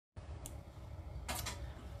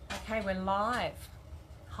Okay, we're live.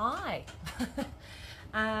 Hi.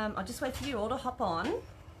 I'll just wait for you all to hop on.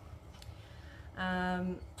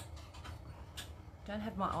 Don't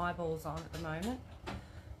have my eyeballs on at the moment,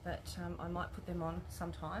 but I might put them on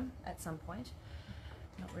sometime at some point.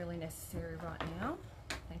 Not really necessary right now.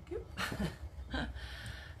 Thank you.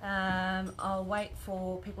 I'll wait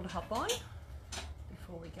for people to hop on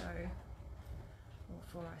before we go, or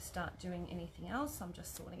before I start doing anything else. I'm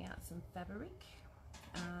just sorting out some fabric.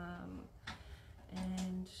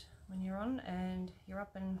 And when you're on and you're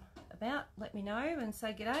up and about, let me know and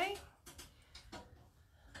say g'day.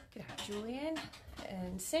 G'day Julianne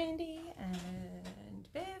and Sandy and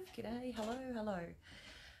Bev. G'day, hello, hello.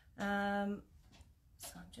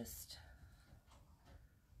 So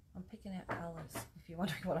I'm picking out colours if you're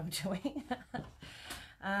wondering what I'm doing.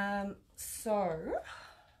 So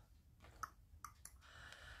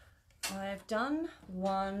I've done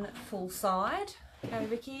one full side. Hey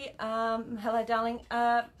Ricky, hello darling.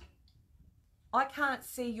 I can't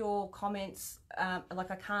see your comments,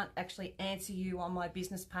 like I can't actually answer you on my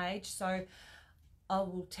business page, so I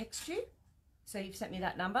will text you. So you've sent me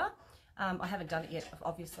that number. I haven't done it yet,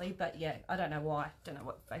 obviously, but yeah, I don't know why. Don't know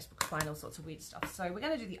what Facebook's playing, all sorts of weird stuff. So we're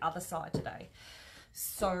going to do the other side today.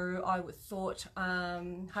 So I thought,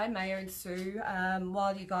 hi Maya and Sue,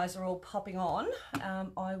 while you guys are all popping on,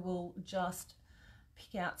 I will just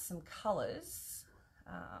pick out some colours.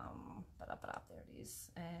 There it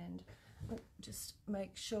is, and just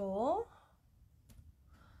make sure.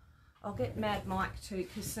 I'll get Mad Mike too,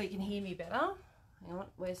 so you can hear me better. Hang on,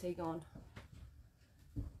 where's he gone?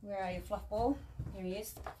 Where are you, Fluffball? Here he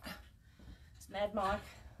is. It's Mad Mike.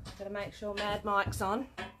 I've got to make sure Mad Mike's on.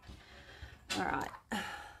 All right.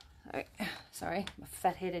 Oh, sorry, my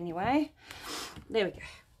fat head anyway. There we go.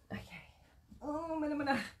 Okay. Oh,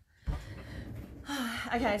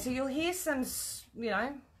 okay, so you'll hear some, you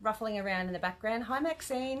know, ruffling around in the background. Hi,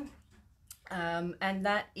 Maxine. And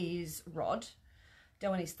that is Rod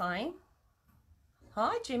doing his thing.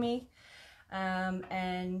 Hi, Jimmy.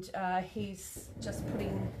 And he's just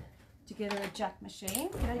putting together a jack machine.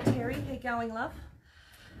 G'day, Terry. How you going, love?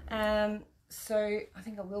 So I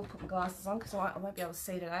think I will put my glasses on because I won't be able to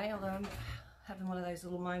see today, although I'm having one of those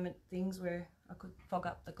little moment things where I could fog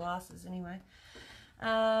up the glasses anyway.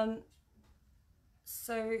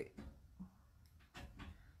 So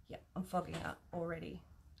yeah, I'm fogging up already.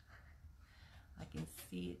 I can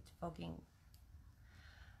see it fogging.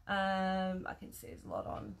 I can see there's a lot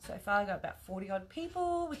on. So far I got about 40 odd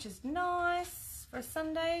people, which is nice for a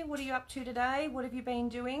Sunday. What are you up to today? What have you been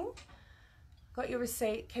doing? Got your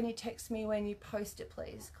receipt. Can you text me when you post it,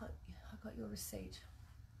 please? I got your receipt.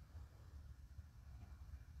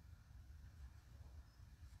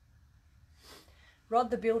 Rod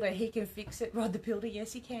the Builder, he can fix it. Rod the Builder,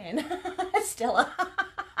 yes he can. Stella.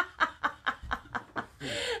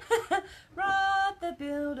 Rod the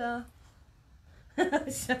Builder.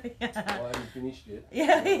 So, yeah. I haven't finished yet.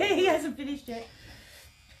 Yeah, he hasn't finished yet.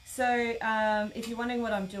 So if you're wondering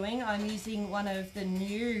what I'm doing, I'm using one of the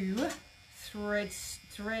new thread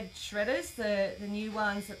shredders, the new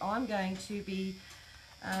ones that I'm going to be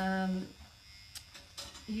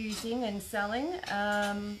using and selling,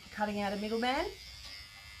 cutting out a middleman.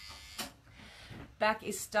 Back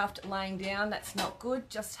is stuffed laying down. That's not good.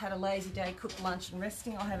 Just had a lazy day, cooked lunch and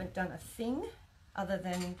resting. I haven't done a thing other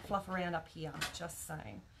than fluff around up here, just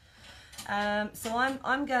saying. So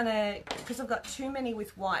I'm gonna, because I've got too many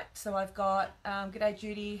with white, so I've got g'day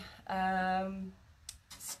Judy,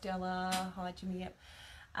 Stella, hi Jimmy, yep.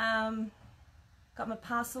 Got my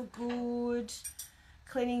parcel good,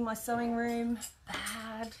 cleaning my sewing room,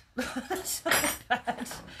 bad. So bad.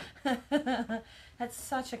 That's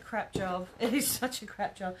such a crap job. It is such a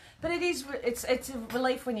crap job, but it's a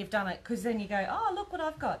relief when you've done it, because then you go, oh look what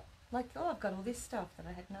I've got. Like, oh, I've got all this stuff that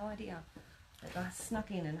I had no idea that I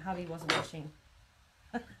snuck in and hubby wasn't watching.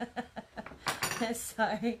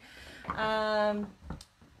 So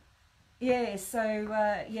yeah, so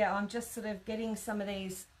yeah, I'm just sort of getting some of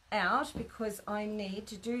these out because I need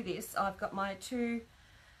to do this. I've got my two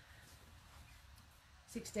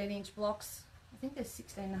 16-inch blocks. I think they're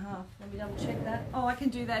 16 and a half. Let me double check that. Oh, I can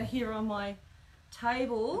do that here on my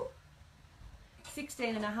table.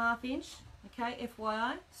 16 and a half inch. Okay,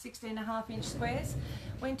 FYI, 16 and a half inch squares.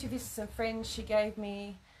 Went to visit some friends. She gave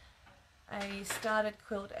me a started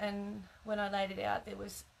quilt, and when I laid it out, there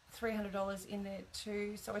was $300 in there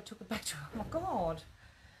too. So I took it back to her. Oh my God,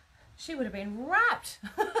 she would have been wrapped.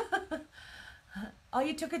 Oh,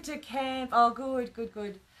 you took it to camp. Oh, good, good,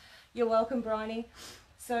 good. You're welcome, Bryony.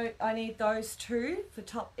 So I need those two for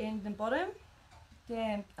top end and bottom.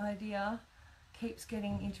 Damn idea keeps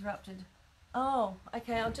getting interrupted. Oh,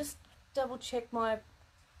 okay, I'll just double check my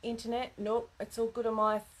internet. Nope, it's all good on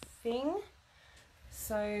my thing.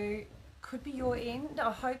 So, could be your end.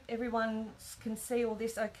 I hope everyone can see all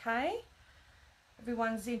this okay.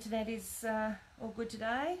 Everyone's internet is all good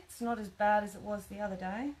today. It's not as bad as it was the other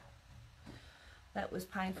day. That was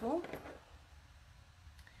painful.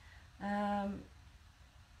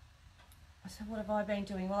 So what have I been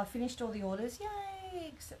doing? Well, I finished all the orders.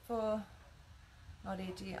 Yay! Except for... Oh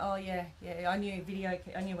dear. Oh yeah. I knew video.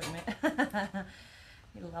 I knew what you meant.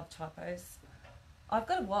 You love typos. I've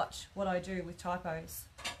got to watch what I do with typos.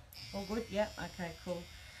 All good? Yep. Okay, cool.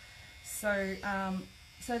 So,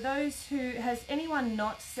 so those who... Has anyone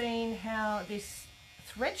not seen how this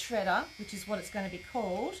thread shredder, which is what it's going to be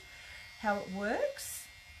called, how it works?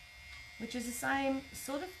 Which is the same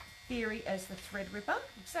sort of theory as the thread ripper.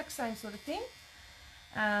 Exact same sort of thing.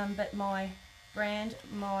 But my brand,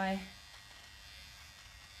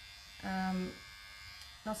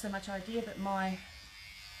 not so much idea, but my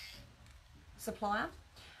supplier,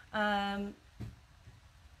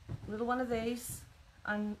 little one of these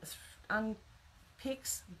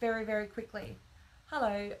unpicks very, very quickly.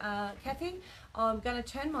 Hello, Kathy. I'm going to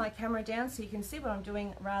turn my camera down so you can see what I'm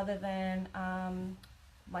doing rather than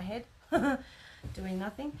my head doing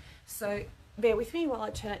nothing. So bear with me while I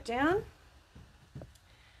turn it down.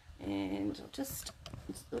 And I'll just,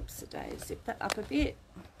 oops, zip that up a bit.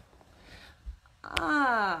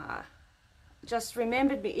 Just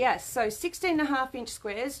remembered me. Yes, so 16.5-inch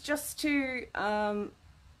squares, just to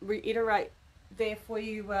reiterate there for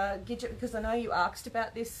you, Gidget, because I know you asked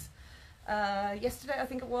about this yesterday, I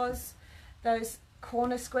think it was. Those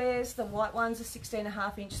corner squares, the white ones, are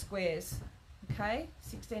 16.5-inch squares. Okay,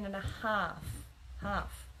 16.5,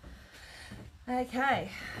 half. Okay,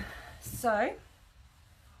 so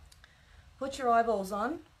put your eyeballs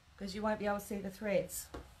on because you won't be able to see the threads.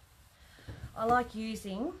 I like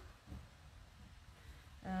using,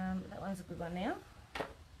 that one's a good one now.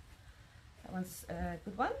 That one's a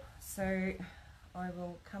good one. So I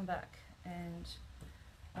will come back and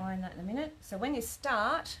iron that in a minute. So when you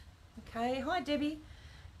start, okay, hi Debbie,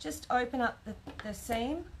 just open up the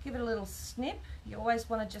seam, give it a little snip. You always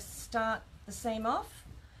want to just start the seam off,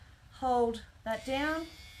 hold that down.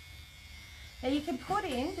 Now you can put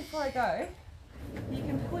in, before I go, you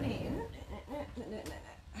can put in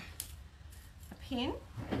a pin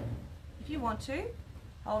if you want to.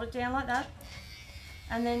 Hold it down like that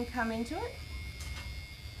and then come into it.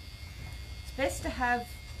 It's best to have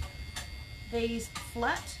these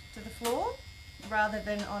flat to the floor rather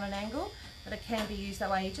than on an angle, but it can be used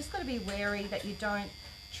that way. You just got to be wary that you don't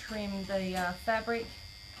trim the fabric.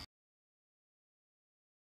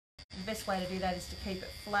 The best way to do that is to keep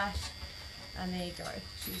it flat, and there you go,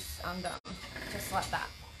 she's undone, just like that.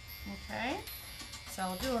 Okay, so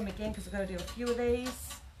I'll do them again because I've got to do a few of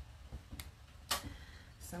these.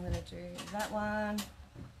 So I'm going to do that one,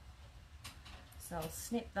 so I'll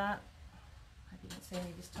snip that. Hope you didn't see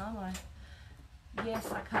me this time.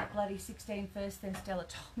 Yes, I cut bloody 16 first, then Stella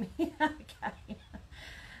told me. Okay.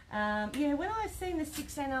 Yeah, when I seen the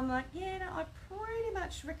 16, I'm like, yeah, no, I pretty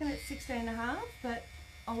much reckon it's 16.5, but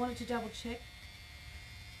I wanted to double check.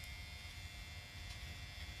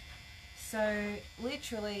 So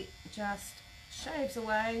literally just shaves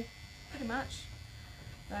away pretty much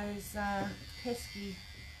those pesky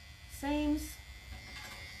seams.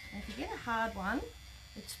 And if you get a hard one,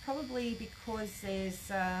 it's probably because there's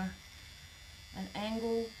an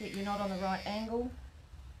angle that you're not on the right angle.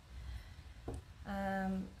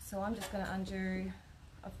 So I'm just going to undo,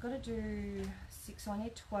 I've got to do 6 on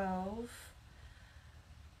your 12.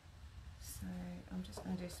 So I'm just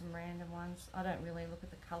going to do some random ones. I don't really look at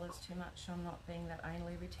the colours too much. I'm not being that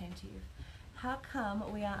anally retentive. How come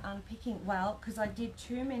we are unpicking? Well, because I did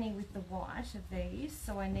too many with the white of these,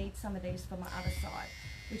 so I need some of these for my other side,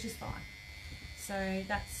 which is fine. So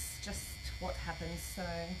that's just what happens. So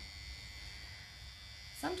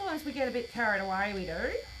sometimes we get a bit carried away, we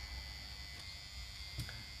do.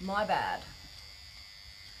 My bad.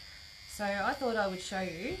 So I thought I would show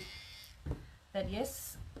you that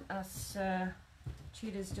yes, us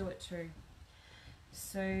tutors do it too.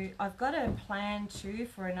 So I've got a plan too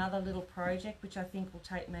for another little project, which I think will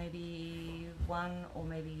take maybe 1 or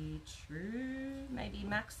maybe 2, maybe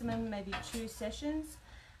maximum, maybe 2 sessions.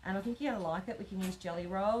 And I think you're gonna like it. We can use jelly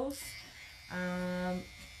rolls, and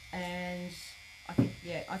I think,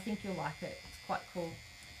 yeah, I think you'll like it. It's quite cool.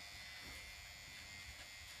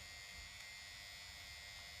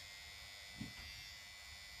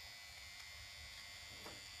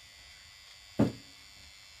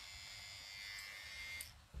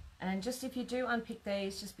 And just if you do unpick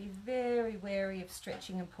these, just be very wary of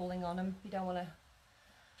stretching and pulling on them. You don't want to.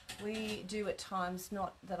 We do at times,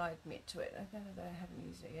 not that I admit to it. I don't know that I haven't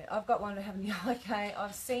used it yet. I've got one I haven't used. Okay,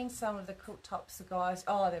 I've seen some of the quilt tops, the guys.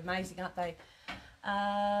 Oh, they're amazing, aren't they?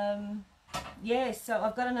 Yeah, so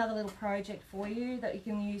I've got another little project for you that you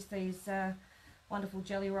can use these wonderful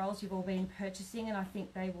jelly rolls you've all been purchasing, and I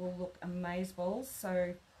think they will look amazeballs.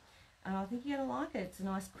 So I think you're going to like it. It's a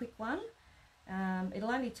nice quick one.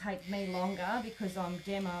 It'll only take me longer because I'm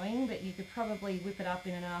demoing, but you could probably whip it up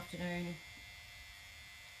in an afternoon.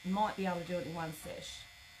 You might be able to do it in one sesh.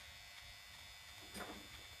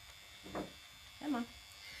 Come on.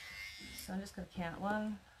 So I'm just going to count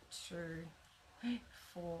 1, 2,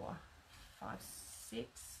 4, 5,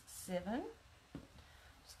 6, 7.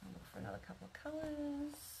 Just going to look for another couple of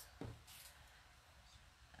colours.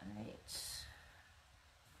 8.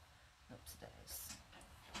 Oops, days.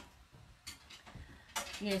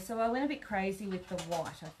 Yeah, so I went a bit crazy with the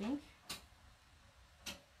white, I think.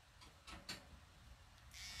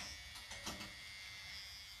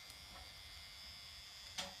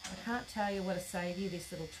 I can't tell you what a saviour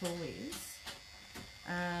this little tool is.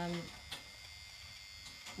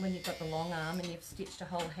 When you've got the long arm and you've stitched a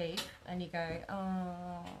whole heap and you go, oh,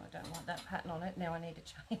 I don't like that pattern on it, now I need to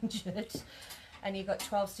change it. And you've got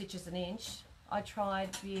 12 stitches an inch. I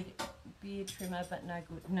tried beard trimmer, but no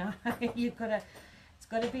good. No, it's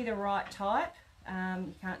got to be the right type.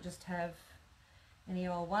 You can't just have any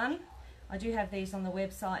old one. I do have these on the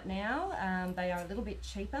website now. They are a little bit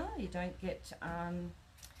cheaper. You don't get,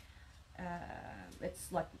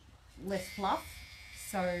 it's like less fluff.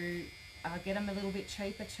 So I get them a little bit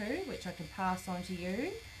cheaper too, which I can pass on to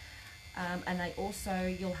you. And they also,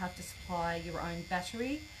 you'll have to supply your own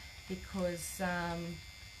battery because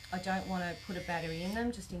I don't want to put a battery in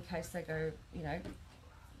them just in case they go, you know,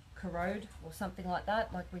 corrode or something like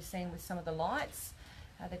that, like we've seen with some of the lights.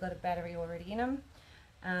 They've got a battery already in them.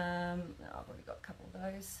 I've already got a couple of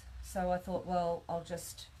those. So I thought, well, I'll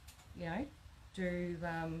just, you know, do,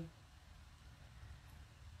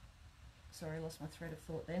 sorry, I lost my thread of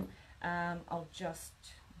thought then. I'll just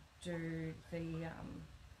do the,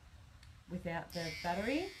 without the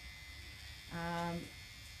battery.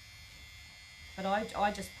 But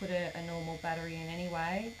I just put a normal battery in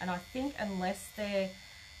anyway, and I think unless they're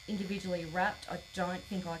individually wrapped, I don't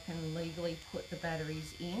think I can legally put the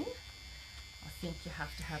batteries in. I think you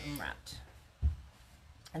have to have them wrapped,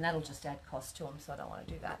 and that'll just add cost to them, so I don't want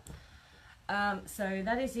to do that. So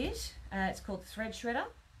that is it. It's called Thread Shredder.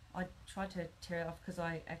 I tried to tear it off because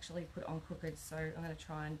I actually put it on crooked, so I'm going to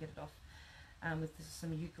try and get it off with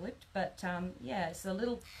some eucalypt. But yeah, so the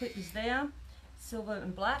little clip is there, silver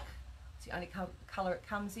and black. It's the only colour it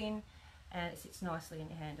comes in, and it sits nicely in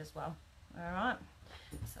your hand as well. Alright,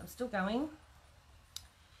 so I'm still going.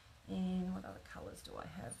 And what other colours do I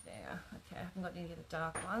have there? Okay, I haven't got any of the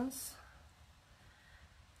dark ones.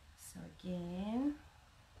 So again,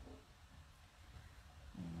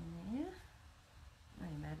 there. Oh,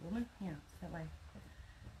 you mad woman. Yeah, it's that way.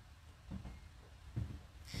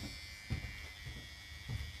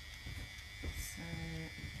 So,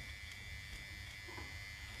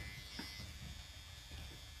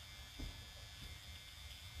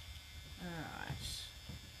 alright.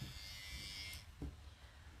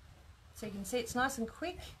 So you can see it's nice and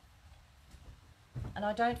quick, and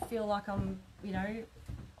I don't feel like I'm, you know,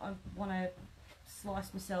 I want to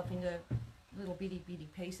slice myself into little bitty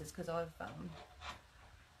pieces because I've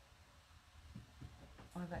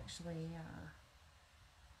actually,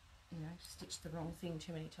 you know, stitched the wrong thing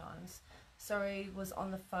too many times. Sorry, was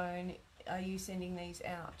on the phone. Are you sending these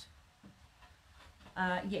out?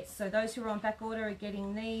 Yes, so those who are on back order are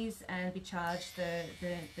getting these and be charged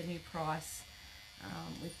the new price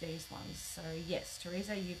with these ones. So yes,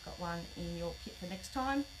 Teresa, you've got one in your kit for next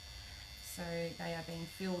time. So they are being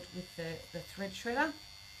filled with the thread shredder.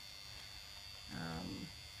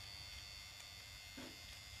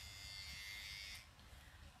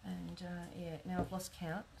 And yeah, now I've lost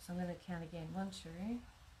count, so I'm going to count again. 1, 2,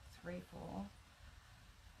 3, 4,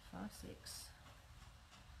 5, 6,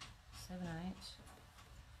 7, 8,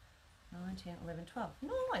 9, 10, 11, 12.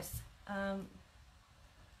 Nice.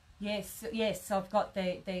 Yes, I've got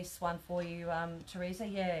this one for you, Teresa.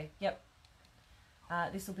 Yeah, yep.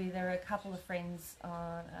 This will be there. Are a couple of friends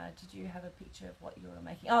on. Did you have a picture of what you were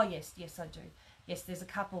making? Oh yes, I do. Yes, there's a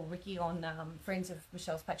couple, Ricky, on Friends of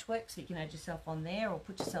Michelle's Patchwork, so you can add yourself on there or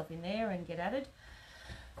put yourself in there and get added.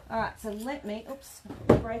 Alright, so let me, oops,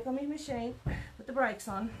 brake on my machine, put the brakes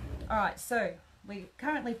on. Alright, so we're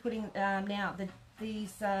currently putting, now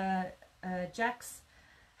these jacks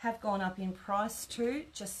have gone up in price too,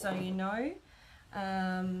 just so you know.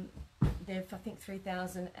 They're, I think,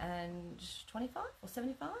 3,025 or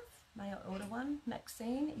 75. May I order one?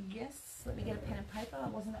 Maxine, yes. Let me get a pen and paper. I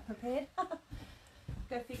wasn't that prepared.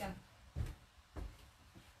 Go figure.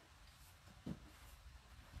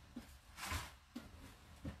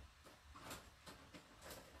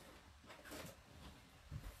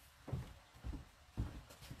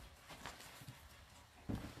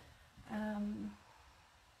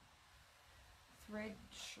 Thread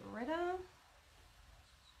shredder.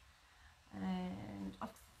 And I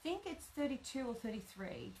think it's 32 or 33.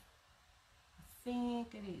 I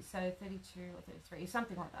think it is. So 32 or 33,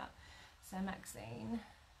 something like that. So Maxine.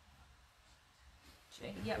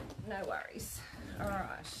 Gee, yep, no worries. All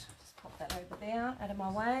right, just pop that over there, out of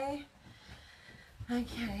my way.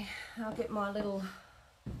 Okay, I'll get my little,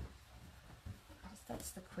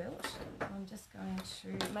 that's the quilt. I'm just going to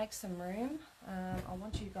make some room. I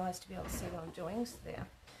want you guys to be able to see what I'm doing. So there.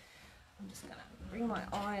 I'm just going to bring my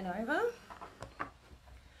iron over.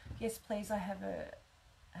 Yes, please, I have a...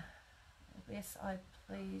 Yes, I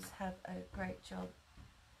please have a great job.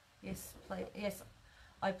 Yes, please. Yes,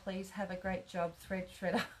 I please have a great job, thread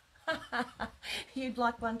shredder. You'd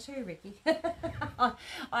like one too, Ricky. I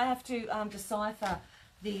have to decipher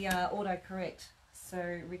the autocorrect.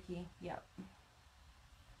 So, Ricky, yep.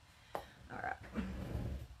 All right.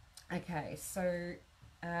 Okay, so...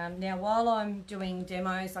 now, while I'm doing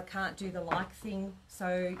demos, I can't do the like thing.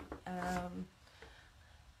 So,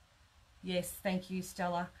 yes, thank you,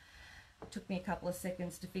 Stella. It took me a couple of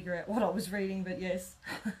seconds to figure out what I was reading, but yes.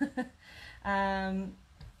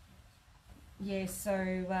 Yeah,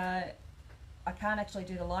 so I can't actually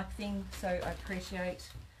do the like thing, so I appreciate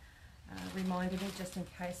reminding me just in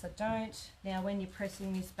case I don't. Now, when you're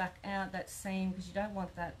pressing this back out, that seam, because you don't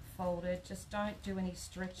want that folded, just don't do any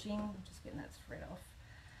stretching. I'm just getting that thread off.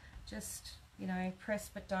 Just, you know, press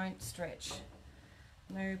but don't stretch.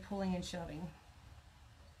 No pulling and shoving.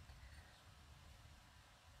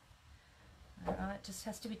 Alright, just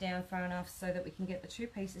has to be down far enough so that we can get the two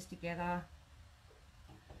pieces together.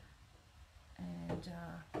 And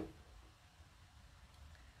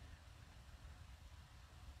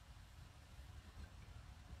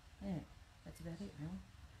yeah, that's about it really,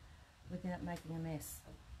 without making a mess.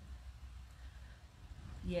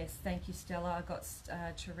 Yes, thank you, Stella. I got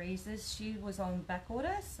Teresa's. She was on back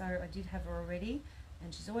order, so I did have her already,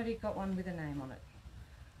 and she's already got one with a name on it.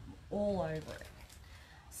 All over it.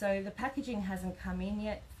 So the packaging hasn't come in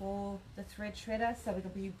yet for the thread shredder, so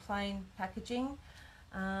it'll be plain packaging.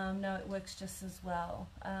 No, it works just as well.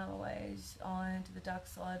 Always iron to the dark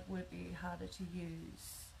side. Would it be harder to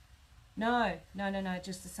use? No,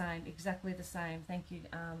 just the same, exactly the same. Thank you,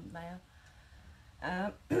 Leah.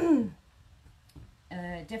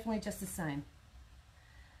 Definitely just the same.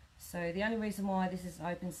 So the only reason why this is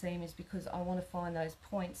open seam is because I want to find those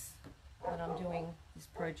points when I'm doing this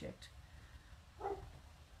project.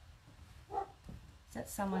 Is that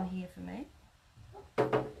someone here for me?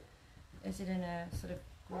 Is it in a sort of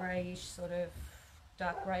greyish, sort of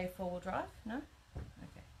dark grey four-wheel drive? No?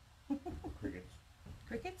 Okay. Crickets.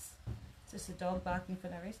 Crickets? Is this a dog barking for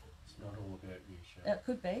no reason? It's not all about you, Cheryl. It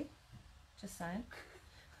could be. Just saying.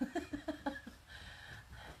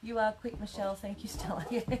 You are quick, Michelle. Thank you, Stella.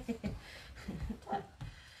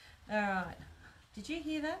 Alright. Did you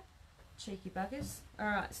hear that? Cheeky buggers.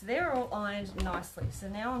 Alright, so they're all ironed nicely. So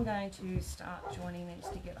now I'm going to start joining these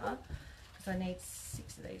together, because I need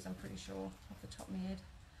 6 of these, I'm pretty sure, off the top of my head.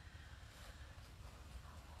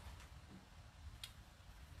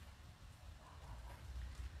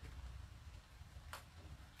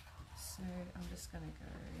 So I'm just going to go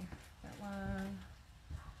that one,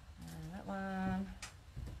 and that one.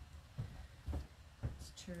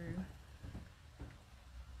 It's 2,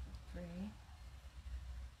 3,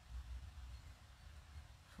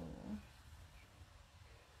 4,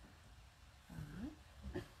 5,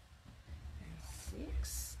 and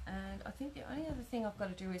 6. And I think the only other thing I've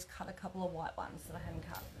got to do is cut a couple of white ones that I haven't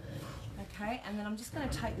cut. Okay, and then I'm just going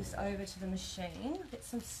to take this over to the machine, get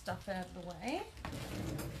some stuff out of the way.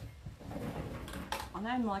 I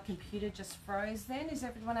know my computer just froze then. Is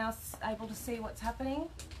everyone else able to see what's happening?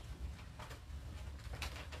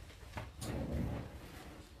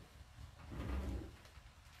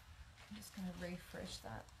 I'm just going to refresh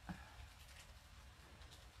that.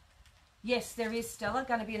 Yes, there is, Stella.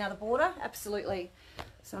 Going to be another border. Absolutely.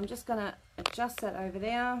 So I'm just going to adjust that over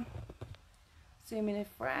there. Zoom in a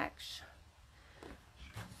fraction.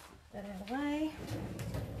 That out of the way.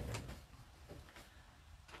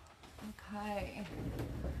 Okay.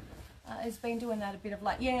 It's been doing that a bit of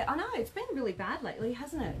late. Yeah, I know. It's been really bad lately,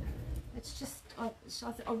 hasn't it? It's just, I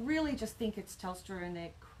really just think it's Telstra and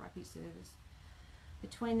their crappy service.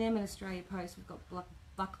 Between them and Australia Post, we've got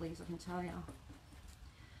Buckley's, I can tell you.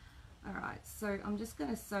 Alright, so I'm just going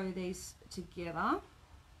to sew these together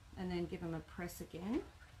and then give them a press again.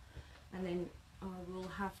 And then I will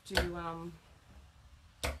have to,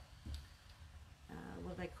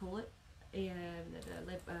 what do they call it? Yeah,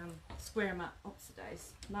 square them up. Oops, the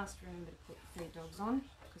days. Must remember to put the feed dogs on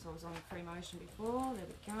because I was on free motion before. There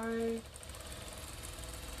we go.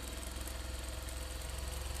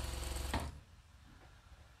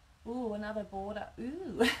 Ooh, another border.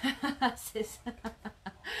 Ooh, says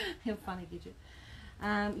a funny gadget.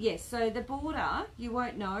 Yes, so the border, you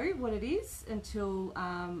won't know what it is until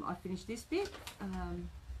I finish this bit.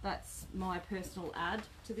 That's my personal add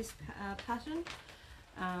to this pattern,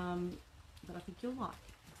 but I think you'll like.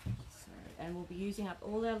 So, and we'll be using up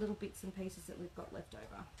all our little bits and pieces that we've got left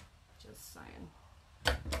over. Just saying.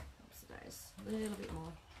 Oops, days. A little bit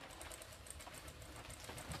more.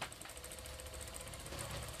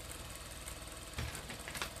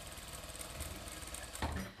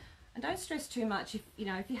 And don't stress too much if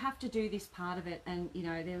you have to do this part of it and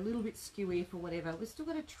they're a little bit skewy for whatever. We're still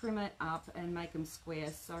going to trim it up and make them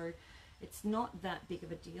square, so it's not that big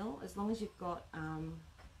of a deal as long as you've got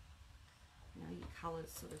your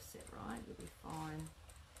colours sort of set right. You'll be fine.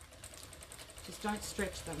 Just don't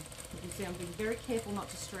stretch them. You can see I'm being very careful not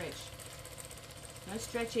to stretch. No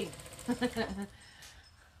stretching.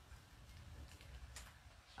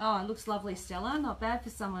 Oh, it looks lovely, Stella. Not bad for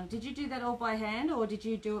someone. Did you do that all by hand or did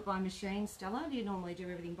you do it by machine, Stella? You normally do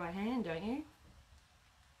everything by hand, don't you?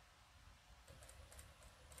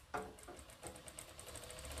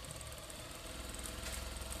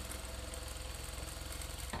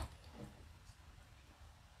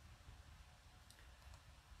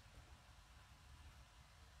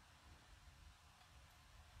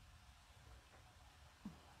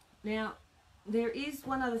 Now, there is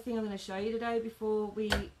one other thing I'm going to show you today before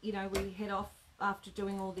we, we head off after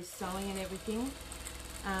doing all this sewing and everything.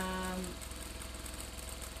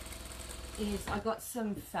 Is I got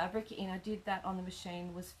some fabric in. I did that on the machine.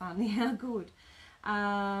 It was fun. How good.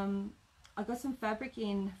 I got some fabric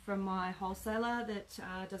in from my wholesaler that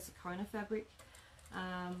does the Kona fabric.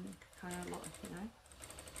 Kind of like,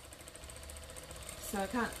 So I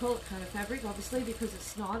can't call it Kona fabric, obviously, because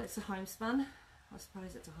it's not. It's a homespun. I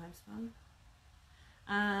suppose it's a homespun.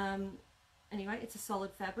 Anyway, it's a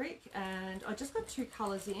solid fabric and I just got 2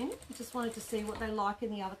 colours in. I just wanted to see what they like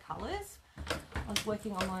in the other colours. I was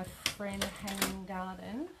working on my friend hanging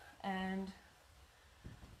garden and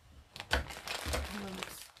the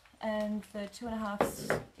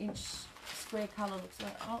 2.5 inch square colour looks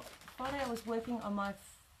like, Friday I was working on my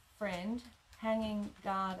friend hanging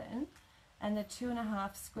garden and the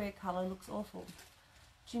 2.5 square colour looks awful.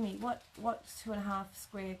 Jimmy, what 2.5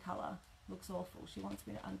 square colour looks awful? She wants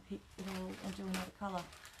me to unpick it all and do another colour.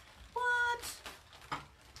 What?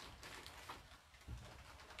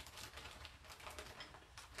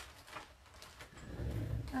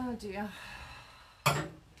 Oh dear.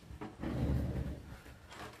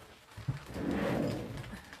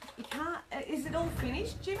 You can't, is it all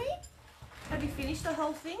finished, Jimmy? Have you finished the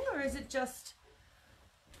whole thing or is it just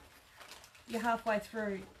you're halfway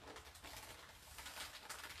through?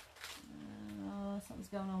 Something's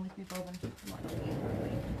going on with me bobbin.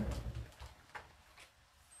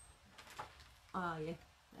 Oh yeah,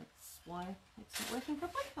 that's why it's not working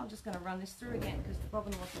properly. I'm just going to run this through again because the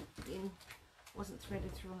bobbin wasn't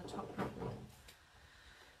threaded through on the top properly.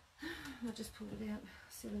 I just pulled it out,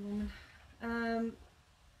 silly woman.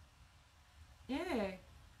 Yeah.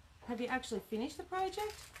 Have you actually finished the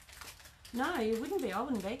project? No, you wouldn't be. I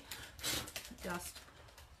wouldn't be. Dust.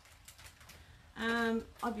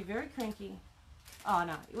 I'd be very cranky. Oh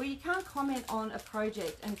no, well you can't comment on a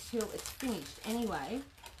project until it's finished anyway.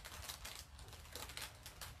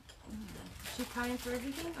 Is she paying for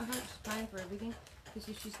everything? I hope she's paying for everything, because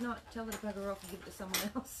if she's not, tell her to bugger off and give it to someone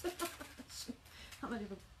else. I'm not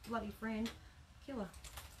even a bloody friend. Kill her.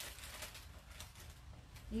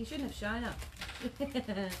 You shouldn't have shown her.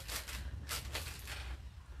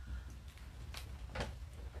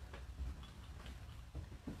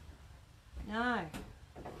 No.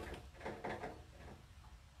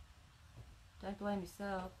 Don't blame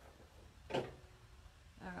yourself. Alright,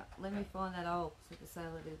 let me find that old so I can say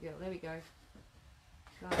let it go. There we go.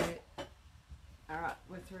 Got it. Alright,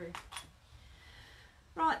 we're through.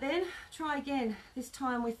 Right then, try again. This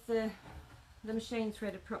time with the machine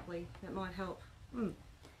threaded properly. That might help.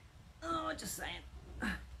 Oh, just saying.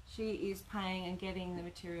 She is paying and getting the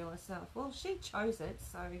material herself. Well, she chose it,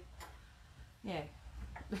 so yeah.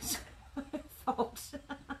 That's her fault.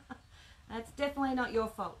 That's definitely not your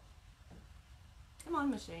fault. Come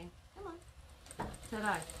on, machine. Come on.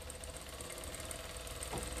 today.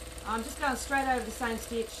 I'm just going straight over the same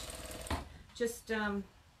stitch. Just,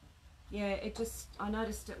 yeah, it just, I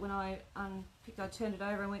noticed it when I turned it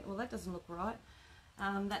over and went, well, that doesn't look right.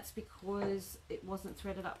 That's because it wasn't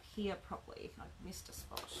threaded up here properly. I missed a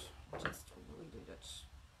spot. Just redid it.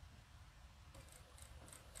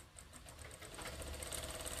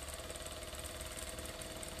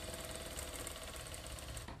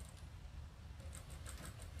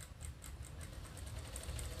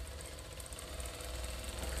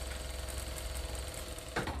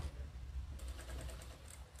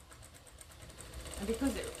 And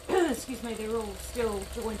because it, excuse me, they're all still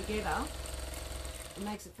joined together, it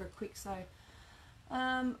makes it for a quick sew.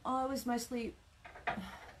 I was mostly,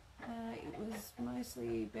 it was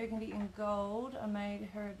mostly burgundy and gold. I made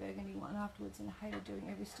her a burgundy one afterwards and I hated doing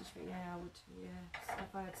every stitch, but yeah, I would too, yeah. So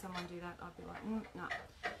if I had someone do that, I'd be like, no.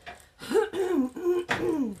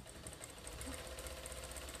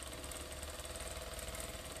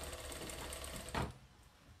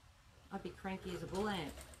 I'd be cranky as a bull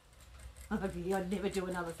ant. I'd never do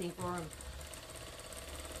another thing for him.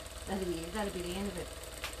 That'd be the end of it.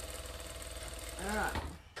 Alright.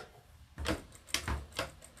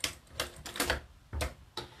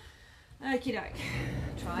 Okie doke.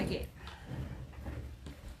 Try again.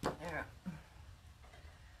 Alright.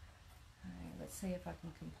 Let's see if I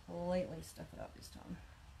can completely stuff it up this time.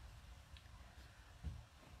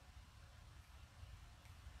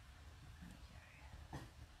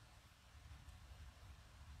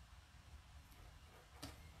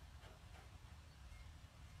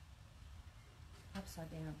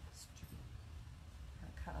 Upside down.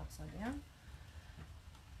 Cut upside down.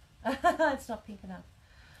 It's not pink enough.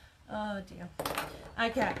 Oh dear.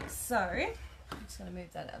 Okay, so I'm just going to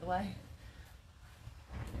move that out of the way.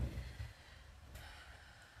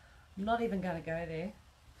 I'm not even going to go there,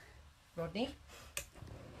 Rodney.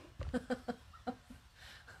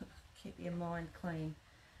 Keep your mind clean.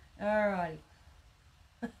 Alrighty.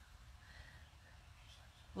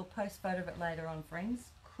 We'll post photo of it later on,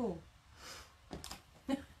 friends. Cool.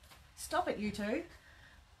 Stop it, you two.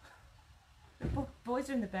 The boys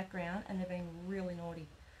are in the background and they're being really naughty.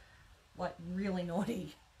 Like, really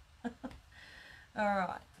naughty.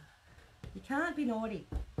 Alright. You can't be naughty.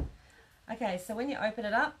 Okay, so when you open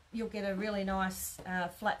it up, you'll get a really nice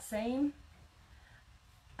flat seam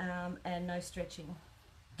and no stretching.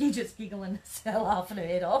 You're just giggling, laughing her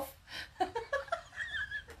head off.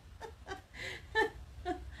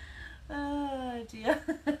 Oh dear.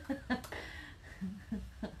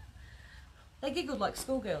 They giggled like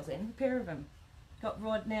schoolgirls then, the pair of them. Got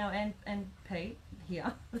Rod now and Pete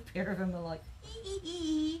here. The pair of them are like, hee hee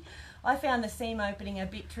hee. I found the seam opening a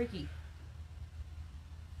bit tricky.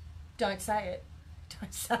 Don't say it.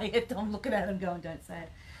 Don't say it. I'm looking at them going, don't say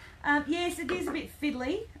it. Yes, it is a bit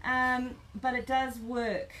fiddly, but it does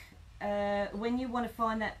work. When you want to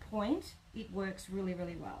find that point, it works really,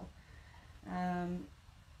 really well.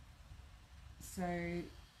 So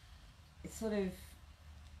it's sort of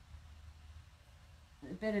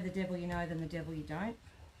better the devil you know than the devil you don't.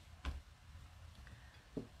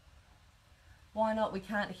 Why not? We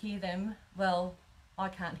can't hear them. Well, I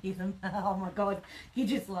can't hear them. Oh my God, you're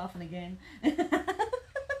just laughing again.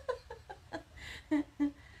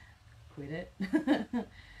 Quit it.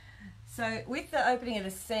 So with the opening of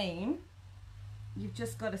the seam, you've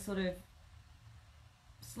just got to sort of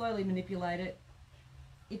slowly manipulate it.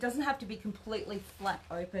 It doesn't have to be completely flat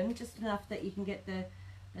open, just enough that you can get the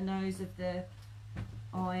nose of the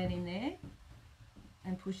iron in there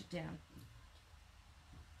and push it down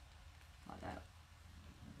like that.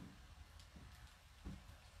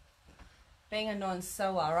 Being a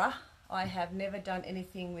non-sewer, I have never done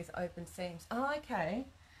anything with open seams. Oh, okay.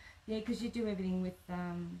 Yeah, because you do everything with the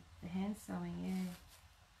hand sewing, yeah.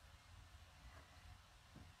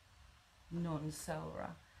 Non-sewer.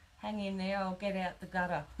 Hang in there, I'll get out the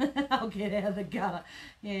gutter. I'll get out of the gutter.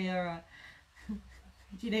 Yeah, all right.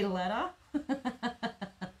 Do you need a ladder?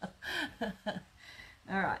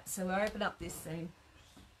 Alright, so we'll open up this seam.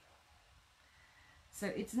 So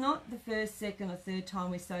it's not the first, second or third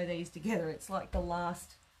time we sew these together. It's like the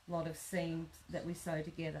last lot of seams that we sew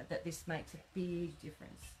together that this makes a big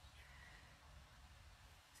difference.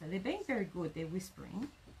 So they're being very good. They're whispering.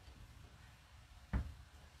 It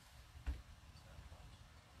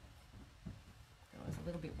was a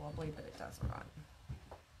little bit wobbly, but it does all right.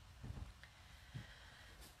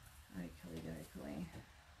 Oakley.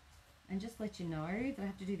 And just let you know that I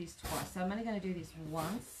have to do this twice. So I'm only going to do this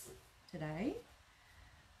once today.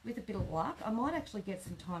 With a bit of luck, I might actually get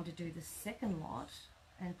some time to do the second lot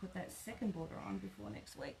and put that second border on before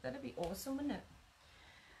next week. That'd be awesome, wouldn't it?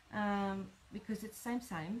 because it's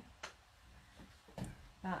same,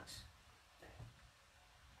 but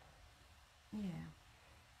yeah.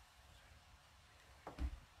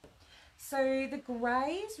 So the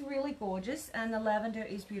grey is really gorgeous and the lavender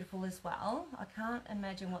is beautiful as well. I can't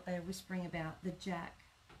imagine what they're whispering about the jack,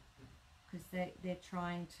 because they're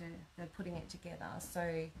putting it together.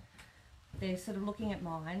 So they're sort of looking at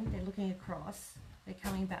mine, they're looking across, they're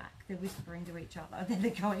coming back, they're whispering to each other, then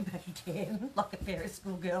they're going back again, like a pair of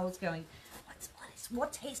schoolgirls going,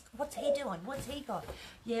 what's he doing? What's he got?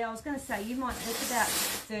 Yeah, I was going to say, you might lift about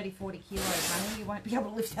 30, 40 kilos, honey. You won't be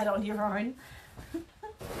able to lift that on your own.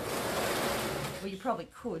 Well, you probably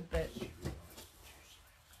could, but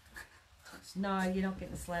no, you're not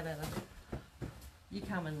getting a slab out of it. You're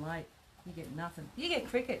coming late. You get nothing. You get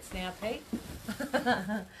crickets now, Pete.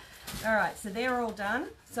 All right, so they're all done.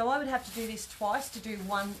 So I would have to do this twice to do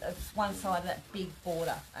one side of that big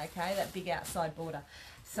border, okay, that big outside border.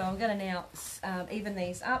 So I'm going to now even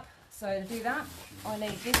these up. So to do that, I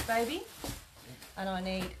need this baby, and I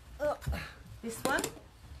need this one.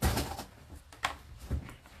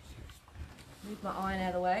 Move my iron out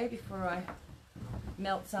of the way before I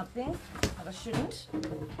melt something that I shouldn't.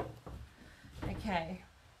 Okay.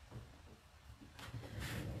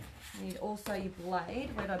 Need also your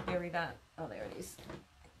blade. Where did I bury that? Oh, there it is.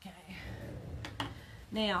 Okay.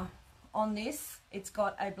 Now, on this, it's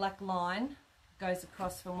got a black line, goes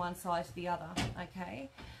across from one side to the other. Okay.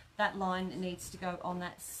 That line needs to go on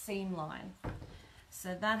that seam line.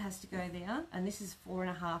 So that has to go there, and this is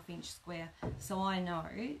 4.5 inch square. So I know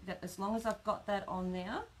that as long as I've got that on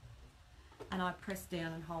there, and I press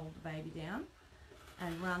down and hold the baby down,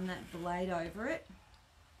 and run that blade over it,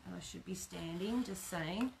 and I should be standing, just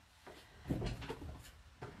saying.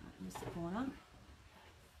 Miss the corner.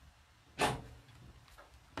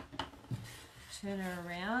 Turn her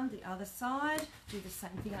around the other side. Do the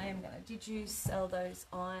same thing. I am going to. Did you sell those?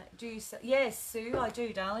 Do you sell? Yes, Sue, I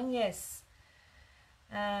do, darling. Yes.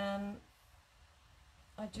 I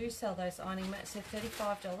do sell those ironing mats. They're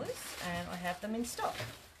 $35, and I have them in stock.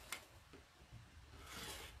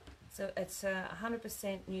 So it's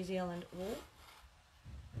 100% New Zealand wool.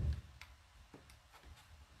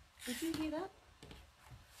 Did you hear that?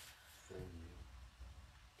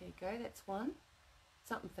 There you go, that's one.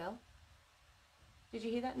 Something fell. Did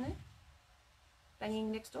you hear that in there?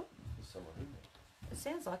 Banging next door? There's someone in there. It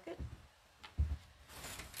sounds like it.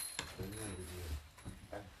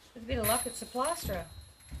 With a bit of luck, it's a plasterer.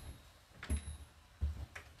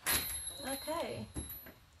 Okay.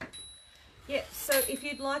 Yeah, so if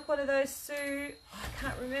you'd like one of those, Sue, I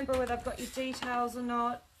can't remember whether I've got your details or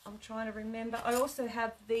not. I'm trying to remember. I also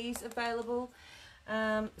have these available.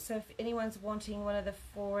 So if anyone's wanting one of the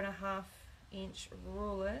 4.5 inch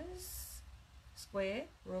rulers, square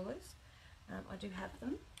rulers, I do have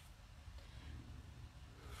them.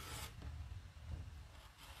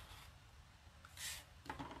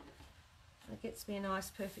 It gets me a nice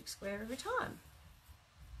perfect square every time.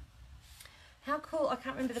 How cool. I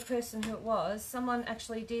can't remember the person who it was. Someone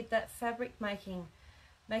actually did that fabric making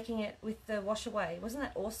it with the wash away. Wasn't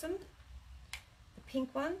that awesome? The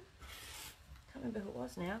pink one. Can't remember who it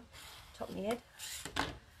was now. Top of my head.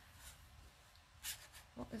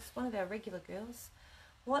 Well, it's one of our regular girls.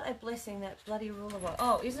 What a blessing that bloody ruler was.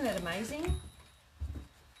 Oh, isn't it amazing?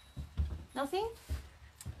 Nothing?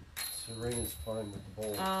 Serena's playing with the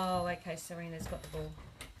ball. Oh, okay. Serena's got the ball.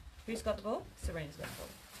 Who's got the ball? Serena's got the ball.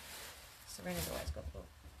 Serena's always got the ball.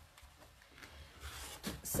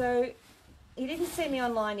 So, you didn't see me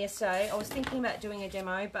online yesterday. I was thinking about doing a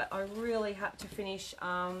demo, but I really had to finish.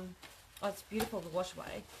 Oh, it's beautiful, the wash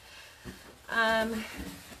away. I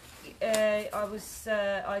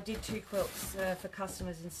did 2 quilts for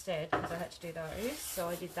customers instead because I had to do those, so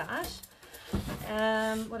I did that.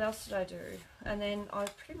 What else did I do? And then I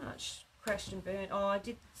pretty much crashed and burned. Oh, I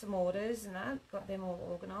did some orders and that, got them all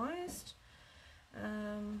organised.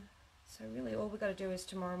 So really all we've got to do is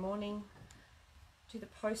tomorrow morning do the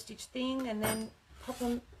postage thing and then pop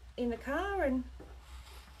them in the car and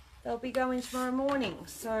they'll be going tomorrow morning.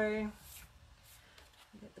 So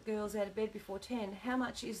get the girls out of bed before 10. How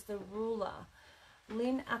much is the ruler?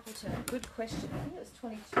 Lynn Appleton, good question. I think it was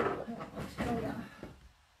 22. Hang on, I'll tell you.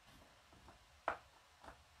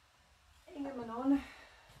 Hang on.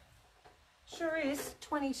 Sure is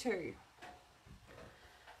 22.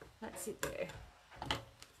 That's it there.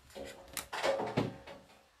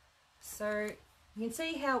 So you can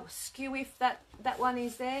see how skew-if that one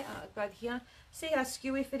is there. Go here. See how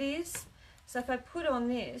skew-if it is? So if I put on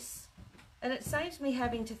this, and it saves me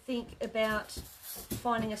having to think about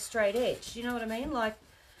finding a straight edge. You know what I mean? Like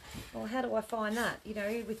well, how do I find that, you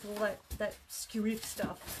know, with all that skewy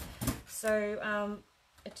stuff? So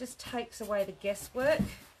it just takes away the guesswork,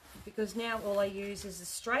 because now all I use is a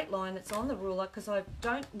straight line that's on the ruler, because I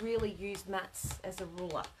don't really use mats as a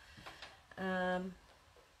ruler.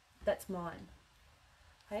 That's mine.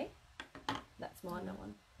 Hey? That's mine, that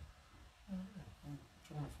one. Do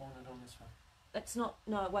you want to find it on this one? That's not,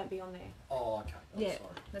 no, it won't be on there. Oh, okay. Oh, Yeah, sorry.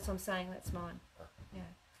 that's what I'm saying, that's mine. Yeah.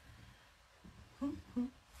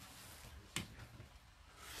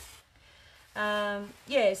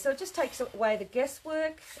 Yeah, so it just takes away the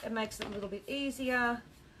guesswork. It makes it a little bit easier.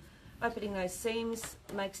 Opening those seams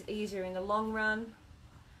makes it easier in the long run.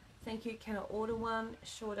 Thank you. Can I order one?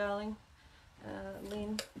 Sure, darling.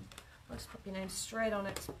 Lynn, I'll just pop your name straight on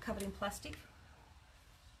it. It's covered in plastic.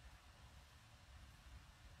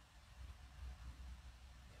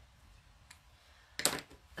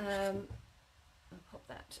 I'll pop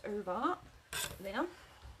that over there.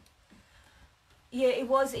 Yeah, it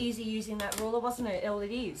was easy using that ruler, wasn't it? Well,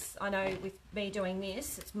 it is. I know with me doing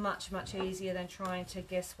this, it's much easier than trying to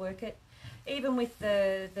guesswork it. Even with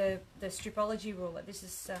the stripology ruler, this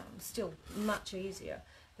is still much easier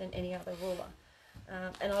than any other ruler.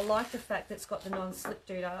 And I like the fact that it's got the non-slip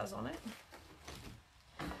doodahs on it.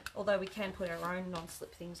 Although we can put our own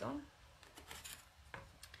non-slip things on.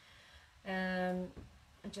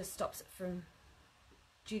 It just stops it from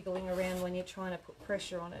jiggling around when you're trying to put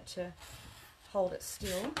pressure on it to hold it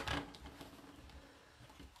still.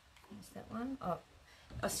 There's that one. Oh,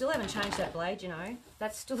 I still haven't changed that blade, you know.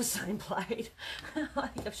 That's still the same blade. I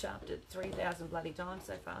think I've sharpened it 3,000 bloody times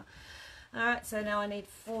so far. Alright, so now I need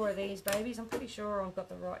 4 of these babies. I'm pretty sure I've got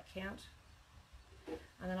the right count.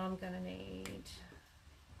 And then I'm going to need...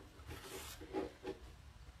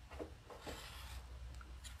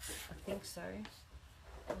 I think so.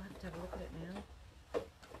 I'll have to have a look at it now.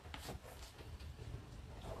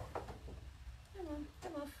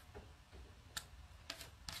 Come off.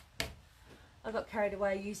 I got carried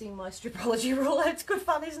away using my stripology ruler. It's good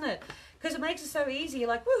fun, isn't it? Because it makes it so easy. You're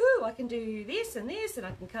like, woohoo, I can do this and this, and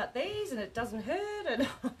I can cut these, and it doesn't hurt, and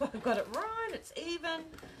I've got it right, it's even.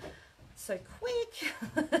 It's so quick.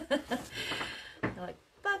 You're like,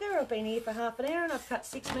 bugger, I've been here for half an hour and I've cut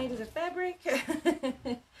 6 meters of fabric.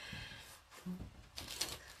 It's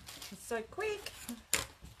so quick.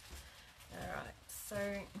 Alright, so...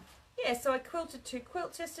 yeah, so I quilted 2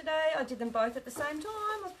 quilts yesterday. I did them both at the same time.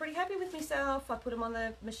 I was pretty happy with myself. I put them on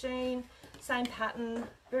the machine, same pattern,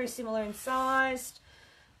 very similar in size,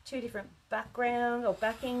 2 different background or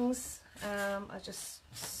backings. I just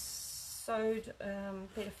sewed a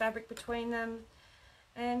bit of fabric between them,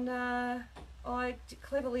 and I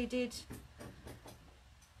cleverly did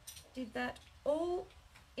that all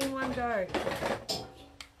in one go.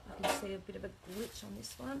 I can see a bit of a glitch on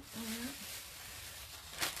this one.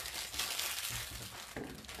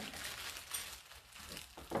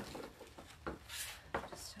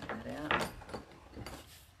 Just take that out.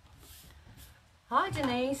 Hi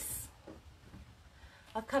Denise.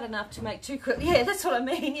 I've cut enough to make 2 quilts. Yeah, that's what I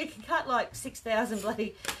mean. You can cut like 6,000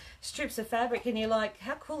 bloody strips of fabric and you're like,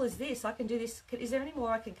 how cool is this? I can do this. Is there any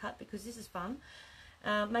more I can cut? Because this is fun.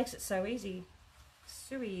 Makes it so easy.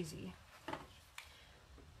 So easy.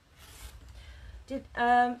 Did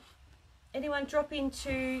anyone drop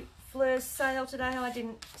into Fleur's sale today? I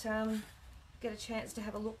didn't get a chance to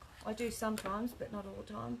have a look. I do sometimes, but not all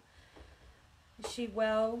the time. Is she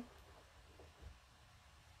well?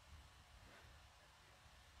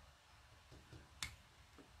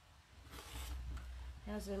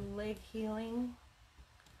 How's her leg healing?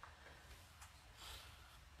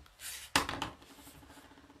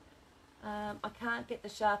 I can't get the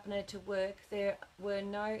sharpener to work. There were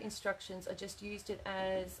no instructions. I just used it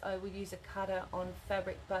as I would use a cutter on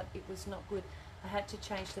fabric, but it was not good. I had to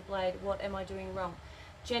change the blade. What am I doing wrong?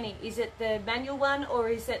 Jenny, is it the manual one or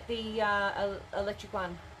is it the electric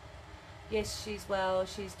one? Yes, she's well.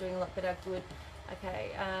 She's doing a lot better. Good.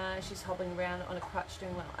 Okay. She's hobbling around on a crutch,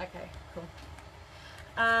 doing well. Okay, cool.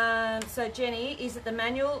 So Jenny, is it the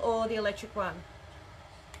manual or the electric one?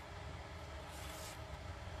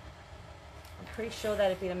 I'm pretty sure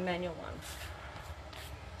that'd be the manual one.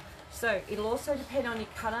 So it'll also depend on your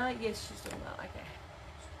cutter. Yes, she's doing well. Okay.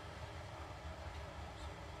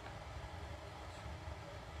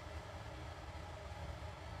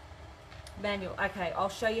 Manual. Okay, I'll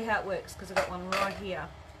show you how it works because I've got one right here.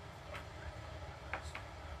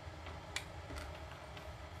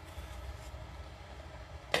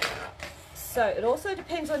 So it also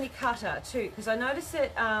depends on your cutter too, because I noticed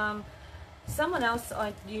that someone else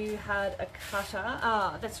I knew had a cutter.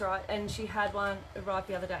 Ah, that's right, and she had one right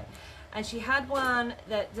the other day. And she had one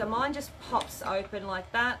that, mine just pops open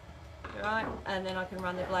like that, right? And then I can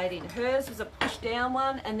run the blade in. Hers was a push down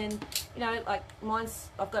one, and then, you know, like mine's,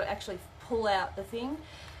 I've got to actually pull out the thing.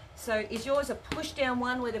 So is yours a push down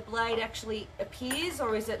one where the blade actually appears,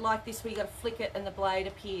 or is it like this where you got to flick it and the blade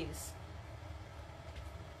appears?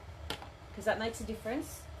 Because that makes a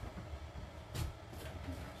difference.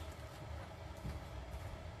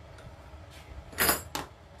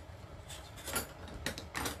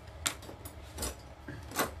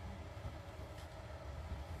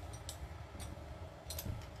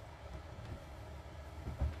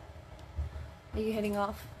 Are you heading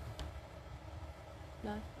off?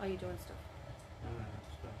 No? Are you doing stuff?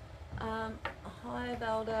 Hi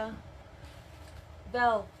Velda.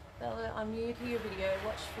 Bella, I'm new to your video.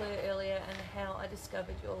 Watched Fleur earlier and how I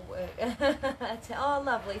discovered your work. Oh,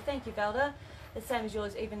 lovely. Thank you, Velda. The same as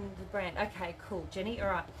yours, even the brand. Okay, cool, Jenny. All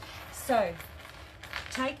right. So,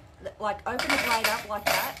 take, like, open the blade up like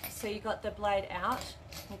that. So you got the blade out.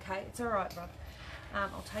 Okay, it's all right, Rob.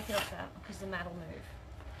 I'll take it off that because the mat will move.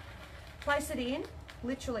 Place it in,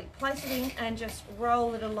 literally, place it in and just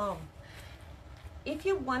roll it along. If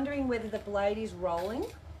you're wondering whether the blade is rolling,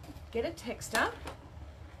 get a texter,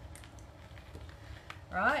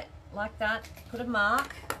 right, like that, put a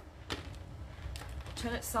mark,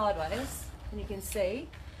 turn it sideways, and you can see,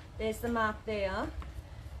 there's the mark there.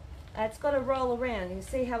 It's got to roll around. You can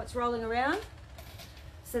see how it's rolling around?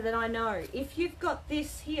 So that I know. If you've got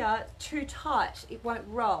this here too tight, it won't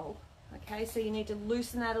roll. Okay, so you need to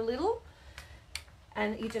loosen that a little.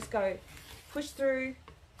 And you just go push through,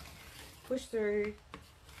 just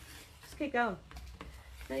keep going.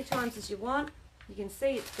 As many times as you want. You can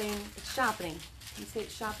see it's sharpening. You can see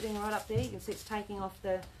it's sharpening right up there. You can see it's taking off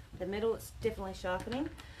the metal. It's definitely sharpening.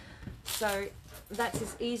 So that's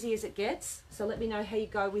as easy as it gets. So let me know how you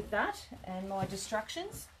go with that and my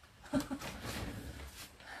distractions.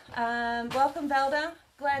 Welcome, Velda.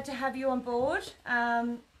 Glad to have you on board.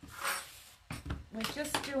 We're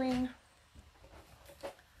just doing...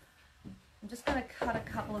 I'm just going to cut a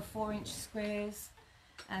couple of 4-inch squares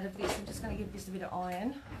out of this. I'm just going to give this a bit of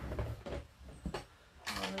iron.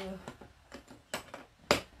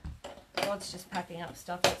 Rod's just packing up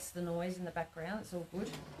stuff. That's the noise in the background. It's all good.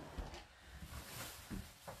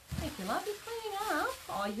 Thank you, love. You're cleaning up.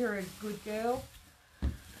 Oh, you're a good girl.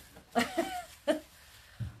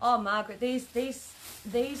 Oh, Margaret, these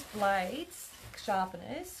blades,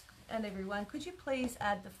 sharpeners, and everyone, could you please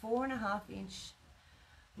add the 4.5-inch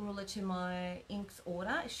ruler to my inks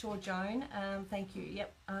order? Sure, Joan. Thank you.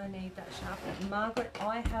 Yep, I need that sharpener. Margaret,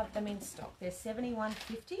 I have them in stock. They're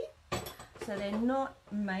 $71.50, so they're not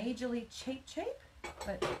majorly cheap,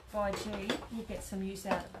 but by gee, you get some use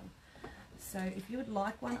out of them. So if you would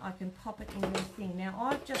like one, I can pop it in your thing. Now,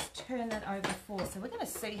 I've just turned that over before, so we're going to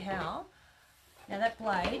see how. Now, that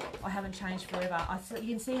blade, I haven't changed forever.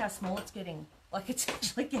 You can see how small it's getting. Like, it's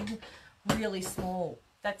actually getting really small.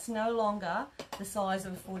 That's no longer the size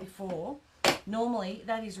of a 44. Normally,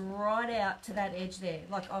 that is right out to that edge there.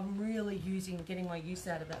 Like, I'm really getting my use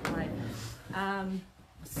out of that blade.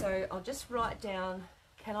 So I'll just write down,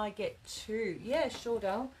 can I get 2? Yeah, sure,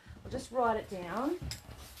 doll. I'll just write it down.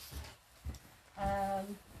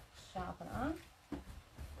 Sharpener.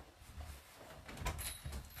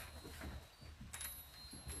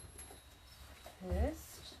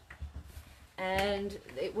 First. And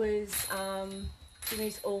it was...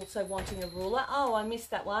 Jimmy's also wanting a ruler. Oh, I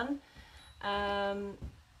missed that one.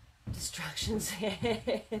 Distractions.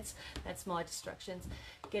 That's my distractions.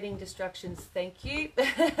 Getting distractions. Thank you.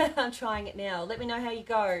 I'm trying it now. Let me know how you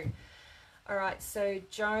go. All right. So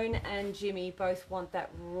Joan and Jimmy both want that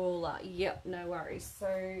ruler. Yep. No worries.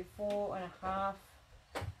 So 4.5.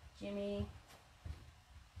 Jimmy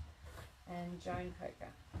and Joan Coker.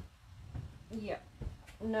 Yep.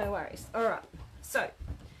 No worries. All right. So.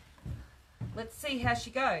 Let's see how she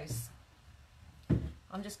goes.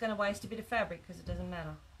 I'm just going to waste a bit of fabric because it doesn't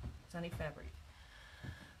matter. It's only fabric.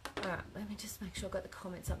 Alright, let me just make sure I've got the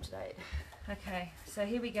comments up to date. Okay, so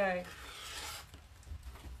here we go.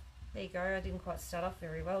 There you go. I didn't quite start off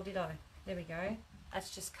very well, did I? There we go.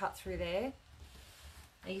 That's just cut through there.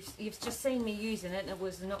 You've just seen me using it and it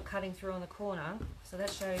was not cutting through on the corner. So that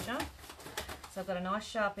shows you. So I've got a nice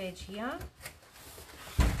sharp edge here.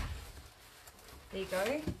 There you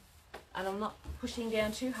go. And I'm not pushing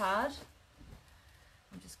down too hard.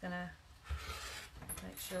 I'm just going to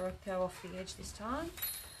make sure I go off the edge this time.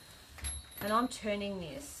 And I'm turning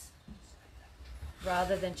this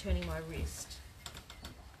rather than turning my wrist.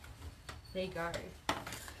 There you go.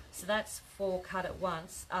 So that's 4 cut at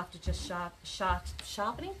once after just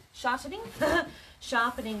sharpening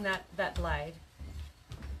that blade.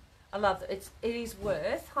 I love it. It is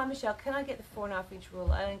worth. Hi Michelle, can I get the 4.5-inch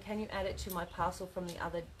ruler and can you add it to my parcel from the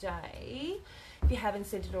other day if you haven't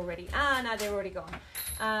sent it already? Ah, no, they're already gone.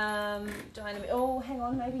 Diana, oh, hang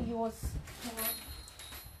on, maybe yours. Hang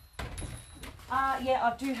on. Yeah,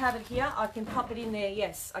 I do have it here. I can pop it in there.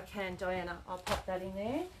 Yes, I can, Diana. I'll pop that in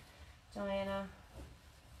there, Diana.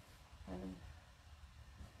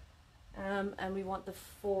 And we want the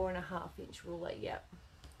 4.5-inch ruler. Yep.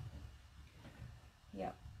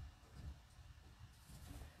 Yep.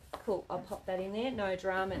 Cool, I'll pop that in there, no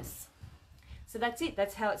dramas. So that's it,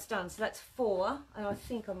 that's how it's done. So that's 4, and I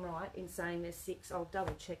think I'm right in saying there's 6. I'll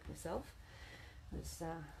double check myself. It's,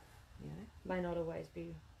 you know, may not always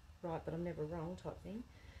be right, but I'm never wrong type thing.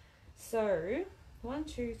 So, 1,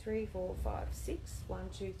 2, 3, 4, 5, 6. 1,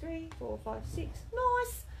 2, 3, 4, 5, 6.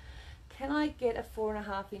 Nice! Can I get a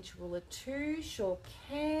 4.5-inch ruler too? Sure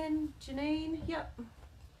can. Janine, yep.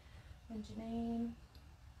 And Janine.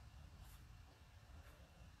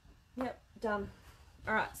 Yep, done.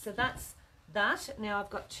 All right, so that's that. Now I've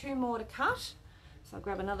got 2 more to cut. So I'll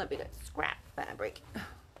grab another bit of scrap fabric.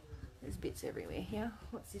 There's bits everywhere here.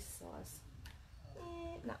 What's this size?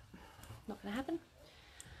 No, not going to happen.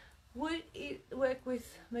 Would it work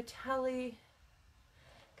with metallic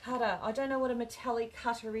cutter? I don't know what a metallic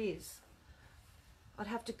cutter is. I'd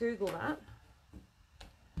have to Google that.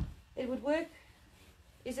 It would work.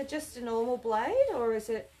 Is it just a normal blade or is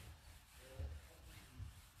it...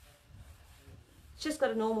 It's just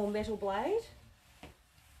got a normal metal blade.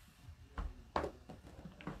 I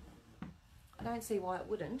don't see why it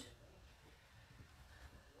wouldn't.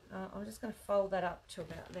 I'm just going to fold that up to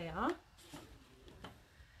about there.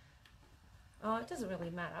 Oh, it doesn't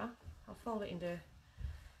really matter. I'll fold it into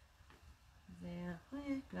there.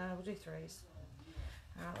 No, we'll do 3s.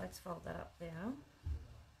 All right, let's fold that up there.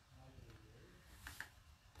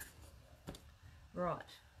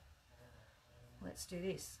 Right. Let's do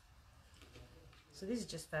this. So this is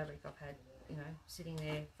just fabric I've had, you know, sitting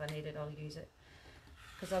there. If I need it, I'll use it.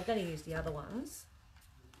 Because I'm going to use the other ones.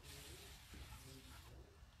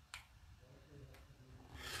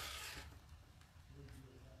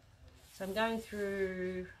 So I'm going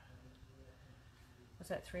through, what's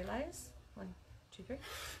that, 3 layers? 1, 2, 3.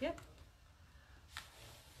 Yep.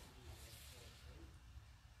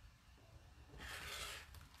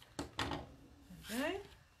 There we go.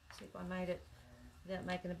 See if I made it without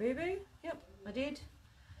making a boo-boo. Yep, I did.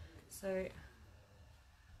 So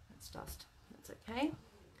that's dust. That's okay.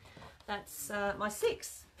 That's my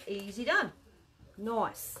 6. Easy done.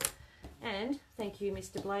 Nice. And thank you,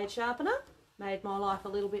 Mr. Blade Sharpener. Made my life a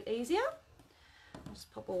little bit easier. I'll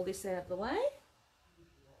just pop all this out of the way.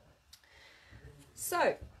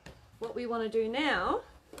 So what we want to do now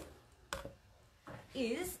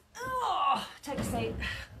is take a seat.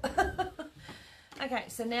 Okay,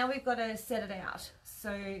 so now we've got to set it out.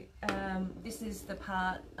 So this is the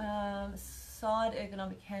part. Side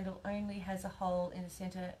ergonomic handle only has a hole in the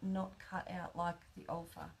center, not cut out like the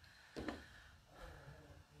Alpha.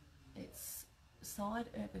 It's side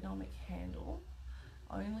ergonomic handle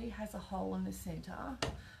only has a hole in the center.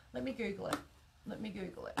 Let me Google it. Let me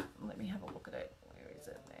Google it. Let me have a look at it. Where is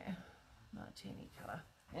it there? Martini cutter.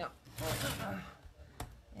 Yep.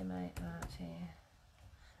 M-A-R-T.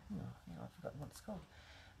 Oh, now I've forgotten what it's called.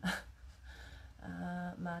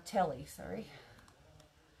 Martelli, sorry.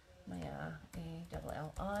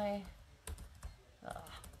 M-A-R-E-L-L-I.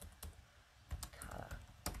 Cutter.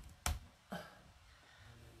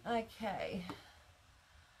 Okay.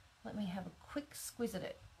 Let me have a quick squiz at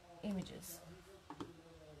it. Images.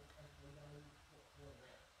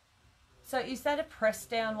 So is that a press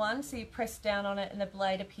down one? So you press down on it and the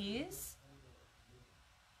blade appears?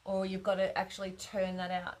 Or you've got to actually turn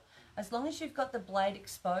that out? As long as you've got the blade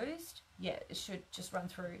exposed, yeah, it should just run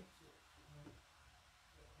through.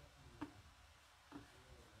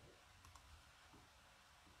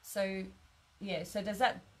 So, yeah, so does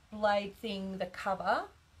that blade thing, the cover,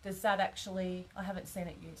 does that actually, I haven't seen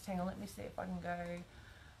it used. Hang on, let me see if I can go,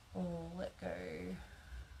 let go.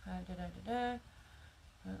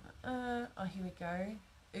 Oh, here we go.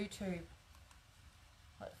 YouTube.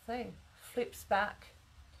 Let's see. Flips back.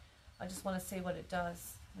 I just want to see what it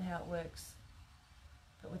does and how it works,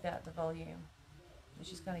 but without the volume. It's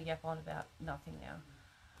just going to yap on about nothing now.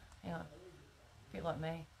 Hang on. A bit like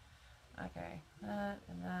me. Okay. That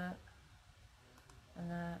and that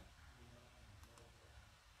and that.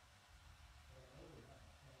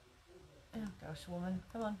 Oh gosh, woman.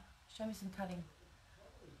 Come on. Show me some cutting.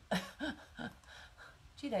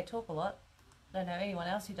 Gee, they talk a lot. Don't know anyone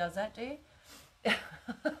else who does that, do you?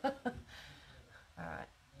 Alright.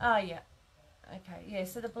 Oh, yeah. Okay, yeah,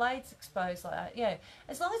 so the blade's exposed like that, yeah.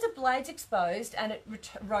 As long as the blade's exposed and it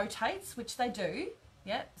rotates, which they do,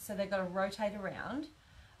 yeah, so they've got to rotate around.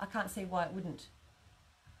 I can't see why it wouldn't.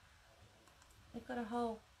 They've got a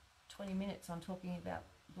whole 20 minutes on talking about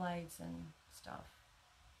blades and stuff.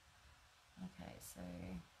 Okay, so,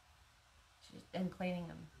 and cleaning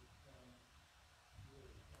them.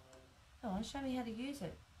 Go on, show me how to use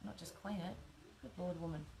it, not just clean it. Good Lord,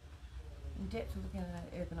 woman. In depth, looking at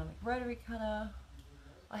an ergonomic rotary cutter.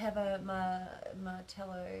 I have a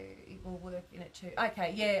Martello, it will work in it too.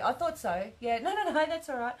 Okay, yeah, I thought so. Yeah, no, that's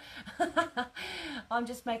all right. I'm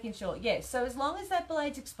just making sure. Yeah, so as long as that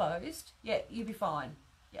blade's exposed, yeah, you'll be fine.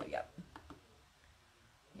 Yep.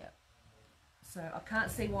 So I can't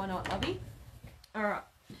see why not, Abby. All right,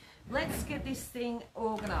 let's get this thing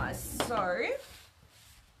organised. So,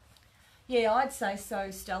 yeah, I'd say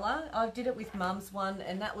so, Stella. I did it with Mum's one,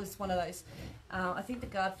 and that was one of those. I think the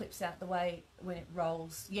guard flips out the way when it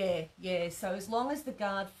rolls. Yeah. So as long as the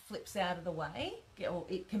guard flips out of the way, or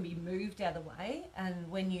it can be moved out of the way, and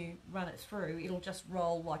when you run it through, it'll just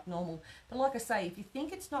roll like normal. But like I say, if you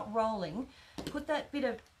think it's not rolling, put that bit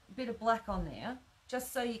of black on there,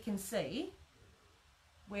 just so you can see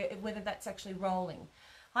whether that's actually rolling.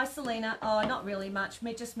 Hi, Selena. Oh, not really much.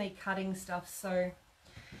 Just me cutting stuff. So,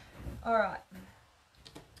 all right,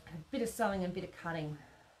 a bit of sewing and a bit of cutting.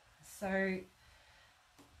 So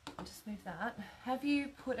I'll just move that. Have you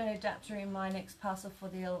put an adapter in my next parcel for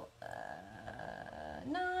the...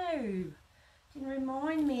 no, didn't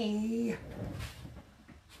remind me.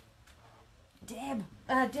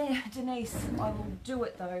 Denise, I will do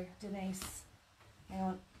it though. Denise, hang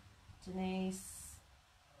on. Denise,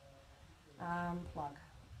 plug.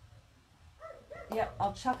 Yep,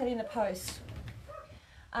 I'll chuck it in the post.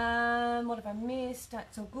 What have I missed?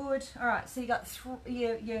 That's all good. All right, so you got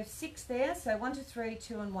your 6 there. So 1, 2, 3,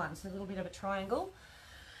 2, and 1. So a little bit of a triangle.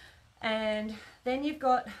 And then you've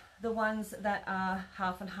got the ones that are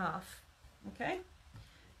half and half. Okay.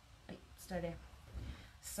 Hey, stay there.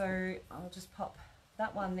 So I'll just pop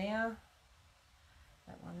that one there,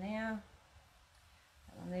 that one there,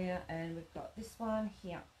 that one there, and we've got this one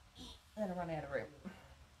here. Then I run out of room.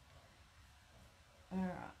 All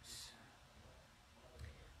right.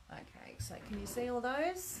 Okay, so can you see all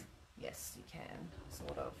those? Yes, you can,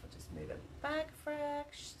 sort of. I'll just move it back a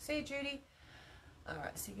fraction. See you, Judy? All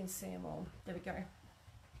right, so you can see them all. There we go.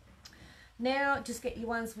 Now, just get your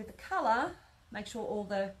ones with the colour. Make sure all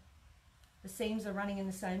the seams are running in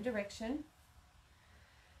the same direction.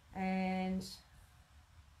 And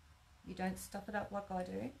you don't stuff it up like I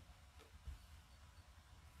do.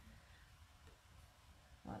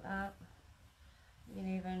 Like that. You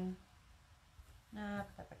can even... Nah,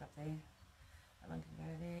 put that back up there. That one can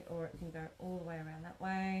go there, or it can go all the way around that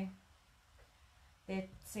way. There,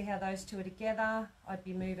 see how those two are together? I'd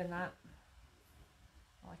be moving that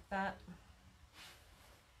like that.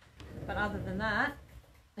 But other than that,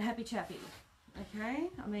 happy chappy. Okay,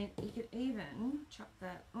 I mean, you could even chuck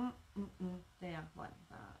that there like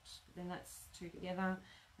that. But then that's two together.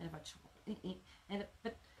 And if I chop it,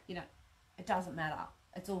 but you know, it doesn't matter.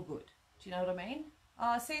 It's all good. Do you know what I mean?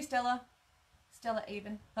 Oh, see you, Stella. Stella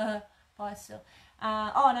even. Bye, Stella.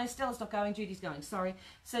 Oh, no, Stella's not going. Judy's going. Sorry.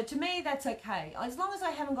 So to me, that's okay. As long as I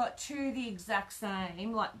haven't got two the exact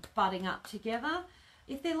same, like butting up together.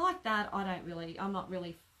 If they're like that, I'm not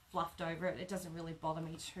really fluffed over it. It doesn't really bother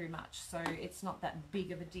me too much. So it's not that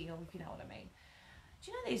big of a deal, if you know what I mean.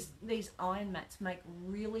 Do you know these iron mats make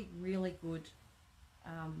really, really good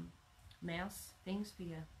mouse things for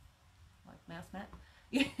your, like mouse mat?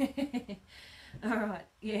 Yeah. All right.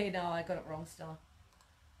 Yeah, no, I got it wrong, Stella.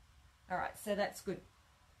 All right, so that's good.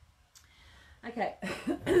 Okay.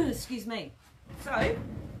 Excuse me. So,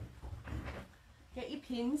 get your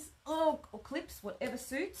pins or clips, whatever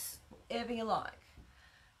suits, whatever you like.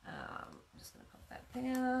 I'm just going to pop that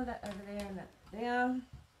there, that over there, and that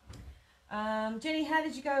there. Jenny, how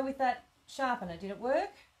did you go with that sharpener? Did it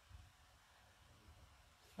work?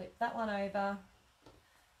 Flip that one over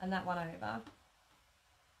and that one over.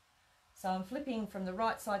 So I'm flipping from the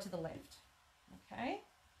right side to the left. Okay.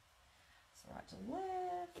 So right to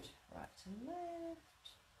left, right to left,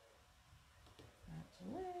 right to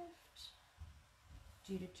left,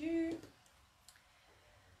 do.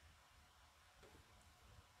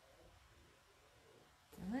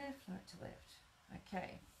 Left, right to left.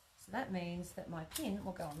 Okay, so that means that my pin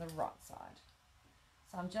will go on the right side.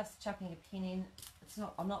 So I'm just chucking a pin in. It's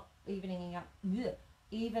not. I'm not evening up.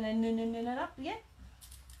 Evening it up yet.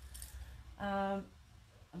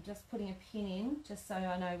 I'm just putting a pin in just so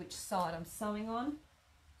I know which side I'm sewing on.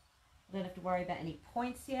 I don't have to worry about any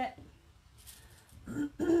points yet.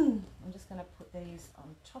 I'm just going to put these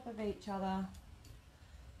on top of each other.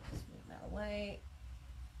 Just move that away.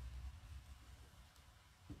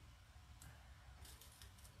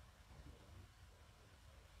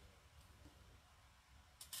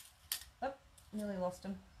 Oh, nearly lost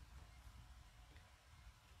them.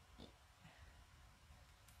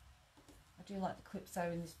 I do like the clips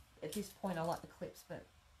though. At this point I like the clips, but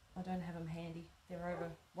I don't have them handy. They're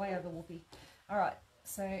way over whoopee. All right,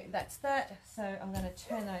 so that's that. So I'm going to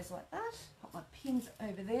turn those like that. Put my pins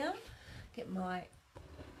over there. Get my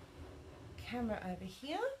camera over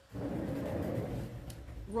here.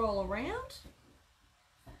 Roll around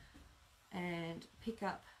and pick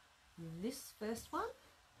up this first one.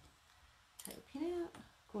 Take the pin out.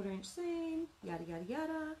 1/4 inch seam. Yada yada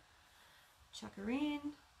yada. Chuck her in.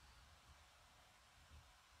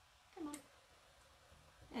 Come on.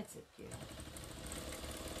 That's it, beautiful.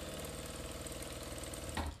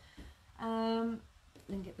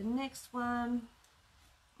 Then get the next one.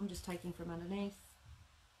 I'm just taking from underneath.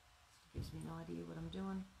 So it gives me an idea what I'm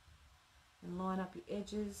doing. And line up your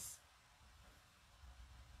edges.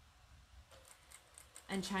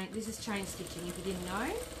 And this is chain stitching if you didn't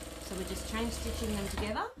know. So we're just chain stitching them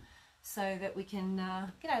together so that we can,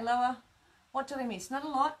 g'day Lower. What did I miss? Not a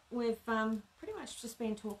lot. We've pretty much just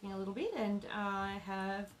been talking a little bit, and I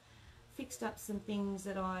have fixed up some things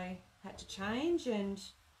that I had to change, and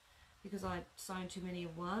because I sewn too many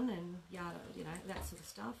of one and yada, you know, that sort of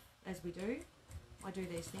stuff, as we do. I do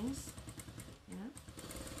these things, you know.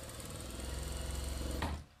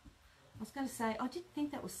 I was going to say, I didn't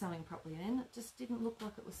think that was sewing properly then. It just didn't look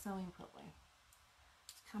like it was sewing properly.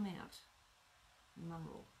 It's come out.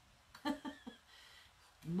 Mongrel.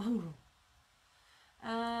 Mongrel.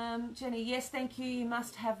 Jenny, yes, thank you. You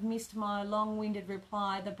must have missed my long-winded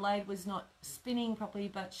reply. The blade was not spinning properly,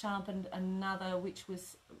 but sharpened another, which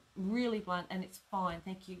was really blunt, and it's fine.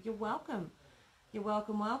 Thank you. You're welcome. You're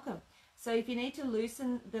welcome, welcome. So if you need to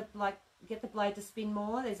loosen the, get the blade to spin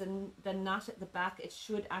more, there's the nut at the back. It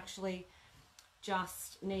should actually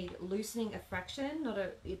just need loosening a fraction.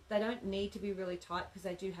 They don't need to be really tight because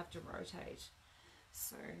they do have to rotate.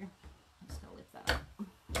 So I'm just going to lift that up.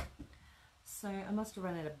 So I must have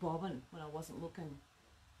run out of bobbin when I wasn't looking.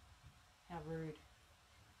 How rude.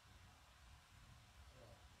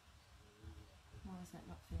 Why is that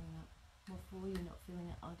not filling up? What for you not filling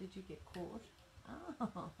it? Oh, did you get caught?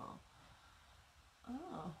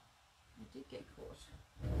 Oh, I did get caught.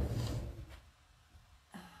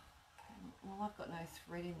 Well, I've got no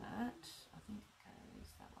thread in that. I think it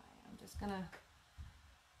goes that way. I'm just going to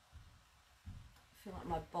fill up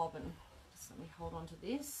my bobbin. Just let me hold on to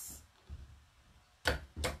this.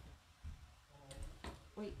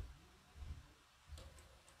 Wait.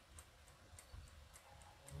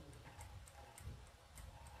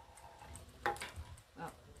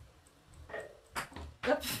 Oh.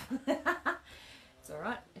 Oops. It's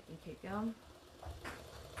alright, I can keep going.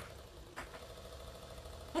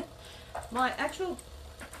 My actual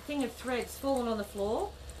thing of thread's fallen on the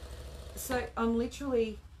floor, so I'm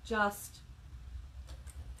literally just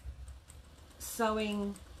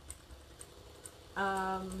sewing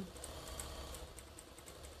from,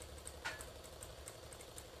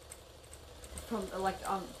 like,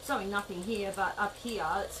 I'm sewing nothing here, but up here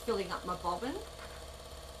it's filling up my bobbin.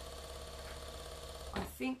 I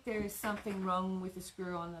think there is something wrong with the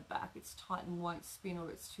screw on the back. It's tight and won't spin, or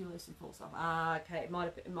it's too loose and falls off. Ah, okay, it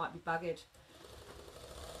might be buggered.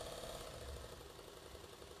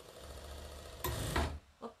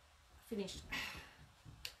 Oh, finished.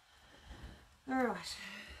 All right,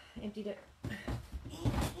 emptied it.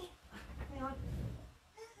 Hang on.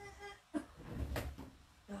 Oh,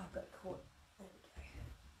 I've got it caught. There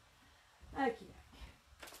we go. Okay.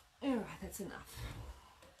 All right, that's enough.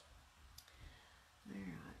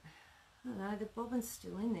 Alright, I don't know, the bobbin's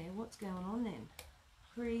still in there. What's going on then?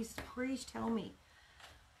 Please tell me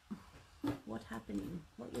what's happening,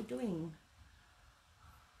 what you're doing.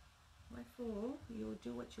 Wherefore, you'll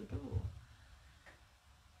do what you do.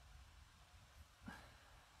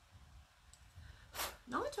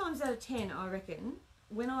 9 times out of 10, I reckon,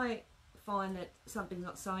 when I find that something's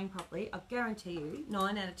not sewing properly, I guarantee you,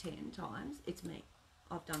 9 out of 10 times, it's me.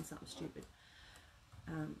 I've done something stupid.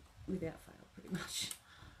 Without fail, pretty much.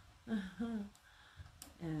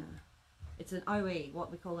 It's an OE,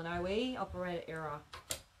 what we call an OE, operator error.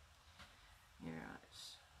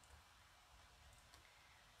 Alright.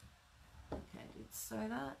 Okay, I did sew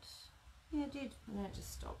that. Yeah, I did, and then it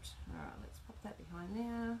just stopped. Alright, let's pop that behind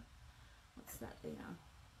there. What's that there?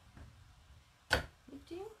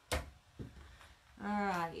 Lifting.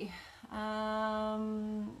 Alrighty.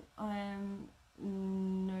 I'm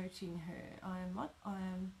noting her. I am what? I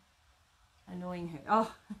am annoying her.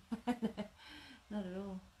 Oh, not at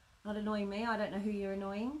all. Not annoying me. I don't know who you're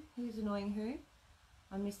annoying. Who's annoying who?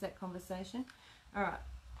 I missed that conversation. All right,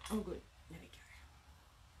 I'm good. There we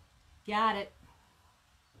go. Got it.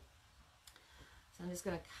 So I'm just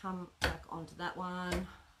going to come back onto that one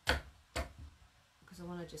because I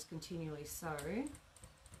want to just continually sew.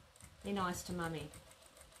 Be nice to mummy.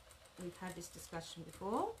 We've had this discussion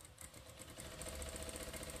before.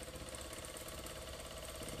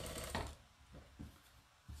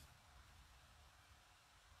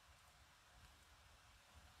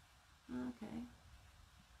 Okay.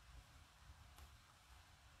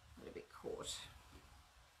 Got a bit caught.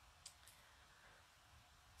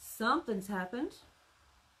 Something's happened.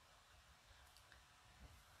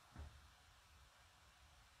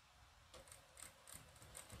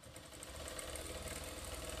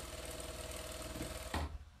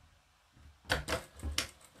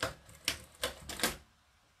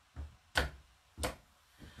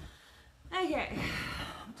 Okay,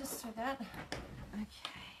 just throw that. Okay.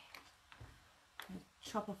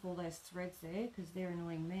 Chop off all those threads there because they're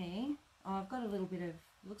annoying me. Oh, I've got a little bit of,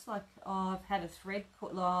 looks like, oh, I've had a thread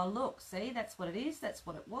caught. Oh, look, see, that's what it is. That's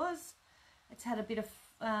what it was. It's had a bit of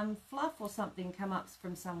fluff or something come up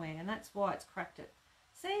from somewhere, and that's why it's cracked it.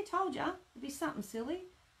 See, told ya, it'd be something silly.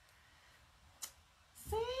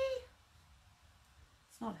 See?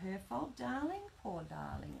 It's not her fault, darling. Poor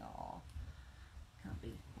darling. Oh, can't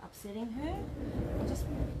be upsetting her. Just,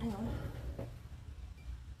 hang on.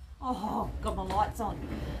 Oh, got my lights on.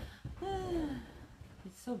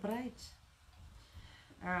 It's so bright.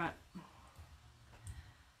 All right.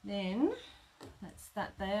 Then, that's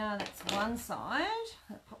that there. That's one side.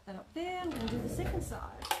 I'll pop that up there. I'm going to do the second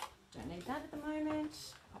side. Don't need that at the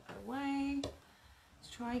moment. Pop it away.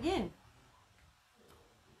 Let's try again.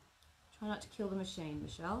 Try not to kill the machine,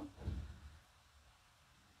 Michelle.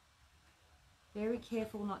 Very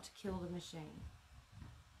careful not to kill the machine.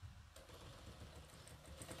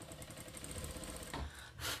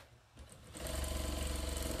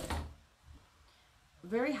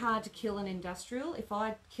 Very hard to kill an industrial. If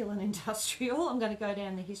I kill an industrial, I'm going to go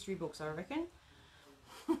down the history books, I reckon.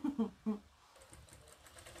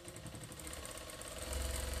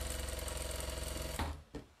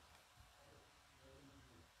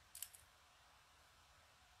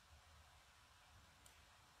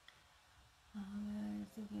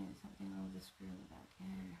 Thinking of something, I'll just screw in the back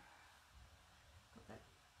here. Got that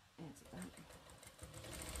answer that.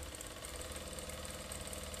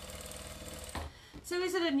 So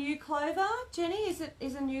is it a new clover, Jenny? Is it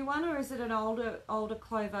a new one, or is it an older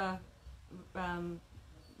clover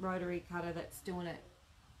rotary cutter that's doing it?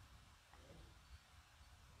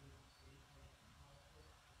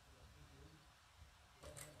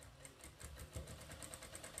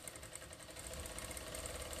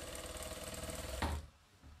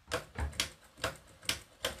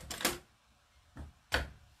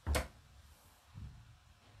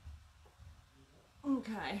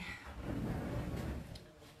 Okay.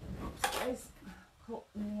 Oops, guys. Caught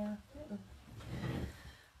me.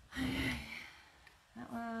 That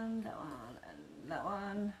one, and that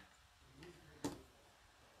one.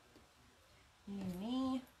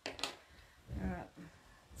 Me. Alright.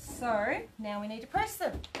 So, now we need to press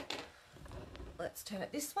them. Let's turn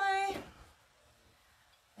it this way.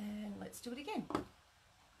 And let's do it again.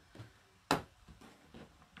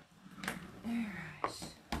 Alright.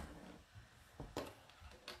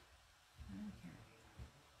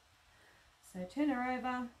 So turn her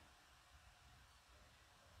over,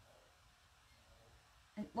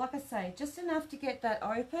 and like I say, just enough to get that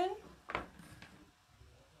open,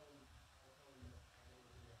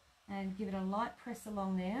 and give it a light press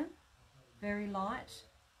along there, very light.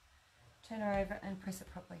 Turn her over and press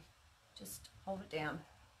it properly. Just hold it down,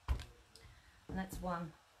 and that's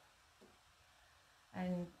one.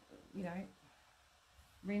 And you know,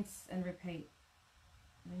 rinse and repeat,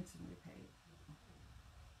 rinse and repeat.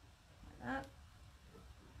 That.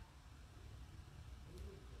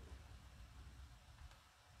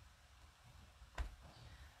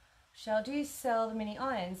 Shall do you sell the mini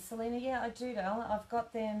irons? Selena, yeah, I do, darling. I've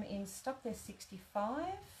got them in stock. They're 65.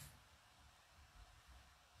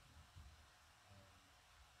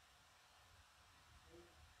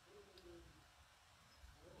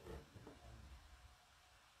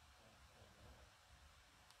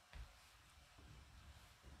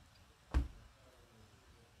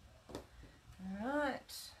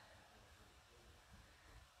 Alright.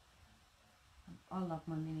 I love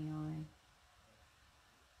my mini iron.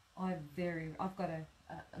 I've got a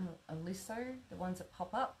Lisso, the ones that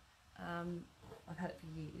pop up. I've had it for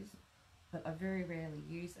years. but I very rarely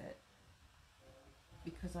use it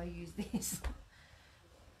because I use this.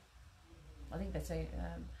 I think that's a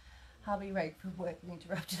hubby rate for work and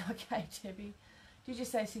interrupted. Okay, Debbie. Did you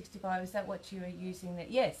say 65? Is that what you are using there?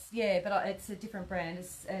 Yes, yeah, but it's a different brand.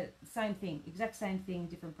 It's same thing, exact same thing,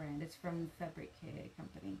 different brand. It's from Fabric Care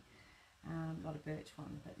Company, not a birch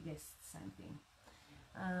one, but yes, same thing.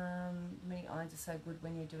 Mini irons are so good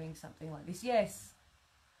when you're doing something like this. Yes,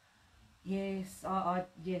 yes, I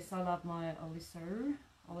love my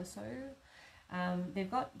Oliso.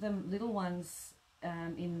 They've got them little ones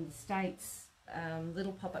in the States.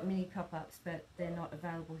 Little pop-up, mini pop-ups, but they're not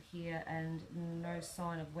available here, and no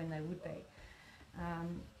sign of when they would be.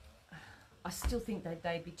 I still think that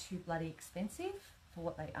they'd be too bloody expensive for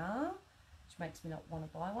what they are, which makes me not want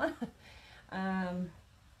to buy one,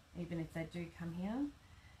 even if they do come here.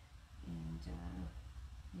 And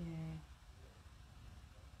yeah.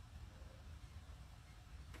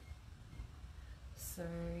 So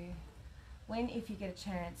when, if you get a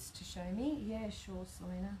chance to show me, yeah, sure,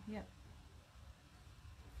 Selena, yep.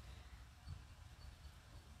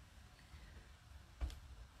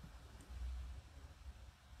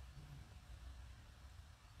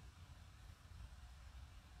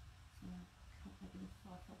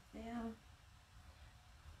 There.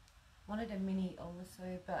 Wanted a mini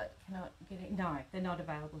also, but cannot get it. No, they're not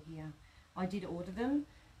available here. I did order them,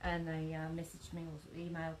 and they messaged me or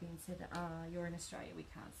emailed me and said, you're in Australia, we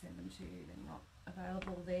can't send them to you. They're not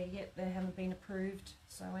available there yet. They haven't been approved.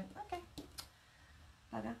 So I went, okay,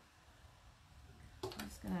 bugger. I'm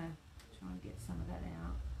just going to try and get some of that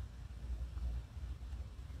out.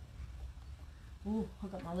 Ooh,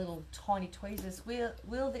 I've got my little tiny tweezers.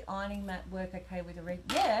 Will the ironing mat work okay with a red?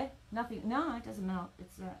 Yeah, nothing. No, it doesn't melt.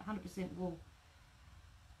 It's 100% wool.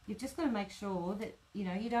 You've just got to make sure that, you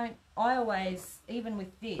know, you don't. I always, even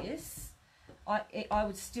with this, I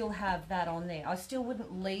would still have that on there. I still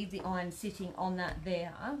wouldn't leave the iron sitting on that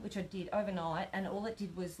there, which I did overnight, and all it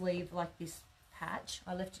did was leave like this patch.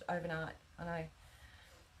 I left it overnight. I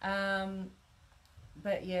know.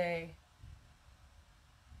 But yeah.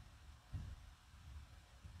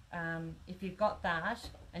 If you've got that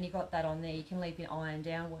and you've got that on there, you can leave your iron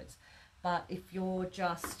downwards. But if you're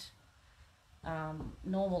just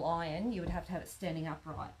normal iron, you would have to have it standing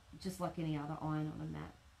upright, just like any other iron on a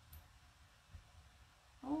mat.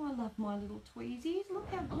 Oh, I love my little tweezies. Look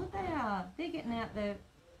how good they are. They're getting out the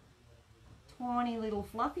tiny little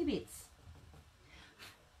fluffy bits.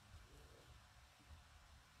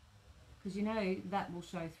 Because you know that will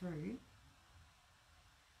show through.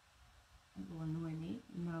 It will annoy me,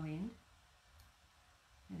 no end.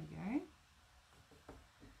 There we go.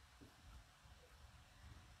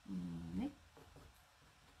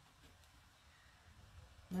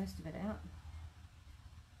 Most of it out.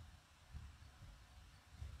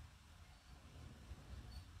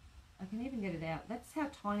 I can even get it out. That's how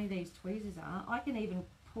tiny these tweezers are. I can even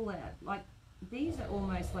pull out, like, these are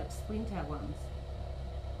almost like splinter ones.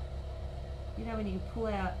 You know when you can pull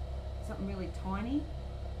out something really tiny?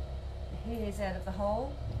 The hairs out of the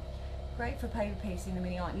hole. Great for paper piecing the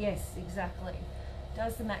mini iron. Yes, exactly.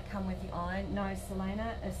 Does the mat come with the iron? No,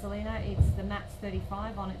 Selena, it's the mat's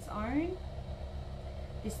 35 on its own.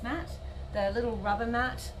 This mat, the little rubber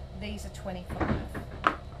mat, these are 25.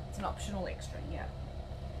 It's an optional extra, yeah.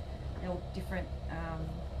 They're all different,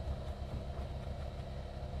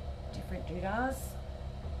 different doodads.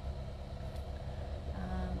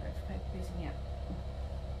 Great for paper piecing, yeah.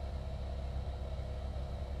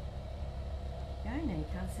 Now you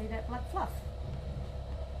can't see that black fluff.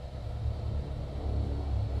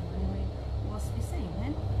 Really waspy seam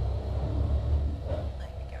then.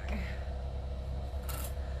 There we go.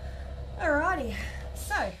 Alrighty,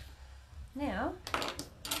 so now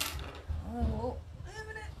I will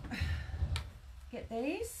get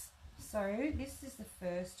these. So this is the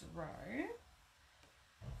first row,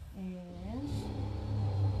 and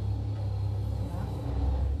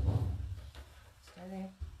stay there.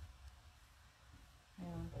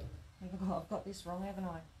 I've got this wrong, haven't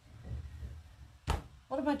I?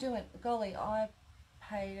 What am I doing? Golly, I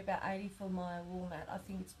paid about 80 for my wool mat. I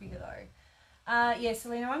think it's bigger though. Yeah,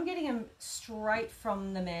 Selena, I'm getting them straight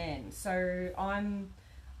from the man, so I'm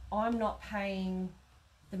not paying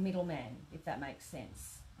the middleman, if that makes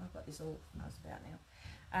sense. I've got this all fussed about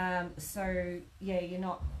now. So yeah, you're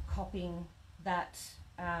not copying that.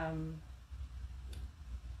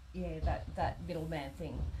 Yeah, that middleman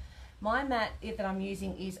thing. My mat that I'm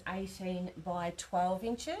using is 18 by 12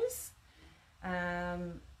 inches.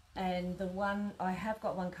 And the one, I have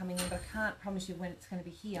got one coming in, but I can't promise you when it's going to be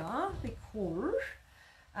here because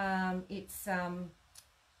it's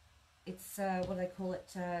it's what do they call it?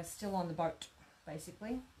 Still on the boat,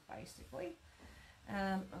 basically.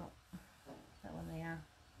 Oh, that one there,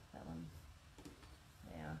 that one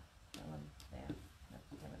there, that one there,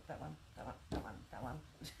 that one.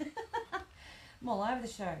 I'm all over the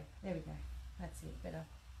show. There we go. That's it. Better.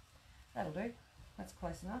 That'll do. That's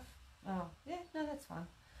close enough. Oh, yeah. No, that's fine.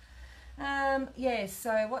 Yeah.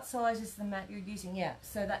 So, what size is the mat you're using? Yeah.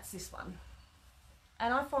 So that's this one.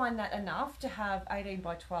 And I find that enough to have 18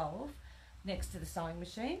 by 12 next to the sewing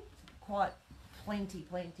machine. Quite plenty.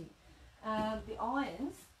 The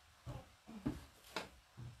irons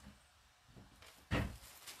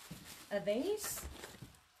are these.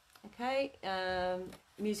 Okay,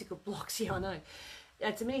 musical blocks. Yeah, I know.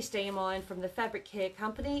 It's a mini steam iron from the Fabric Care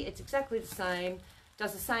Company. It's exactly the same.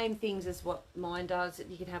 Does the same things as what mine does.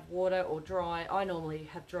 You can have water or dry. I normally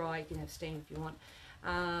have dry. You can have steam if you want.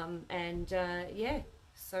 Yeah.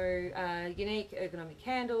 So unique ergonomic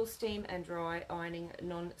candles, steam and dry ironing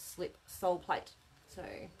non-slip sole plate. So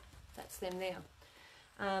that's them there.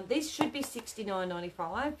 These should be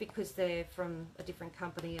 $69.95 because they're from a different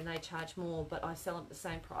company and they charge more, but I sell them at the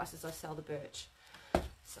same price as I sell the birch.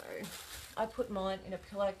 So I put mine in a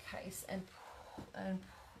pillowcase and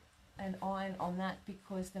iron on that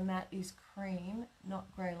because the mat is cream, not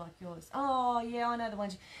grey like yours. Oh yeah, I know the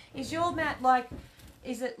ones. Is your mat like,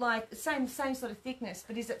 is it like same sort of thickness,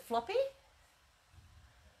 but is it floppy?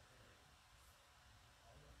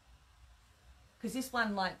 Because this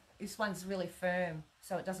one's really firm,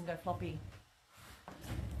 so it doesn't go floppy.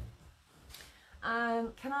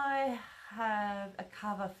 Can I have a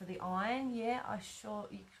cover for the iron? Yeah, you sure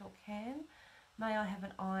can. May I have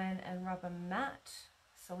an iron and rubber mat?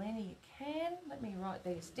 Selena, you can. Let me write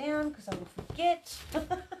these down because I will forget.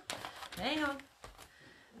 Hang on.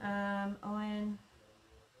 Iron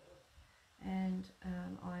and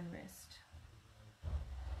iron rest.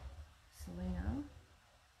 Selena.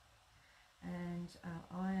 And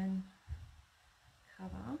iron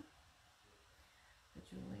cover for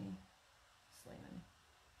Julie Sleeman.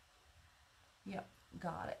 Yep,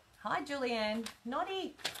 got it. Hi, Julianne.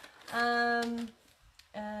 Naughty.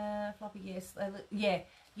 Floppy, yes.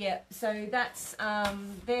 Yeah. So that's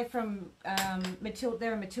they're from Matilda.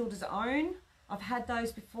 They're Matilda's own. I've had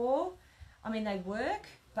those before. I mean, they work,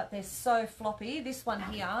 but they're so floppy. This one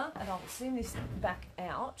here, and I'll zoom this back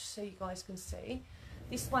out so you guys can see.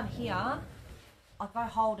 This one here, if I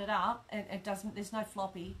hold it up, it doesn't. There's no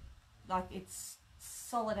floppy. Like, it's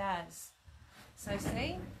solid as. So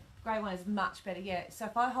see, grey one is much better. Yeah. So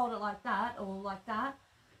if I hold it like that or like that,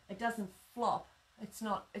 it doesn't flop. It's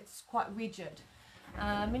not. It's quite rigid.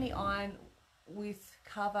 Mini iron with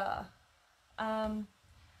cover. The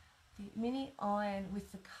mini iron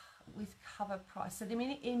with cover price. So the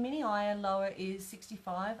mini iron lower is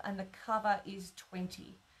 65 and the cover is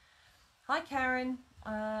 20. Hi Karen.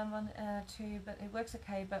 Too, but it works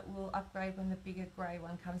okay, but we'll upgrade when the bigger grey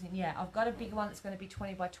one comes in. Yeah, I've got a bigger one that's going to be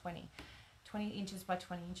 20 by 20, 20 inches by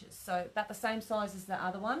 20 inches. So about the same size as the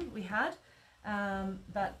other one we had,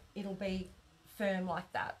 but it'll be firm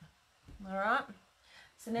like that. All right.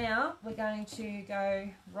 So now we're going to go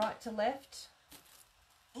right to left,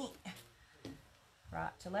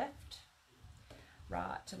 right to left,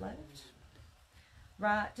 right to left,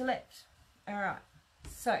 right to left. All right.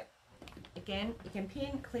 So again, you can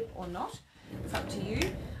pin, clip or not. It's up to you.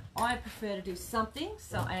 I prefer to do something,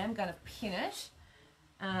 so I am going to pin it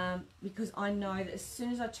because I know that as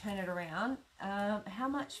soon as I turn it around, how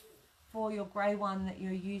much for your grey one that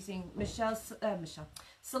you're using,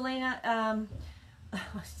 Selena,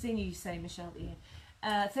 I've seen you say Michelle here.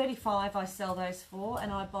 35 I sell those for,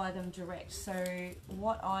 and I buy them direct. So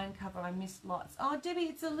what iron cover? I missed lots. Oh, Debbie,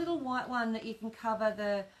 it's a little white one that you can cover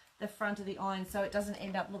the front of the iron so it doesn't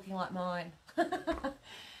end up looking like mine.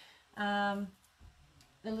 The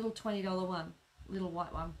little $20 one, little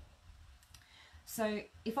white one. So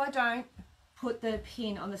if I don't put the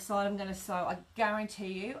pin on the side I'm going to sew, I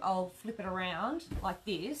guarantee you I'll flip it around like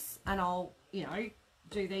this and I'll, you know,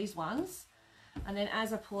 do these ones, and then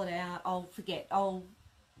as I pull it out I'll forget.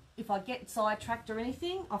 If I get sidetracked or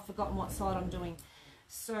anything, I've forgotten what side I'm doing.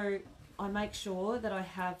 So I make sure that I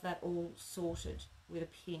have that all sorted with a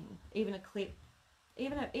pin, even a clip,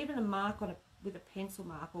 even a mark on with a pencil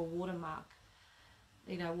mark or watermark,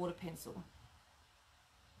 you know, water pencil.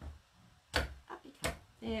 Up you come.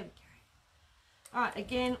 There we go. All right,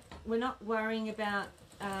 again, we're not worrying about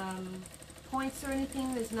points or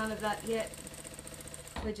anything. There's none of that yet.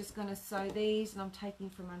 We're just going to sew these, and I'm taking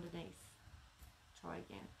from underneath. Try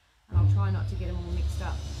again, and I'll try not to get them all mixed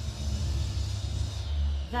up.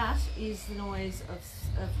 That is the noise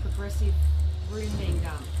of progressive room being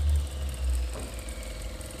done.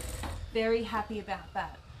 very happy about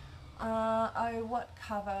that. Oh, what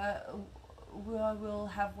cover? I will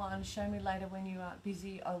have one. Show me later when you aren't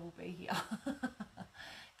busy. I will be here.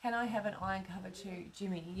 Can I have an iron cover too,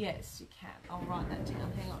 Jimmy? Yes, you can. I'll write that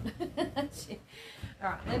down. Hang on. All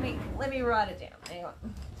right, let me write it down. Hang on.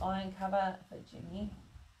 Iron cover for Jimmy.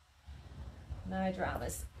 No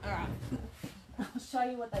dramas. All right. I'll show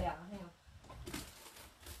you what they are. Hang on.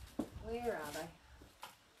 Where are they?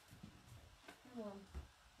 Hang on.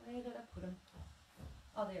 Where did I put them?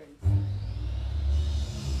 Oh, there it is.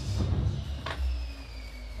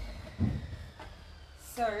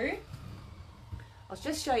 So, I'll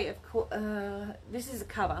just show you. This is a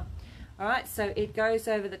cover. All right, so it goes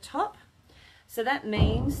over the top. So that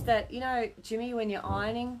means that, you know, Jimmy, when you're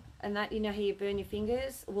ironing and that, you know how you burn your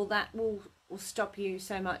fingers? Well, that will stop you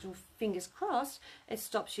so much. Well, fingers crossed, it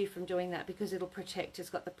stops you from doing that because it'll protect. It's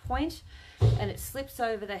got the point and it slips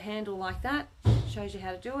over the handle like that. Shows you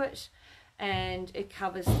how to do it. And it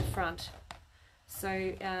covers the front. So,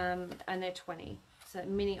 and they're 20. So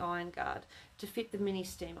mini iron guard to fit the mini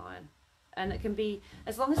steam iron. And it can be,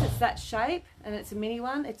 as long as it's that shape and it's a mini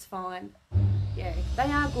one, it's fine. Yeah, they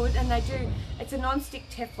are good, and they do. It's a non-stick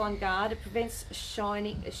Teflon guard. It prevents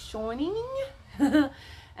shining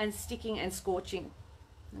and sticking and scorching.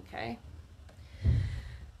 Okay.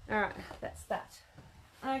 All right, that's that.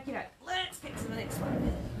 Okay, let's get to the next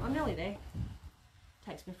one. I'm nearly there.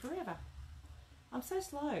 Takes me forever. I'm so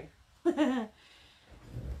slow.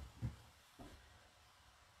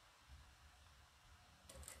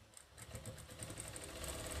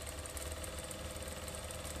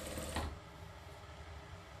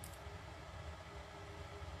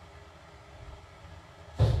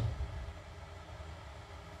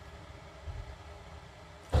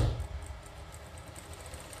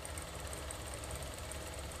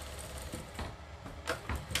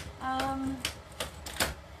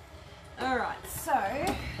 Alright, so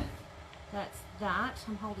that's that.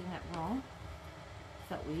 I'm holding that wrong.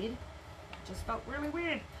 Felt weird. Just felt really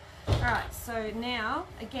weird. Alright, so now,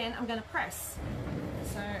 again, I'm going to press.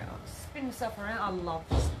 So I'll spin myself around. I love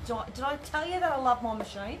this. Did I tell you that I love my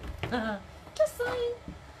machine? Just saying.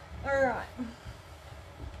 Alright.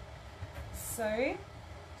 So,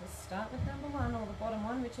 just start with number one or the bottom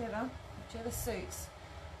one, whichever suits.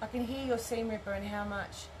 I can hear your seam ripper and how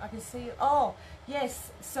much. I can see. Oh, yes.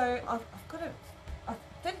 So I've got a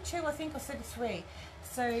 32, I think, or 33.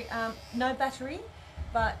 So no battery,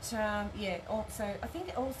 but yeah. Also, I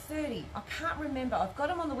think all 30. I can't remember. I've got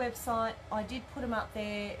them on the website. I did put them up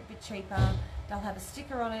there a bit cheaper. They'll have a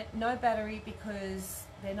sticker on it. No battery because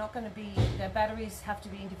they're not going to be. Their batteries have to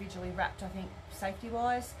be individually wrapped, I think,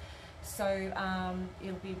 safety-wise. So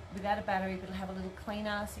it'll be without a battery, but it'll have a little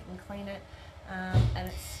cleaner so you can clean it. And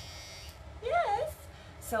it's, yes,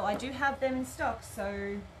 so I do have them in stock.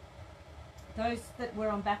 So those that were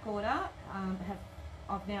on back order,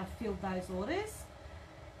 I've now filled those orders.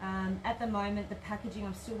 At the moment, the packaging,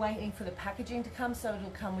 I'm still waiting for the packaging to come, so it'll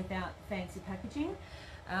come without fancy packaging.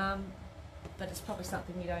 But it's probably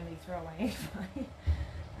something you don't need to throw away anyway.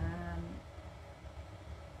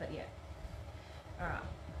 But yeah, all right,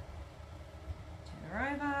 turn her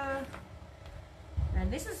over. And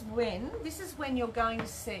this is when you're going to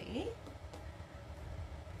see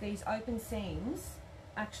these open seams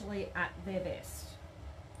actually at their best.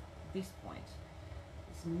 This point,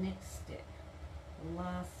 this next step, the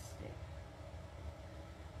last step.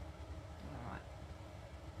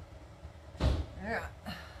 All right.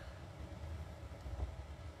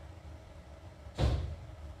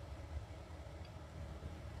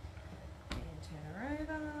 And turn her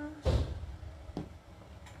over.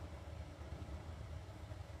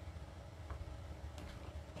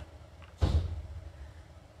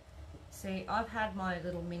 See, I've had my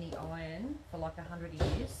little mini iron for like 100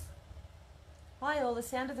 years. Hi all, the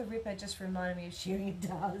sound of the ripper just reminded me of shearing. It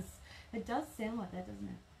does. It does sound like that, doesn't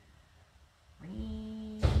it?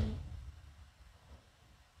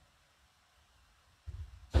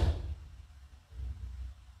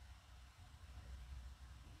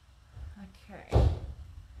 Okay.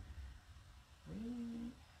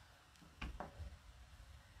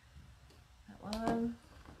 That one.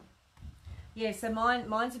 Yeah, so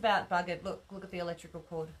mine's about buggered. Look at the electrical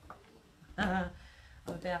cord. I'm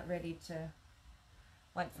about ready to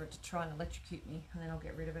wait for it to try and electrocute me, and then I'll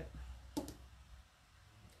get rid of it.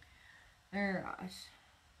 Alright.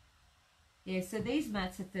 Yeah, so these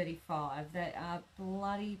mats are 35. They are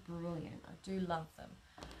bloody brilliant. I do love them.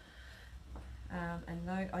 And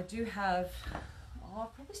though I do have,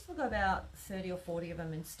 I've probably still got about 30 or 40 of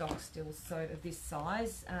them in stock still, so of this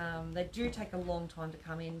size. They do take a long time to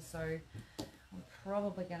come in, so I'm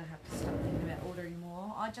probably going to have to start thinking about ordering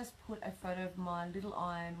more. I just put a photo of my little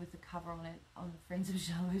iron with the cover on it on the Friends of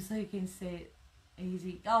Shallow so you can see it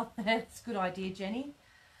easy. Oh, that's a good idea, Jenny.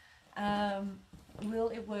 Will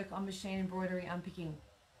it work on machine embroidery unpicking?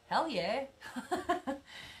 Hell yeah.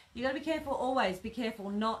 You got to be careful, always be careful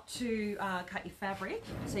not to cut your fabric.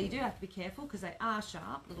 So you do have to be careful because they are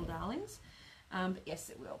sharp, little darlings. But yes,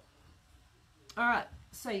 it will. All right,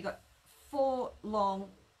 so you got 4 long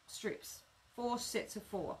strips, 4 sets of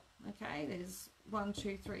 4. Okay, there's 1,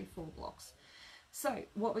 2, 3, 4 blocks. So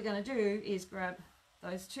what we're going to do is grab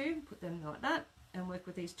those 2, put them like that, and work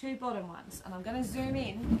with these 2 bottom ones. And I'm going to zoom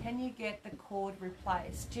in. Can you get the cord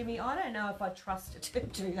replaced? Jimmy, I don't know if I trust it to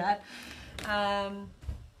do that.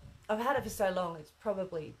 I've had it for so long, it's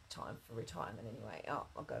probably time for retirement anyway. Oh,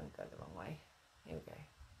 I'll go the wrong way. Here we go.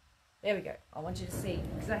 There we go. I want you to see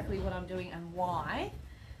exactly what I'm doing and why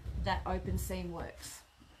that open seam works.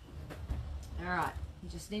 All right, you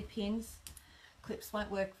just need pins. Clips won't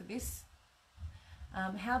work for this.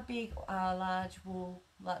 How big are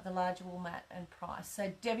the larger wool mat and price?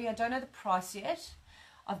 So Debbie, I don't know the price yet.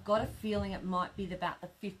 I've got a feeling it might be about the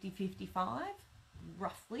 50-55,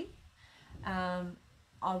 roughly.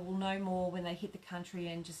 I will know more when they hit the country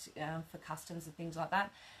and just for customs and things like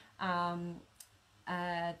that.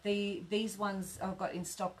 These ones I've got in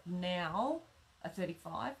stock now are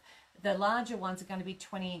 35. The larger ones are going to be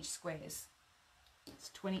 20-inch squares.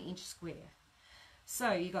 It's 20-inch square.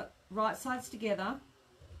 So you got right sides together,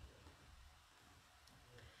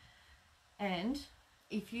 and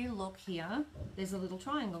if you look here, there's a little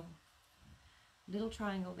triangle. Little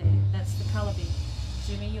triangle there. That's the colour bit.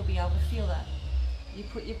 Jimmy, you'll be able to feel that. You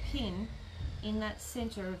put your pin in that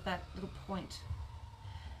center of that little point.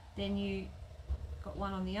 Then you got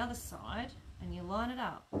one on the other side and you line it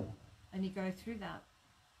up and you go through that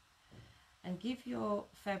and give your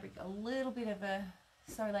fabric a little bit of a,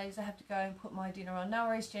 sorry ladies, I have to go and put my dinner on. No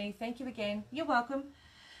worries, Jenny, thank you again. You're welcome.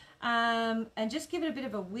 And just give it a bit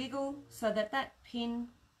of a wiggle so that that pin,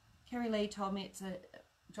 Kerry Lee told me it's a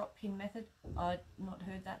drop pin method. I'd not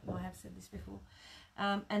heard that, and I have said this before.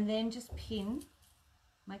 And then just pin.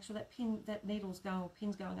 Make sure that needle's going, or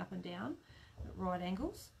pin's going up and down at right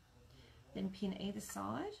angles. Then pin either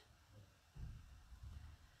side.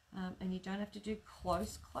 And you don't have to do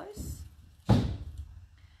close.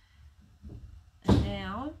 And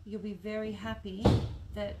now you'll be very happy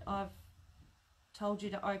that I've told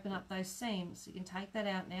you to open up those seams. You can take that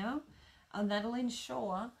out now, and that'll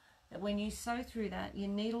ensure that when you sew through that, your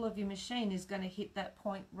needle of your machine is going to hit that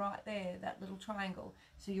point right there, that little triangle.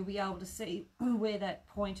 So you'll be able to see where that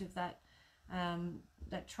point of that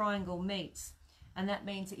triangle meets. And that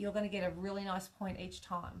means that you're going to get a really nice point each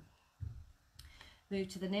time. Move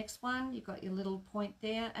to the next one. You've got your little point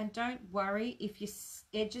there. And don't worry if your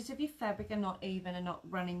edges of your fabric are not even and not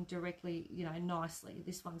running directly, you know, nicely.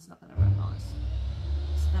 This one's not going to run nice.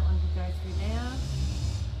 So that one will go through now.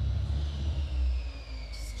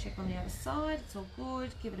 Check on the other side, it's all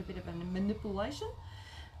good. Give it a bit of a manipulation.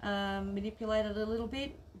 Manipulate it a little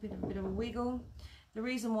bit, a bit of a wiggle. The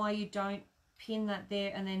reason why you don't pin that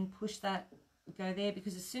there and then push that, go there,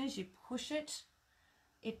 because as soon as you push it,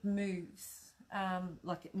 it moves.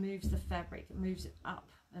 Like it moves the fabric, it moves it up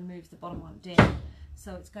and moves the bottom one down.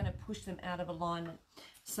 So it's going to push them out of alignment.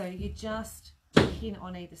 So you just pin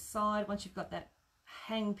on either side. Once you've got that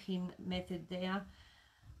hang pin method there,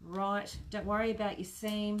 right, don't worry about your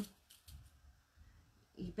seam.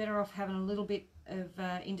 You're better off having a little bit of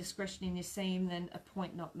indiscretion in your seam than a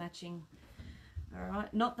point not matching. All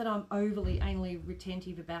right, not that I'm overly anally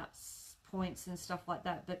retentive about points and stuff like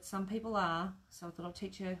that, but some people are, so I thought I'll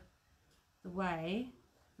teach you the way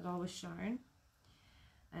that I was shown.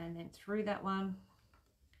 And then through that one,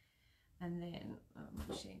 and then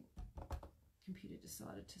machine computer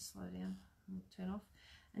decided to slow down and turn off.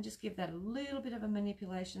 And just give that a little bit of a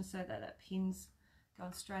manipulation so that that pin's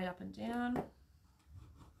going straight up and down.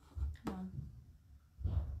 Come on.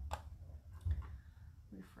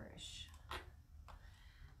 Refresh.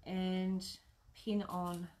 And pin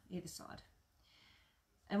on either side.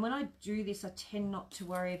 And when I do this, I tend not to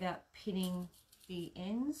worry about pinning the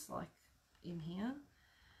ends, like in here,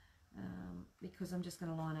 because I'm just going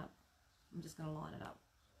to line up. I'm just going to line it up.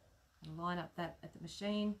 I'm going to line up that at the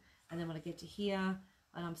machine, and then when I get to here,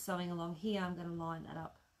 and I'm sewing along here, I'm going to line that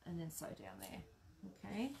up and then sew down there.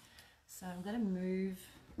 Okay, so I'm going to move,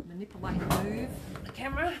 manipulate, move the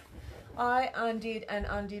camera. I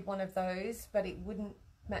undid one of those, but it wouldn't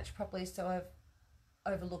match properly, so I've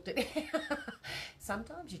overlooked it.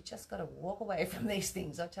 Sometimes you just got to walk away from these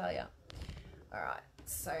things, I tell you. All right,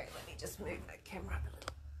 so let me just move the camera up a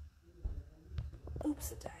little.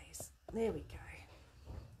 Oops, a days. There we go.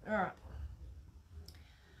 All right.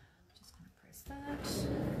 Just going to press that.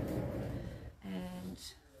 And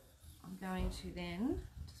I'm going to then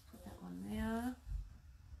just put that one there.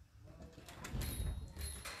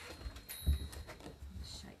 The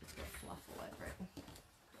shape has got fluff all over it.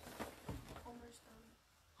 Almost done.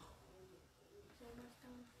 It's almost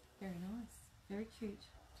done. Very nice. Very cute.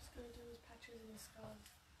 Just going to do his patches and his scars.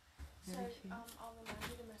 Very so, cute. I'll remind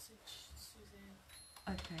you to message Suzanne.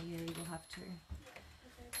 Okay, yeah, you will have to.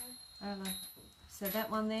 Okay, bye. Alright, so that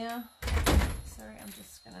one there. Sorry, I'm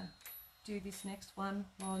just gonna do this next one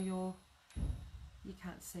while you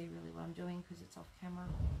can't see really what I'm doing because it's off camera.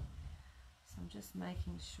 So I'm just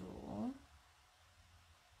making sure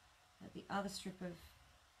that the other strip of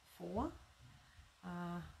 4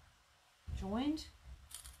 are joined.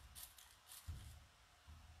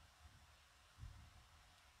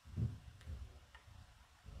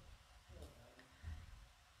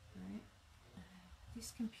 Right.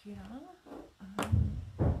 This computer.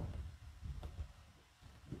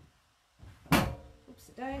 Oops,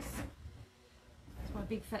 days. It's my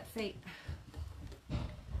big fat feet.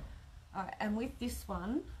 Alright, and with this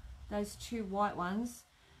one, those 2 white ones,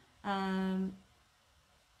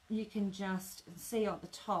 you can just see at the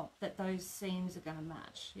top that those seams are going to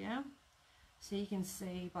match, yeah? So you can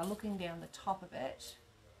see by looking down the top of it,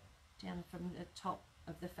 down from the top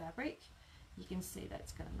of the fabric, you can see that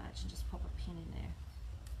it's going to match, and just pop a pin in there.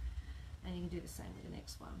 And you can do the same with the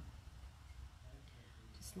next one.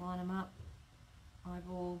 Just line them up,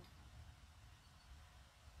 eyeball,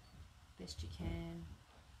 best you can.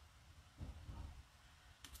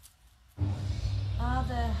 Are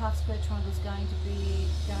the half square triangles going to be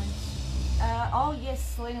oh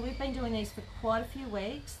yes, Selena, we've been doing these for quite a few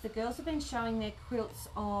weeks. The girls have been showing their quilts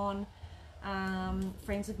on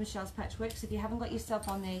Friends of Michelle's Patchworks. If you haven't got yourself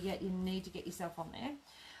on there yet, you need to get yourself on there.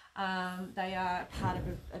 They are part of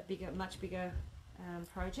a bigger, much bigger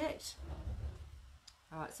project.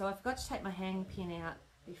 Alright, so I forgot to take my hang pin out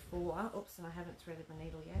before. Oops, and I haven't threaded my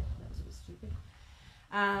needle yet. That was a bit stupid.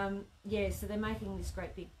 Yeah, so they're making this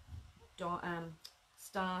great big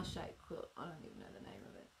star-shaped quilt. I don't even know the name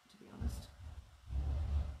of it, to be honest.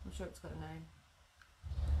 I'm sure it's got a name.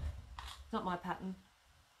 It's not my pattern.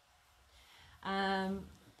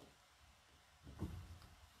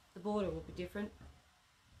 The border will be different.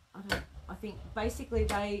 I think basically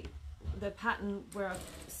the pattern where I've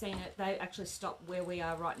seen it, they actually stopped where we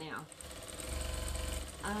are right now.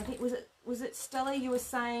 I think was it Stella, you were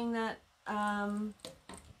saying that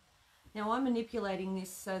now I'm manipulating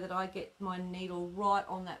this so that I get my needle right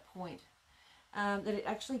on that point, that it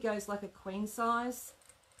actually goes like a queen size.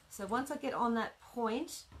 So once I get on that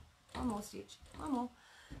point, one more stitch, one more,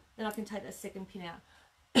 then I can take that second pin out.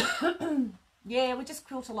 Yeah, we just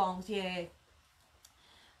quilt alongs, yeah.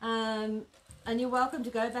 And you're welcome to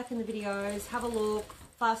go back in the videos, have a look,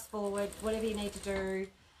 fast forward, whatever you need to do.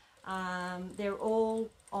 They're all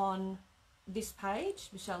on this page,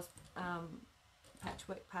 Michelle's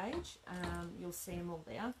patchwork page. You'll see them all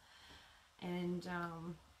there. And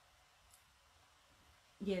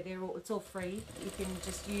yeah, it's all free. You can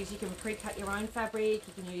just use, you can pre-cut your own fabric,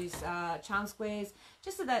 you can use charm squares.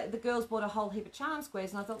 Just so that the girls bought a whole heap of charm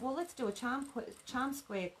squares, and I thought, well, let's do a charm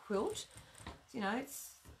square quilt. You know,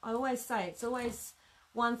 I always say it's always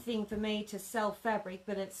one thing for me to sell fabric,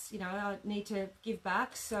 but it's, you know, I need to give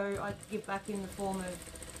back, so I give back in the form of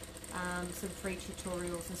some free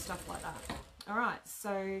tutorials and stuff like that. Alright,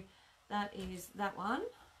 so that is that one.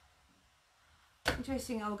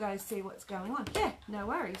 Interesting, I'll go see what's going on. Yeah, no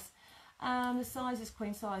worries. The size is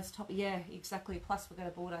queen size top. Yeah, exactly. Plus we've got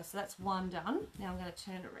a border. So that's one done. Now I'm going to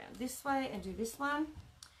turn it around this way and do this one.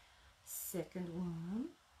 Second one.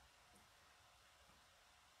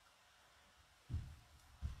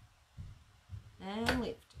 And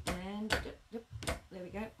lift. And dip, dip. There we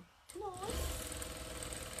go. Nice.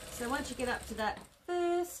 So once you get up to that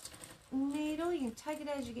first needle, you can take it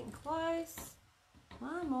as you're getting close.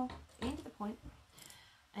 One more. Into the point.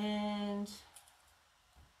 And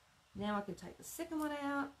now I can take the second one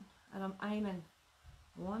out, and I'm aiming.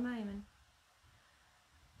 Oh, I'm aiming.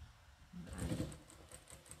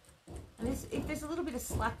 And if there's a little bit of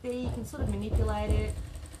slack there, you can sort of manipulate it.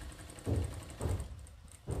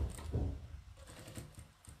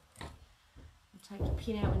 Take your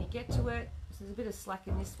pin out when you get to it. So there's a bit of slack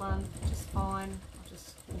in this one, which is fine. I'll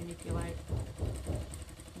just manipulate.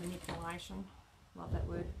 Manipulation. Love that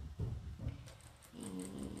word.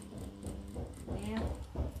 There.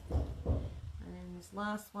 And then this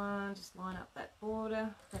last one, just line up that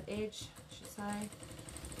border, that edge, I should say.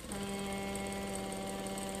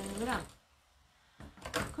 And we're done.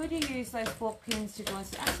 Could you use those fork pins to join?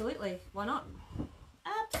 Absolutely. Why not?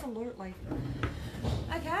 Absolutely.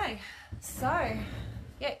 Okay. So,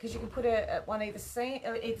 yeah, because you can put one either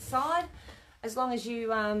side, as long as you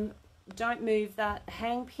don't move that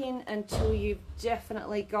hang pin until you've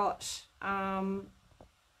definitely got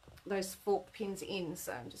those fork pins in.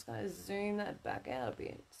 So I'm just going to zoom that back out a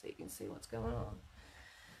bit so you can see what's going on.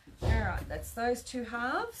 All right, that's those two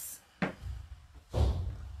halves.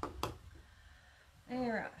 All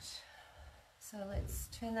right, so let's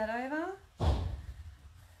turn that over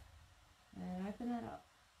and open that up.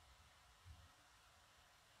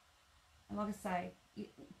 And like I say,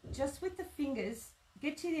 just with the fingers,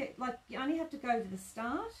 get to the, like, you only have to go to the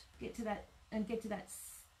start, get to that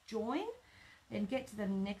join, then get to the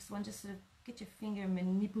next one, just sort of get your finger and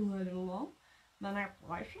manipulate it along.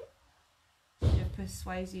 Manipulation. Bit of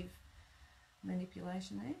persuasive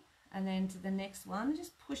manipulation there. And then to the next one,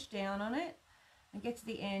 just push down on it and get to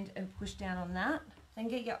the end and push down on that. Then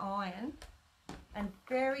get your iron and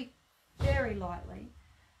very, very lightly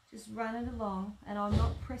just run it along. And I'm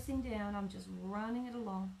not pressing down, I'm just running it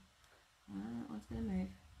along. That one's going to move.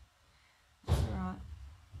 That's alright.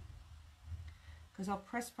 Because I'll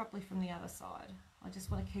press properly from the other side. I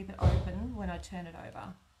just want to keep it open when I turn it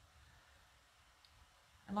over.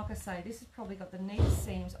 And like I say, this has probably got the neatest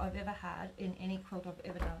seams I've ever had in any quilt I've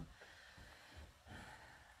ever done.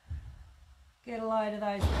 Get a load of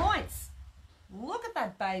those points. Look at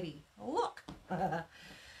that baby. Look.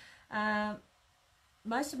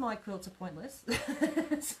 Most of my quilts are pointless.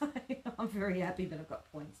 So I'm very happy that I've got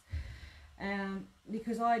points.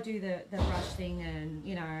 Because I do the brush thing and,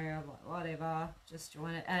 you know, whatever, just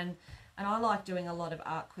join it. And I like doing a lot of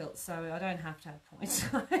art quilts, so I don't have to have points.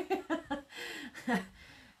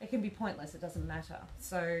 It can be pointless, it doesn't matter.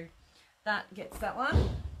 So that gets that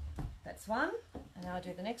one. That's one. And now I'll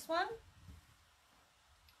do the next one.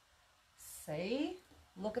 See?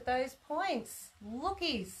 Look at those points.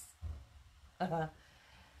 Lookies. Open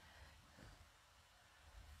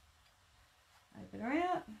her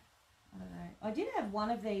out. I don't know. I did have one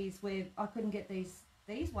of these where I couldn't get these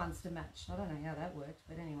ones to match. I don't know how that worked,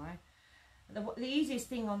 but anyway. The easiest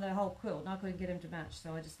thing on the whole quilt, and I couldn't get them to match,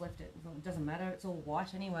 so I just left it. It doesn't matter, it's all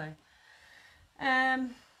white anyway.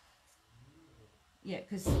 Yeah,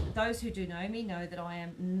 because those who do know me know that I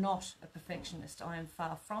am not a perfectionist. I am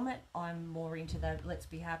far from it. I'm more into that let's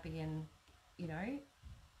be happy and, you know,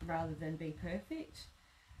 rather than be perfect.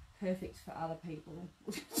 Perfect for other people,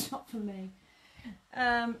 it's not for me.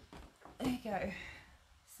 There you go.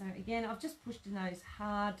 So again, I've just pushed in those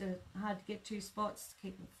hard to get to spots to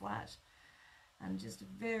keep them flat. And just a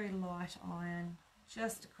very light iron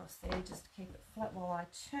just across there, just to keep it flat while I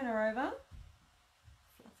turn her over.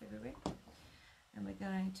 Fluff everywhere. And we're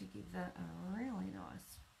going to give that a really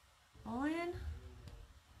nice iron.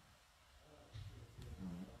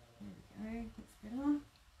 There we go, that's better.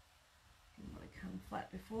 Didn't want to come flat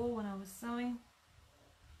before when I was sewing,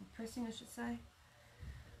 or pressing I should say.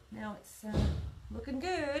 Now it's looking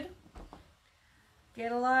good.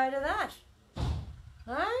 Get a load of that.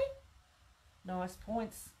 Hey? Nice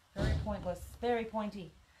points. Very pointless. Very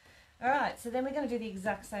pointy. Alright, so then we're going to do the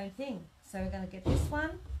exact same thing. So we're going to get this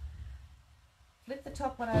one. Flip the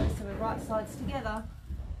top one over so we're right sides together.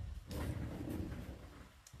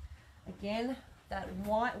 Again, that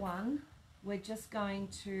white one, we're just going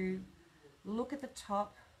to look at the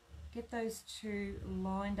top, get those two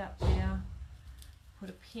lined up there, put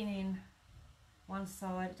a pin in one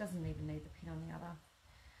side. It doesn't even need the pin on the other.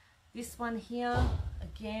 This one here,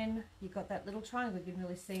 again, you've got that little triangle, you can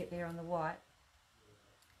really see it there on the white.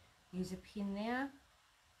 Use a pin there,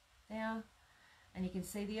 and you can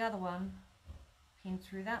see the other one, pin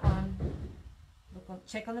through that one. Look on,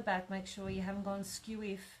 check on the back, make sure you haven't gone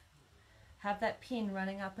skew-if. Have that pin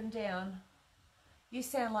running up and down. You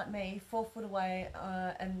sound like me, 4 foot away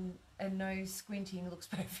and no squinting, looks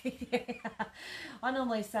perfect. I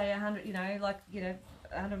normally say 100, you know, like, you know,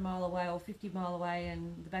 100 mile away or 50 mile away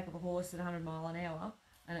and the back of a horse at 100 mile an hour,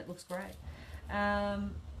 and it looks great.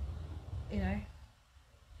 You know,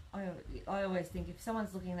 I always think if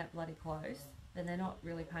someone's looking that bloody close, then they're not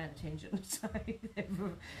really paying attention. So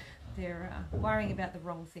they're worrying about the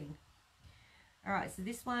wrong thing. All right, so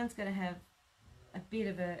this one's going to have a bit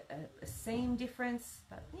of a seam difference,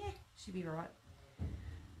 but yeah, should be right.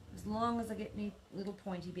 As long as I get me little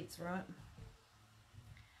pointy bits right.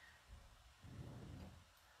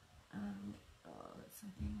 Oh, that's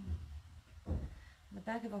something. The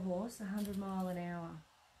back of a horse, 100 mile an hour.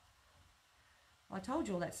 I told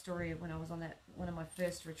you all that story when I was on that one of my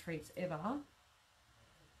first retreats ever,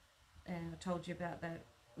 and I told you about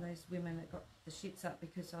those women that got the shits up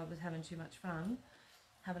because I was having too much fun.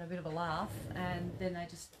 having a bit of a laugh, and then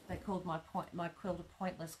they called my quilt a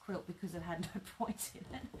pointless quilt because it had no points in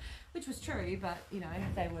it, which was true. But you know,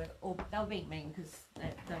 they were being mean because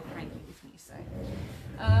they were cranky with me. So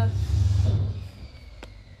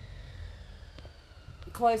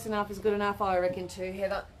close enough is good enough, I reckon, too,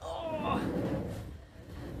 Heather. Oh.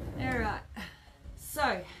 All right,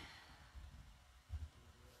 so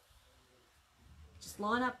just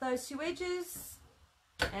line up those two edges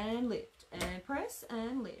and lift and press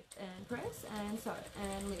and lift and press and sew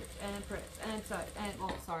and lift and press and sew and,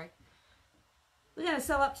 oh, sorry. We're going to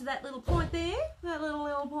sew up to that little point there, that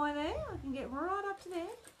little point there. I can get right up to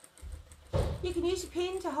there. You can use your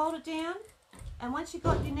pin to hold it down, and once you've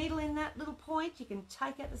got your needle in that little point, you can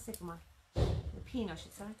take out the second one. The pin, I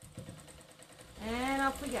should say. And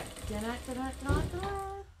up we go.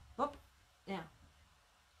 Hop. Now,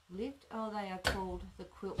 lift. Oh, they are called the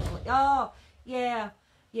quilt. Oh, yeah.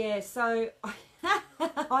 Yeah, so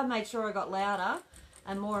I made sure I got louder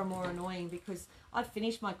and more annoying because I'd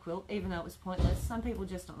finished my quilt even though it was pointless. Some people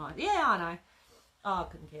just don't like it. Yeah, I know. Oh, I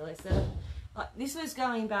couldn't care less. Like, this was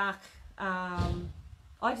going back,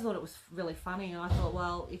 I just thought it was really funny, and I thought,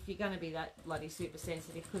 well, if you're going to be that bloody super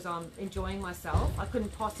sensitive because I'm enjoying myself, I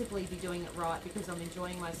couldn't possibly be doing it right because I'm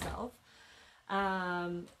enjoying myself.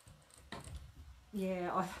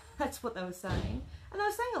 Yeah, that's what they were saying. And they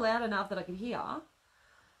were saying it loud enough that I could hear.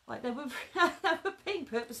 Like, they were being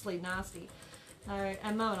purposely nasty. So,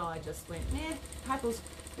 and Mum and I just went, nah, hackles.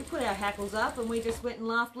 We put our hackles up and we just went and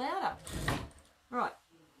laughed louder. Right.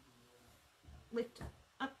 Lift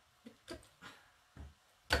up. Lift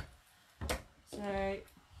up. So,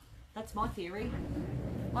 that's my theory.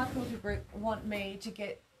 My quilting group want me to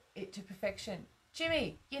get it to perfection.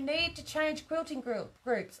 Jimmy, you need to change quilting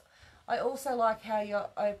groups. I also like how you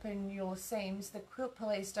open your seams. The quilt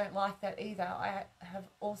police don't like that either. I have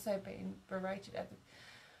also been berated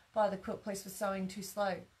by the quilt police for sewing too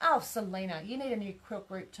slow. Oh, Selena, you need a new quilt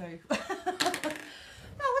group too. No,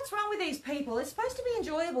 what's wrong with these people? It's supposed to be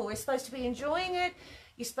enjoyable. We're supposed to be enjoying it.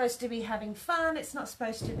 You're supposed to be having fun. It's not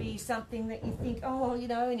supposed to be something that you think, oh, you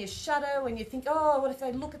know, and you shudder when you think, oh, what if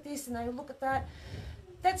they look at this and they look at that?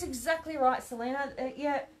 That's exactly right, Selena.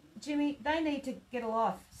 Yeah, Jimmy, they need to get a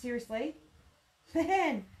life. Seriously.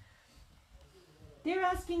 Man, they're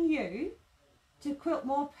asking you to quilt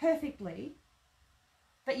more perfectly,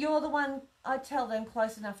 but you're the one, I tell them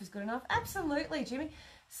close enough is good enough. Absolutely, Jimmy.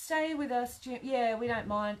 Stay with us, Jim. Yeah, we don't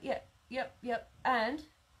mind. Yep. And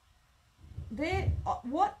they're,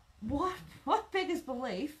 what beggars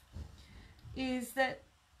belief is that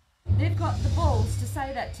they've got the balls to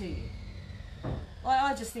say that to you. Like,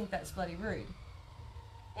 I just think that's bloody rude.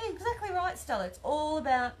 Yeah, exactly right, Stella. It's all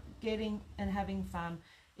about getting and having fun,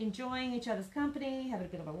 enjoying each other's company, having a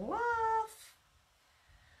bit of a laugh.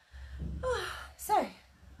 So,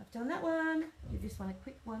 I've done that one. Give this one a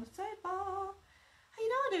quick one so far. Hey, you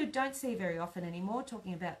know, I don't see very often anymore,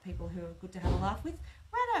 talking about people who are good to have a laugh with.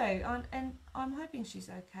 Ratto, and I'm hoping she's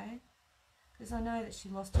okay, because I know that she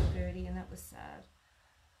lost her birdie, and that was sad.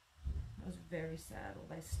 That was very sad, or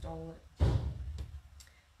they stole it.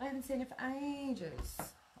 I haven't seen it for ages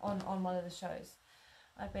on one of the shows.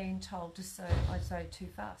 I've been told to sew, I sew too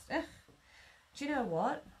fast. Do you know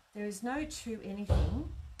what? There is no to anything.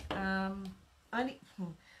 I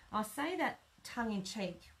say that tongue in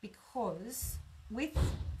cheek because with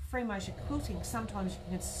free motion quilting, sometimes you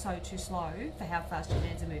can sew too slow for how fast your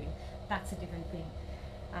hands are moving. That's a different thing.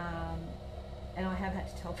 And I have had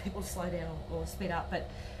to tell people to slow down or speed up, but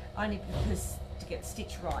only because to get the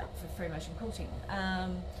stitch right for free motion quilting.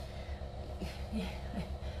 Yeah,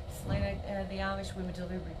 Selena, the Amish women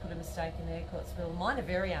deliberately put a mistake in their quilts. Well, mine are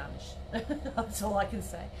very Amish. That's all I can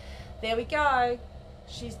say. There we go.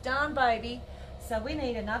 She's done, baby. So we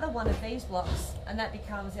need another one of these blocks, and that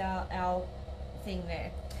becomes our thing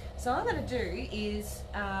there. So what I'm going to do is,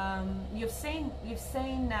 you've seen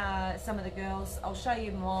some of the girls. I'll show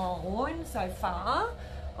you mine so far.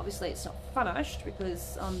 Obviously, it's not finished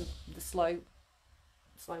because I'm the slow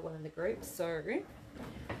one in the group. So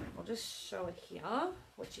I'll just show it here,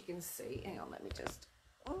 what you can see. Hang on, let me just.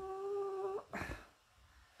 Here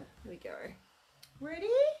we go.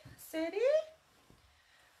 Ready, steady.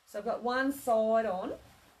 So I've got one side on.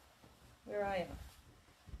 Where are you?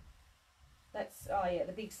 That's, oh yeah,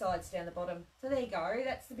 the big side's down the bottom. So there you go.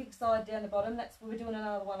 That's the big side down the bottom. We're doing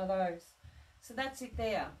another one of those. So that's it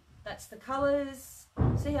there. That's the colours.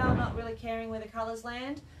 See how I'm not really caring where the colours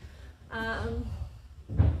land? I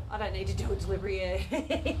don't need to do a delivery.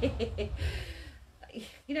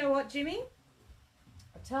 You know what, Jimmy?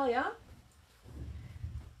 I tell ya,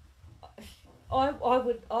 I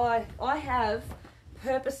have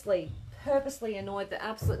purposely purposely annoyed the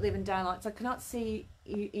absolute living daylights. I cannot see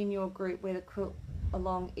you in your group where the quilt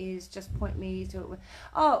along is. Just point me to it.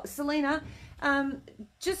 Oh, Selena,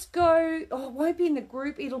 just go. Oh, it won't be in the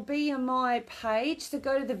group. It'll be on my page. So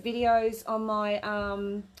go to the videos on my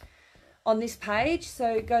on this page.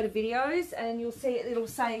 So go to videos and you'll see it. It'll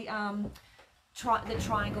say the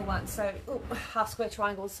triangle one. So half square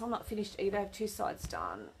triangles. So I'm not finished either. I have 2 sides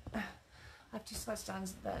done. I have 2 sides done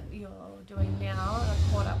that you're doing now.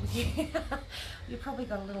 I've caught up with you. You've probably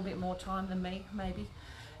got a little bit more time than me, maybe.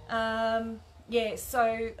 Yeah,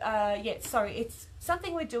 so, sorry, it's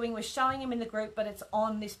something we're doing. We're showing him in the group, but it's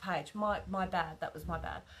on this page. My bad. That was my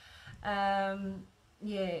bad.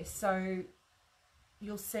 Yeah, so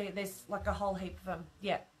you'll see there's like a whole heap of them.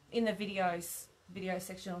 Yeah, in the video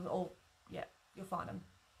section of all, yeah, you'll find them.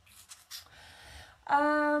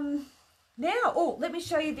 Now, let me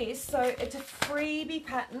show you this. So it's a freebie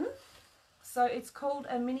pattern. So it's called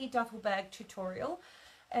a mini duffel bag tutorial,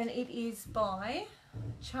 and it is by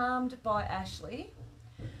Charmed by Ashley.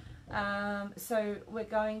 So we're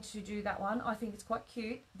going to do that one. I think it's quite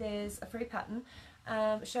cute. There's a free pattern.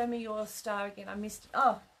 Show me your star again. I missed it.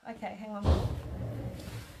 Oh, okay, hang on.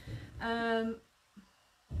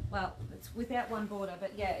 Well, it's without one border,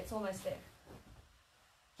 but yeah, it's almost there.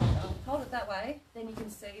 I'll hold it that way, then you can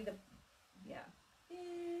see the, yeah.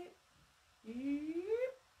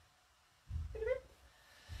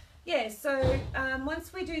 Yeah, so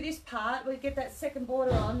once we do this part, we get that second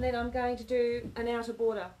border on, then I'm going to do an outer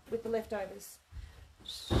border with the leftovers.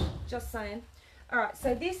 Just saying. All right,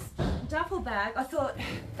 so this duffel bag, I thought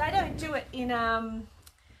they don't do it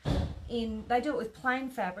they do it with plain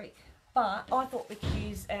fabric, but I thought we could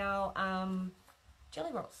use our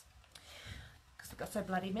jelly rolls because we've got so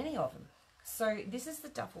bloody many of them. So this is the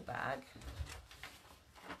duffel bag.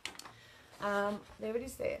 There it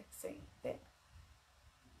is there, see, there.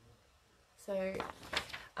 So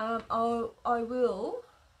I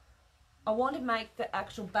want to make the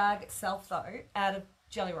actual bag itself though out of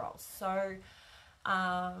jelly rolls. So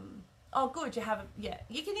oh good, you have a, yeah,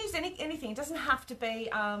 you can use anything. It doesn't have to be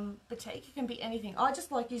batik, it can be anything. I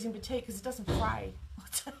just like using batik because it doesn't fray.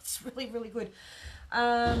 It's really, really good.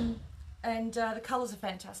 And the colours are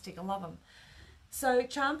fantastic, I love them. So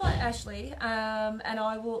Charmed by Ashley, and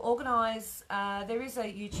I will organise, there is a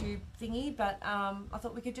YouTube thingy, but I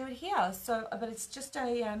thought we could do it here. So, but it's just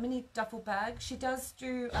a mini duffel bag. She does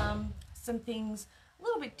do some things a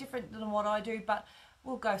little bit different than what I do, but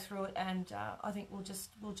we'll go through it, and I think we'll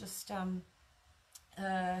just sort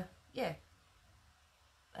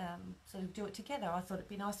of do it together. I thought it'd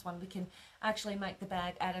be a nice one. We can actually make the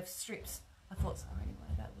bag out of strips. I thought so anyway.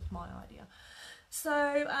 That was my idea.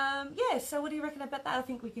 So, yeah, so what do you reckon about that? I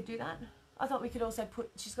think we could do that. I thought we could also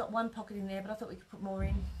put, she's got one pocket in there, but I thought we could put more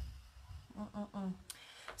in.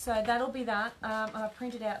 So that'll be that. I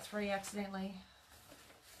printed out 3 accidentally.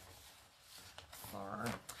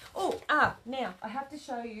 Now, I have to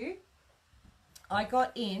show you. I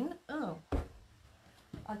got in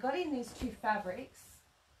these 2 fabrics.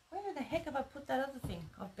 Where the heck have I put that other thing?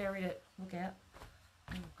 I've buried it. Look out.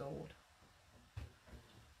 Oh, God.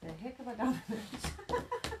 The heck have I done with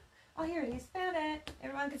it? Oh, here it is. Found it.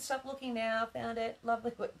 Everyone can stop looking now. Found it.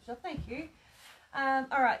 Lovely. Good. So thank you. All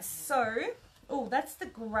right. So, that's the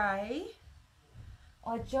grey.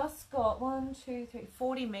 I just got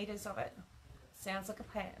 40 meters of it. Sounds like a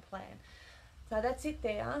plan. So that's it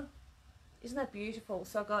there. Isn't that beautiful?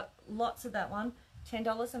 So I got lots of that one.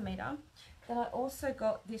 $10 a meter. Then I also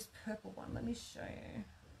got this purple one. Let me show you.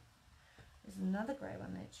 There's another grey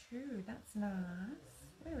one there too. That's nice.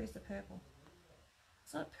 Where is the purple?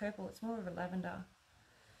 It's not purple, it's more of a lavender.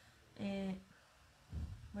 And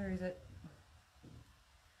where is it?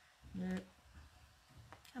 No.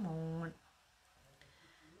 Come on.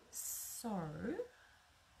 So,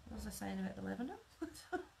 what was I saying about the lavender?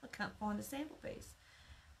 I can't find the sample piece.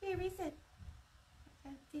 Where is it? I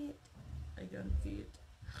can't see it. I can't see it.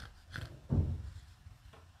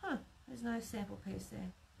 Huh, there's no sample piece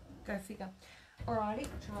there. Go figure. Alrighty,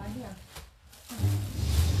 try here.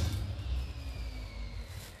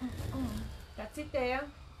 That's it there,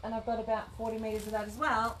 and I've got about 40 meters of that as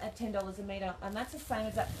well at $10 a meter, and that's the same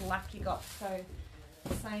as that black you got, so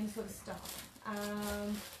same sort of stuff.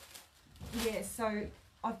 Yeah, so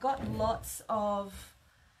I've got lots of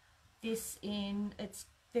this in.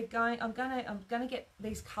 I'm gonna get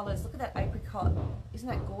these colours. Look at that apricot, isn't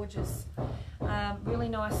that gorgeous? Really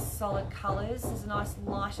nice solid colours. There's a nice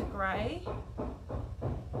lighter grey.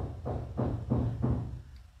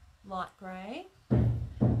 Light grey,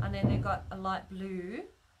 and then they've got a light blue.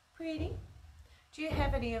 Pretty. Do you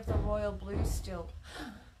have any of the royal blue still?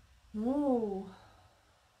 Ooh,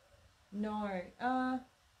 No. No,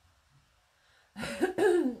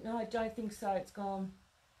 I don't think so. It's gone.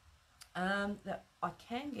 That I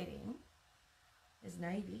can get in is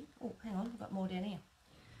navy. Oh, hang on, I've got more down here.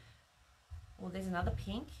 Oh, there's another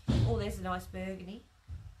pink. Oh, there's a nice burgundy.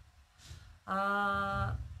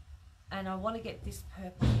 And I want to get this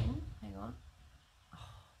purple in. Hang on. Oh,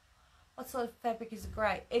 what sort of fabric is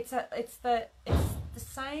grey? It's the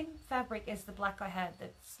same fabric as the black I had.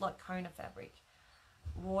 That's like Kona fabric.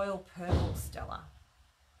 Royal purple, Stella.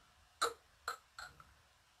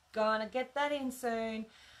 Gonna get that in soon.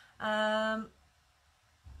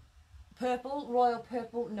 Purple, royal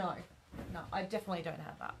purple. No, I definitely don't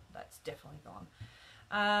have that. That's definitely gone.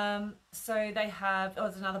 So they have, oh,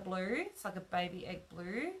 there's another blue. It's like a baby egg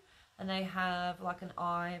blue. And they have like an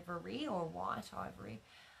ivory or white ivory.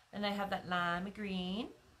 And they have that lime green.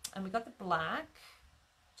 And we got the black,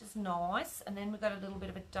 which is nice. And then we got a little bit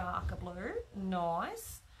of a darker blue.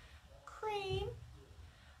 Nice. Cream.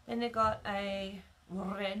 Then they got a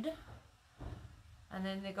red. And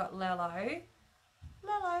then they got Lello.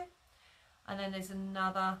 And then there's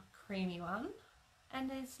another creamy one. And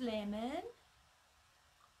there's lemon.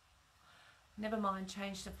 Never mind,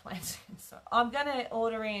 change the plantain. So I'm going to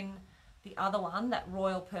order in the other one, that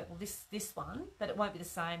royal purple, this one, but it won't be the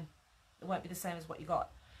same. It won't be the same as what you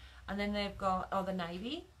got. And then they've got, oh, the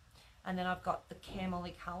navy. And then I've got the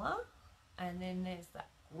camel-y colour. And then there's that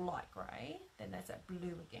light grey. Then there's that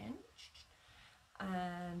blue again.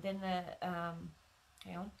 And then the,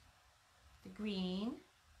 hang on, the green.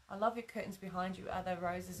 I love your curtains behind you. Are they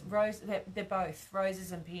roses? They're both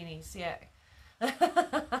roses and peonies, yeah.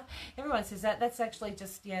 Everyone says that. That's actually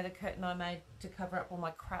just, yeah, the curtain I made to cover up all my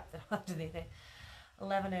crap that underneath there.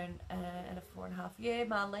 11 and a 4.5. Yeah,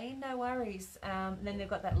 Marlene, no worries. Then they've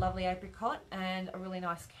got that lovely apricot and a really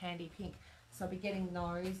nice candy pink. So I'll be getting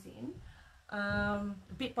those in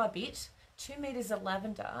bit by bit. 2 meters of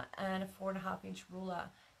lavender and a 4.5-inch ruler.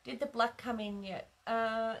 Did the black come in yet?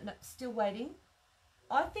 No, still waiting.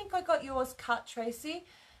 I think I got yours cut, Tracy.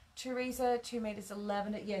 Teresa, 2 meters of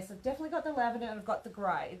lavender. Yes, I've definitely got the lavender and I've got the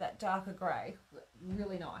grey, that darker grey.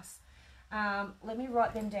 Really nice. Let me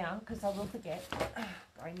write them down because I will forget.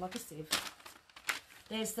 Brain like a sieve.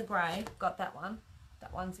 There's the grey. Got that one.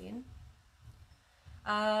 That one's in.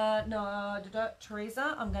 No,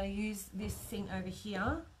 Teresa, I'm going to use this thing over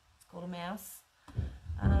here. It's called a mouse.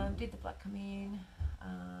 Did the black come in?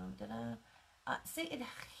 See, it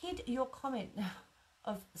hid your comment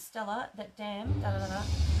of Stella, that damn,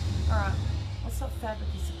 Alright, what sort of fabric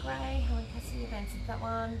is it? Grey, Helen Cassidy, I've answered that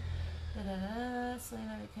one.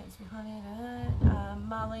 Selena, curtains behind it.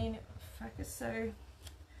 Marlene, Fracas, so,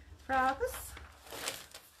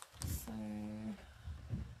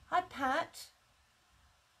 hi Pat.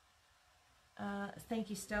 Thank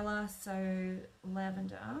you, Stella. So,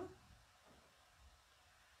 lavender.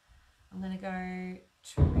 I'm going to go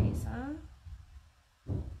Teresa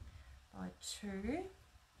by 2.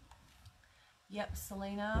 Yep,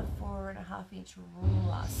 Selena, 4.5-inch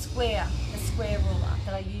ruler. Square, the square ruler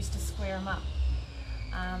that I used to square them up.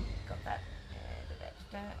 Got that.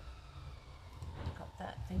 Got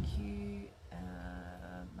that. Thank you,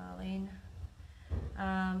 Marlene.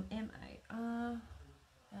 M-A-R-L-E-N-E.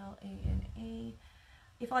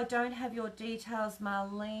 If I don't have your details,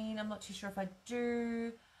 Marlene, I'm not too sure if I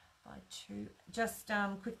do. By 2. Just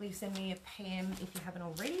quickly send me a PM if you haven't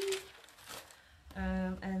already.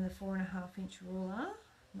 And the 4.5-inch ruler,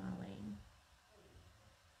 Marlene.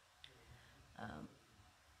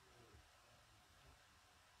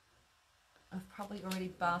 I've probably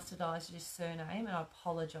already bastardised your surname, and I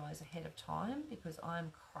apologise ahead of time because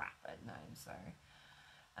I'm crap at names. So,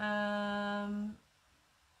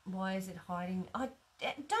 why is it hiding? I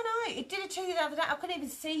don't know. It did it to you the other day. I couldn't even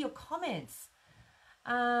see your comments.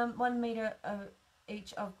 1 meter of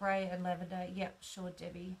each of grey and lavender. Yep, sure,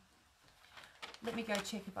 Debbie. Let me go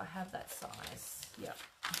check if I have that size. Yep.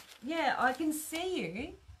 Yeah, I can see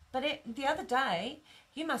you. But the other day,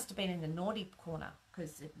 you must have been in the naughty corner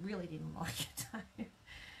because it really didn't like it.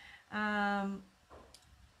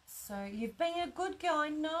 So you've been a good girl, I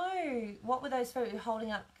know. What were those for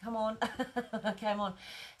holding up? Come on. Come on.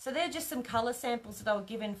 So they're just some colour samples that I were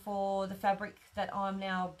given for the fabric that I'm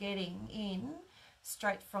now getting in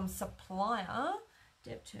straight from supplier.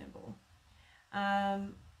 Deb Turnbull.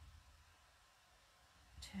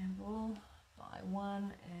 Turnbull by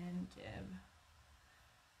 1 and Deb.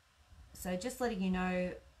 So just letting you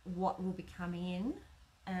know what will be coming in.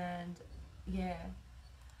 And yeah,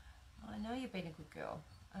 I know you've been a good girl.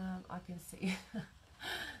 I can see.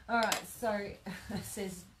 All right, so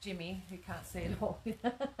says Jimmy, who can't see it all.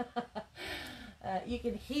 You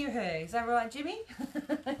can hear her. Is that right, Jimmy?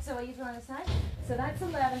 So what are you trying to say? So that's a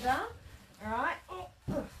lavender. All right.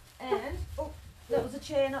 And, that was a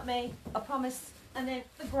chair, not me. I promise. And then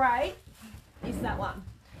the grey is that one.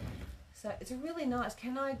 So it's a really nice.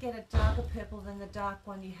 Can I get a darker purple than the dark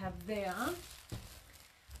one you have there?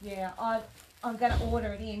 Yeah, I'm going to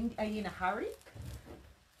order it in. Are you in a hurry?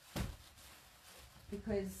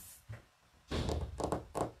 Because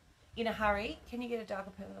in a hurry, can you get a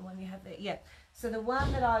darker purple than the one you have there? Yeah. So the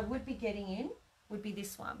one that I would be getting in would be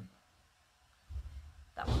this one.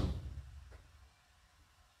 That one.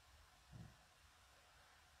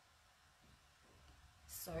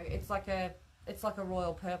 So it's like a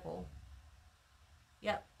royal purple.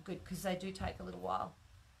 Yep, good, because they do take a little while.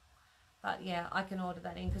 But yeah, I can order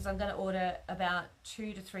that in because I'm going to order about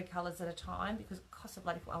 2 to 3 colours at a time because it costs a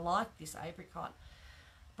bloody. I like this apricot.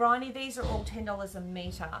 Bryony, these are all $10 a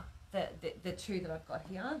metre. The two that I've got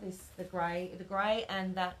here, the grey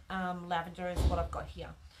and that lavender is what I've got here.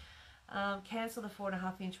 Cancel the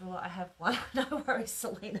 4.5-inch ruler. I have one. No worries,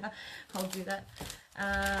 Selena. I'll do that.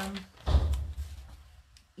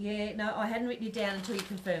 Yeah, no, I hadn't written it down until you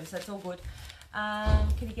confirmed, so that's all good.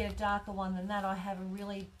 Can you get a darker one than that? I have a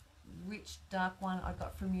really rich dark one I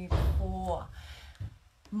got from you before.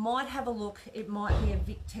 Might have a look. It might be a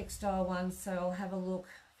Vic Textile one, so I'll have a look.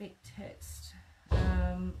 Vic Text,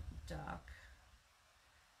 dark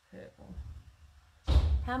purple.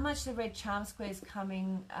 How much the red charm squares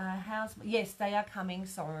coming? Yes, they are coming.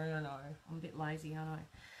 Sorry, I know. I'm a bit lazy, aren't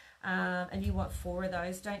I? And you want 4 of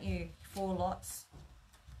those, don't you? 4 lots.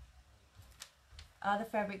 Are the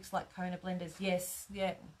fabrics like Kona blenders? Yes,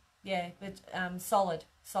 yeah, but solid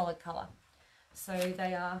colour. So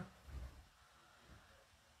they are,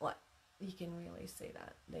 like, you can really see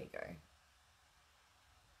that. There you go.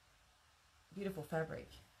 Beautiful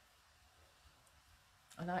fabric.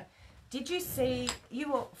 I know. Did you see,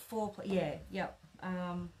 you were 4, yeah, yep.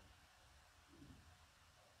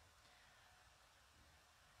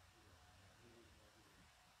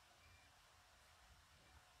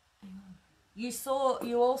 You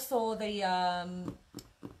all saw the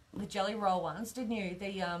jelly roll ones, didn't you?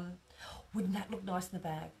 Wouldn't that look nice in the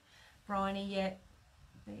bag? Bryony, yeah.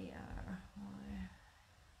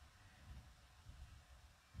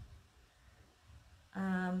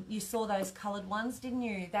 You saw those coloured ones, didn't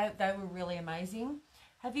you? They were really amazing.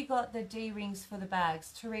 Have you got the D-rings for the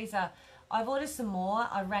bags? Teresa, I've ordered some more.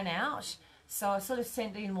 I ran out, so I sort of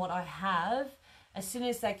sent in what I have. As soon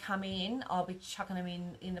as they come in, I'll be chucking them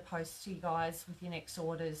in the post to you guys with your next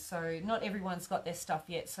orders. So not everyone's got their stuff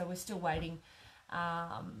yet, so we're still waiting.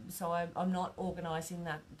 So I'm not organising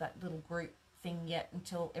that little group thing yet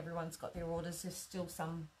until everyone's got their orders. There's still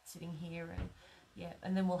some sitting here, and yeah,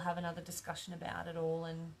 and then we'll have another discussion about it all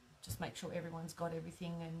and just make sure everyone's got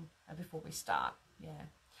everything and before we start. Yeah.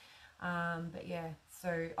 But yeah,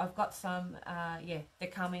 so I've got some. Yeah, they're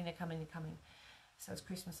coming. So it's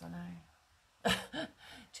Christmas, I know.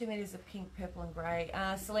 2 meters of pink, purple and grey.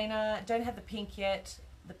 Selena, don't have the pink yet.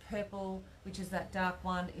 The purple, which is that dark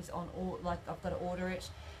one, is on all, like I've got to order it,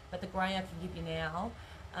 but the grey I can give you now.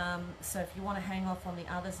 So if you want to hang off on the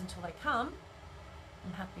others until they come,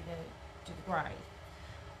 I'm happy to do the grey.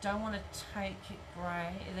 Don't want to take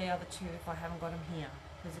grey, the other two, if I haven't got them here,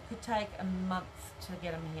 because it could take a month to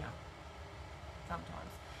get them here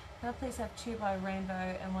sometimes. Can I please have 2 by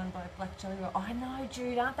rainbow and 1 by black jelly roll? Oh, I know,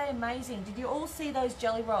 Jude, aren't they amazing? Did you all see those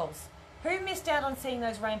jelly rolls? Who missed out on seeing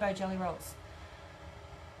those rainbow jelly rolls?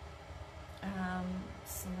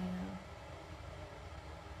 Selena.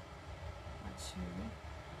 2.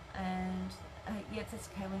 And yes, it's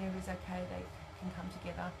okay. Whenever it's okay, they can come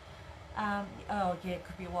together. Oh yeah, it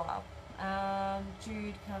could be a while.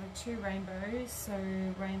 Jude, can I have 2 rainbows? So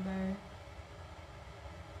rainbow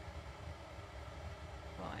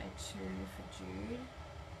by 2 for Jude.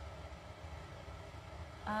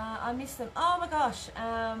 I missed them. Oh my gosh.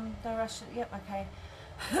 They rushed it. Yep. Okay.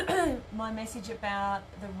 My message about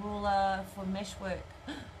the ruler for meshwork.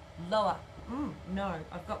 Lower. No,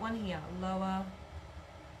 I've got one here. Lower.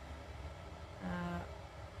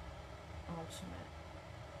 Ultimate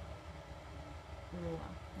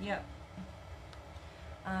ruler. Yep.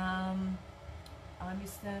 I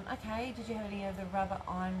missed them. Okay, did you have any of the rubber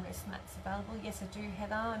iron rest mats available? Yes, I do,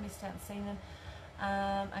 Heather. I missed out and seen them.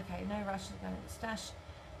 Okay, no rush to go to the stash.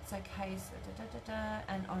 It's okay. So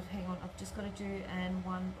and hang on, I've just got to do and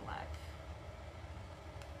 1 black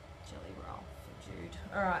jelly roll for Jude.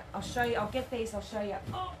 All right, I'll show you. I'll get these. I'll show you.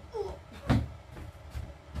 Oh.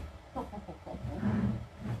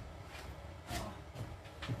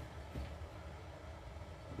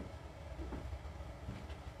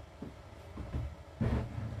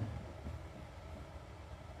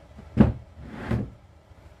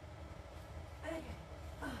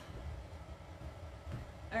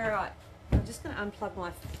 All right, I'm just going to unplug my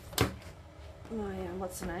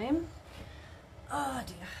what's the name? Oh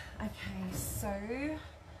dear. Okay, so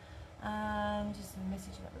just a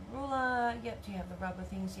message about the ruler. Yep. Do you have the rubber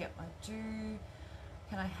things? Yep, I do.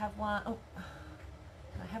 Can I have one? Oh,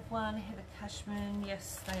 can I have one? Heather Cashman.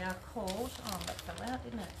 Yes, they are called. Oh, that fell out,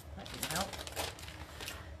 didn't it? That didn't help.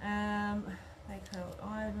 They called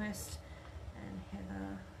Iron Rest and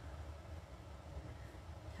Heather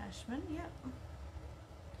Cashman. Yep.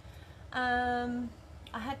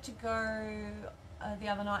 I had to go the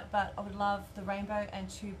other night, but I would love the rainbow and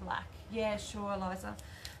 2 black. Yeah, sure, Eliza.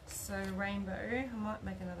 So rainbow, I might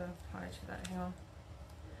make another page for that. Hang on.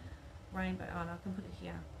 Rainbow. Oh no, I can put it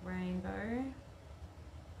here. Rainbow.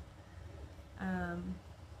 Hang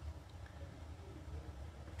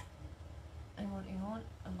on,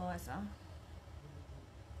 Eliza.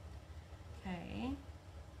 Okay.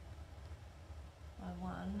 By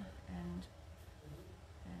 1 and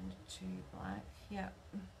 2 black. Yep.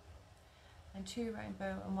 And 2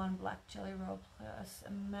 rainbow and 1 black jelly roll plus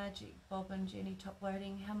a magic bobbin Jenny top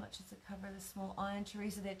loading. How much is the cover of the small iron?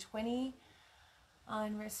 Teresa, they're 20.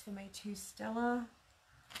 Iron rest for me, 2 Stella.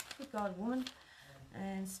 Good God, woman.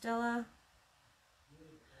 And Stella.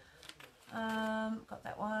 Got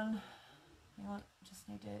that one. Hang on, just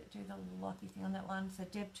need to do the lucky thing on that one. So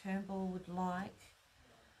Deb Turnbull would like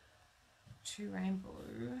 2 rainbow.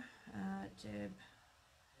 Deb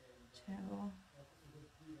Turnbull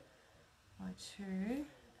by 2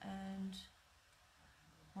 and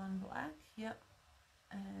 1 black. Yep.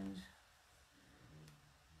 And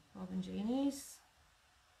Robin Jeannie's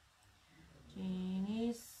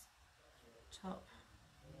top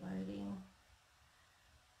loading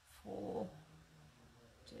for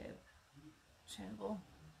Deb Turnbull.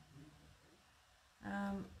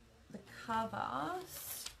 The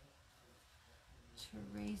covers,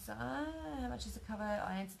 Teresa, how much is the cover?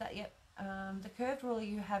 I answered that. Yep. The curved ruler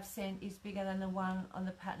you have sent is bigger than the one on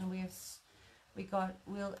the pattern we got.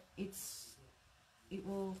 Will it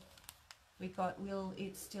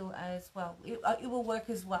still as well? It will work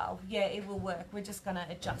as well. Yeah, it will work. We're just going to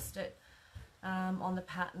adjust it on the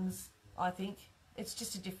patterns. I think it's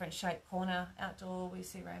just a different shape corner. Outdoor, we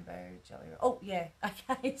see rainbow jelly. Oh yeah,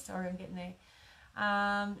 okay. Sorry, I'm getting there.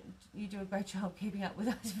 You do a great job keeping up with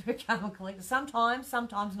us for Karma Collector. Sometimes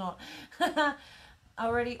not. I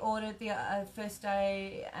already ordered the first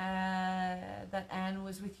day that Anne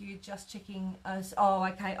was with you. Just checking us. Oh,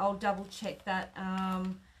 okay. I'll double check that.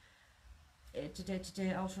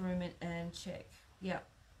 Ultra room and check. Yep.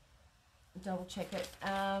 Double check it.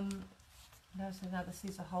 There's another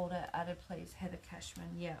scissor holder added, please. Heather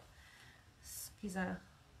Cashman. Yep. Scissor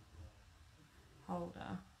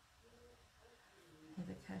holder.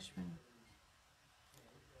 Heather Cashman.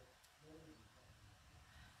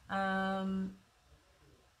 Can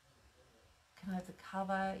I have the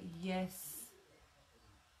cover? Yes.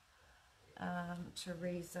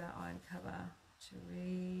 Teresa, iron cover.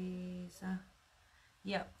 Teresa.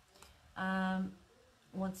 Yep.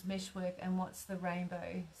 Wants mesh work and what's the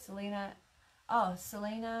rainbow? Selena. Oh,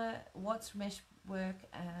 Selena, what's mesh work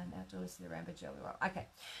and outdoors the rainbow jelly roll? Okay.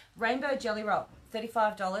 Rainbow jelly roll,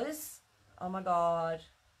 $35. Oh my God.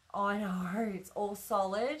 I know. It's all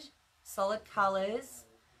solid colours.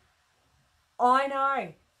 I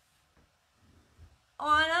know.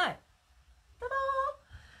 Ta-da!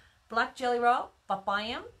 Black jelly roll,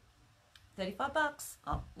 bam, $35.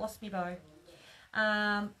 Oh, lost me bow.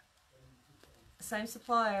 Same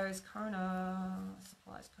supplier as Corona.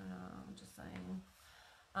 Supplies Corona. I'm just saying.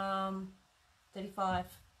 35.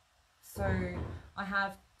 So I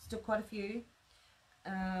have still quite a few.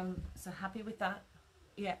 So happy with that.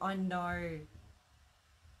 Yeah, I know.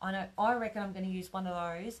 I reckon I'm going to use one of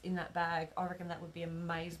those in that bag. I reckon that would be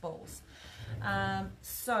amazeballs.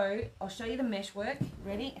 So I'll show you the mesh work.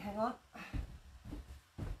 Ready? Hang on.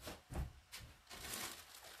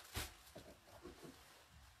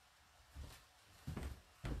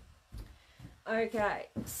 Okay,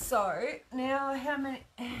 so now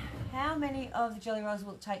how many of the jelly rolls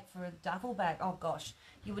will it take for a duffel bag? Oh gosh,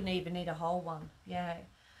 you wouldn't even need a whole one. Yeah.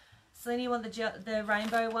 Selena, you want the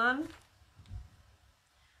rainbow one?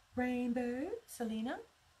 Rainbow, Selena.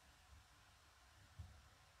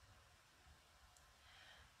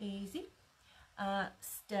 Easy.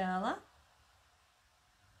 Stella.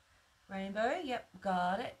 Rainbow, yep,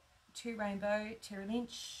 got it. 2 rainbow, Terry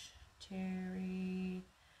Lynch.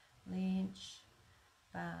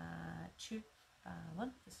 2,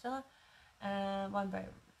 1 for Stella. 1 by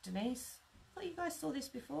Denise. I thought you guys saw this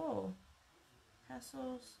before.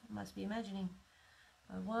 Castles, I must be imagining.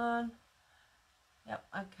 1. Yep,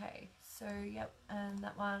 okay. So, yep, and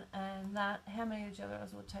that one and that. How many jelly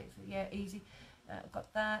rolls will it take for? Yeah, easy.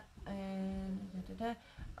 Got that. And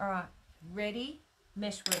all right, ready?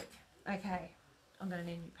 Meshwork. Okay, I'm going to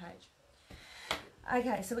need a new page.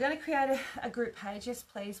 Okay, so we're going to create a group page. Yes,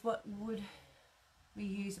 please. What would we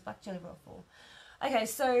use a black jelly roll for? Okay,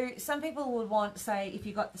 so some people would want, say, if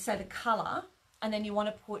you got, say, the colour, and then you want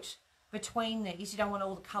to put between these, you don't want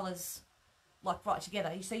all the colours like right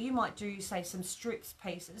together. So you might do, say, some strips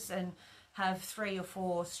pieces and have 3 or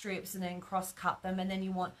 4 strips and then cross cut them, and then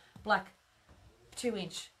you want black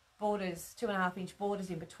 2-inch borders, 2.5-inch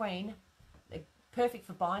borders in between. They're perfect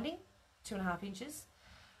for binding, 2.5 inches.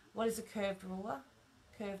 What is a curved ruler?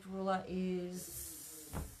 Curved ruler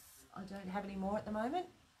is, I don't have any more at the moment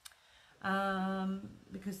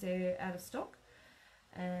because they're out of stock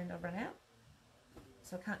and I've run out.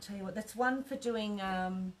 So I can't tell you what. That's one for doing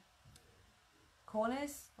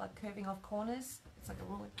corners, like curving off corners. It's like a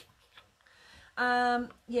ruler.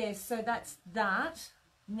 Yeah, so that's that.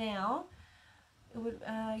 Now, it would,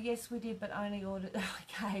 yes, we did, but only ordered.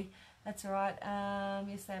 Okay, that's all right.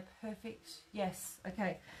 Yes, they're perfect. Yes,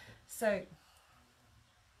 okay. So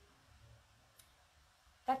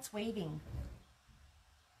that's weaving.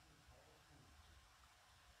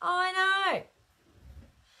 I know.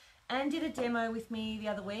 Anne did a demo with me the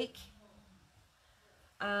other week.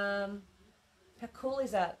 How cool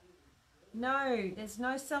is that? No, there's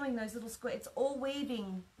no sewing those little squares. It's all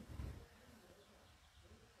weaving.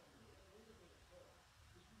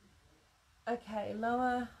 Okay,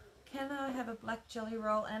 lower. Can I have a black jelly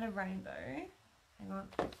roll and a rainbow? Hang on.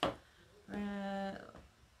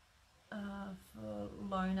 For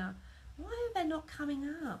Lona. Why are they not coming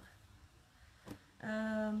up?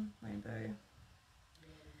 Rainbow.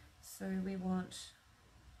 So we want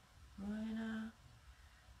Lona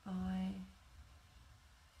by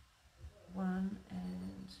 1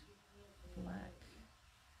 and black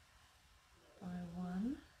by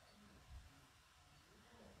 1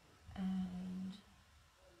 and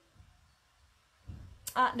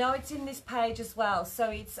no, it's in this page as well, so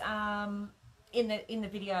it's in the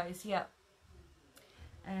videos. Yeah,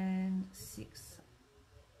 and 6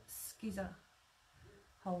 skizzer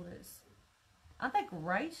holders. Aren't they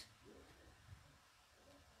great?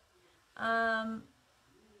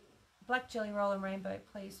 Black jelly roll and rainbow,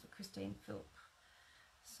 please, for Christine Philp.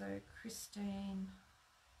 So Christine,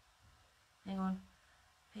 hang on,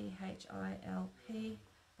 PHILP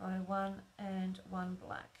by 1 and 1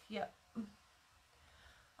 black. Yep.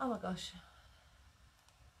 Oh my gosh.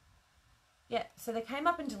 Yeah, so they came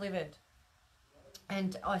up and delivered.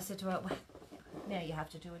 And I said to her, well, now you have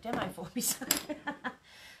to do a demo for me.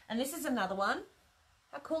 And this is another one.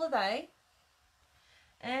 How cool are they?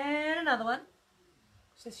 And another one.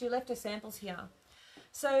 So she left her samples here.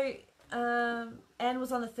 So Anne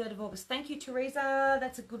was on the 3rd of August. Thank you, Teresa.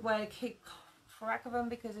 That's a good way to keep track of them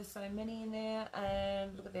because there's so many in there.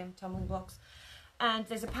 And look at them, tumbling blocks. And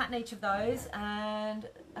there's a pattern each of those. And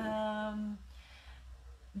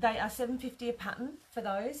they are $7.50 a pattern for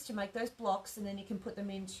those, to make those blocks. And then you can put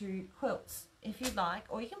them into quilts if you'd like.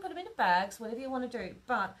 Or you can put them into bags, whatever you want to do.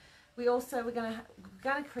 But we're going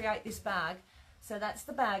to create this bag. So that's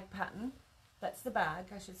the bag pattern. That's the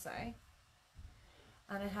bag, I should say.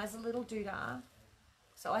 And it has a little doodah.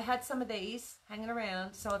 So I had some of these hanging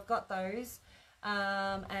around, so I've got those.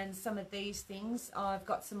 And some of these things, I've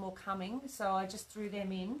got some more coming, so I just threw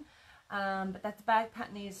them in. But that the bag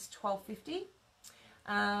pattern is $12.50.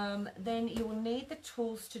 Then you will need the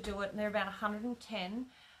tools to do it, and they're about 110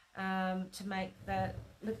 to make that.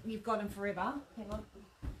 Look, you've got them forever. Hang on.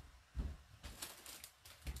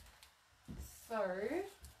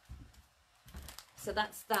 So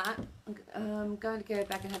that's that. I'm going to go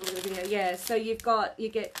back and have a look at the video. Yeah, so you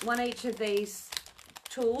get one each of these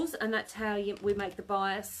tools, and that's how we make the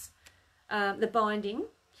bias, the binding.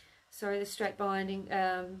 Sorry, the straight binding.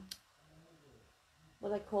 What do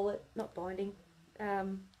they call it? Not binding.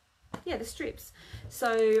 Yeah, the strips.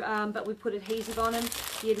 So, but we put adhesive on them.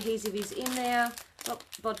 The adhesive is in there. Oh,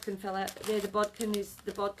 bodkin fell out. There, the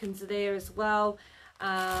bodkins are there as well.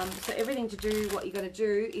 So everything to do what you got to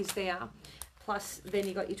do is there. Plus, then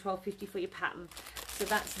you got your $12.50 for your pattern. So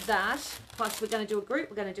that's that. Plus, we're going to do a group.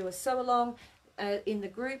 We're going to do a sew along in the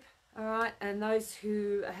group. All right, and those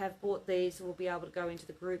who have bought these will be able to go into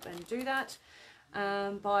the group and do that.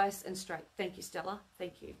 Bias and straight. Thank you, Stella.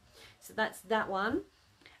 Thank you. So that's that one.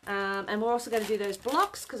 And we're also going to do those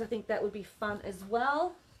blocks because I think that would be fun as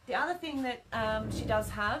well. The other thing that she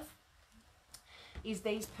does have is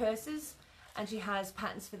these purses, and she has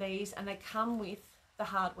patterns for these, and they come with the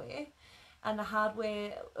hardware. and the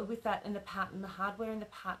hardware with that in the pattern, the hardware in the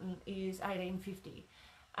pattern is $18.50.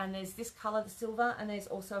 And there's this colour, the silver, and there's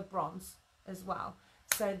also bronze as well.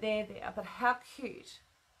 So they're there. But how cute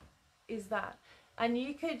is that? And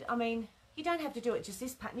you could, I mean, you don't have to do it just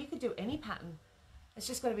this pattern. You could do any pattern. It's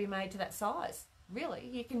just got to be made to that size. Really,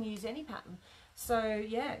 you can use any pattern. So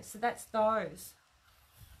yeah, so that's those.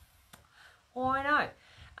 Oh, I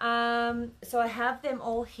know. So I have them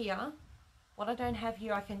all here. What I don't have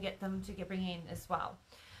here, I can get them to bring in as well.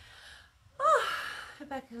 Oh, go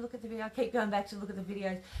back and look at the video. I keep going back to look at the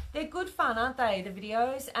videos. They're good fun, aren't they, the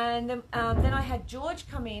videos? And then I had George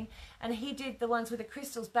come in, and he did the ones with the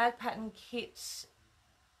crystals, bag pattern kit,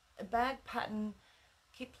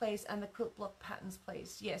 please, and the quilt block patterns,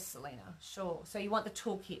 please. Yes, Selena, sure. So you want the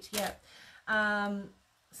toolkit, yeah.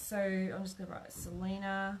 So I'm just going to write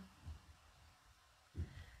Selena.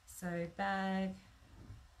 So bag,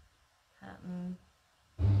 pattern,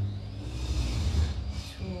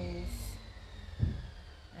 tools,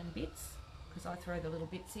 and bits, because I throw the little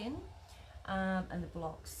bits in, and the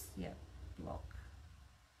blocks, yeah, block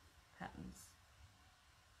patterns.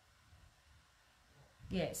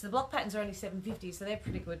 Yeah, so the block patterns are only $7.50, so they're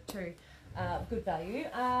pretty good too. Good value.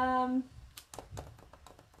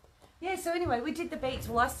 Yeah, so anyway, we did the beads.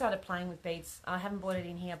 Well, I started playing with beads. I haven't brought it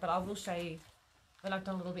in here, but I will show you when I've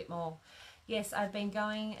done a little bit more. Yes, I've been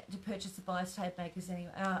going to purchase the bias tape makers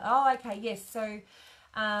anyway. Oh, okay, yes. So,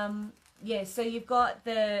 yeah, so you've got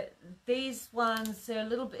these ones. They're a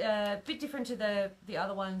little bit different to the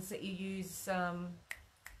other ones that you use,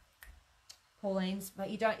 Pauline's, but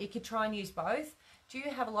you could try and use both. Do you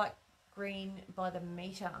have a light green by the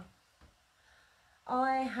meter?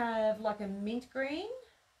 I have like a mint green,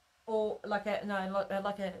 or like a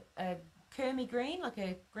Kermy green, like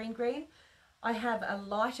a green. I have a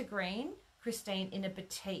lighter green, Christine, in a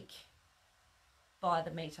batik by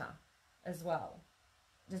the meter as well.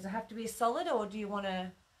 Does it have to be a solid, or do you want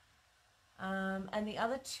to? And the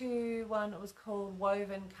other two, one was called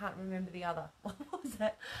Woven. Can't remember the other. What was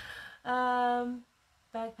that?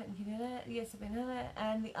 Bag pattern, can you do that? Yes, I've been doing that.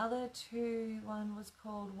 And the other two, one was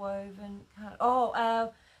called Woven.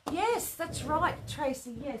 Yes, that's right,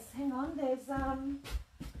 Tracy. Yes, hang on. There's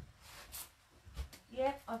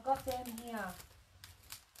yep, I've got them here.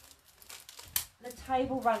 The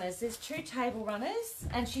table runners. There's 2 table runners,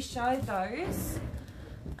 and she showed those.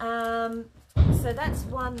 So that's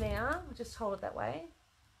one now. We'll just hold it that way.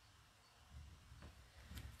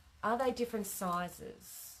 Are they different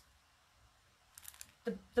sizes?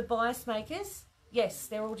 The bias makers, yes,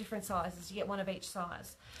 they're all different sizes. You get one of each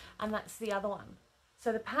size, and that's the other one.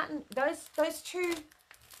 So the pattern, these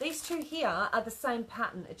two here are the same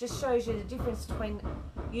pattern. It just shows you the difference between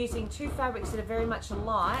using 2 fabrics that are very much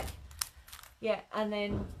alike, yeah, and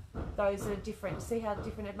then those are different. See how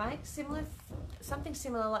different it makes? Something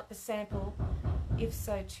similar like the sample. If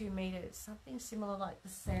so, 2 meters. Something similar like the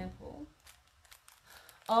sample.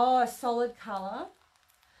 Oh, a solid colour.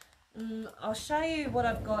 I'll show you what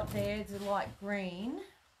I've got there, the light green.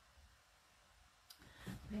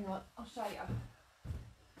 Hang on, I'll show you.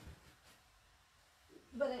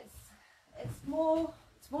 But it's more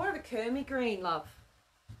of a Kermy green, love.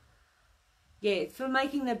 Yeah, it's for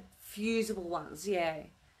making the fusible ones, yeah.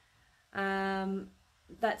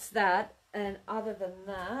 That's that. And other than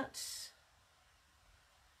that,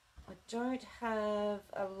 I don't have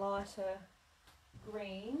a lighter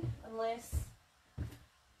green unless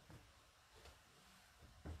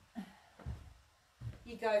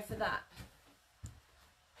you go for that.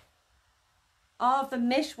 Oh, the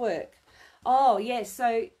mesh work. Oh, yes.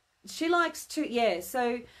 So she likes to, yeah.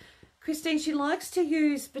 So Christine, she likes to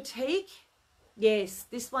use batik. Yes,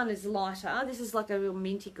 this one is lighter. This is like a real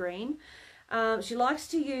minty green. She likes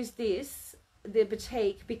to use the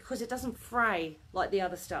batik, because it doesn't fray like the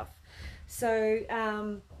other stuff. So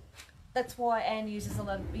that's why Anne uses a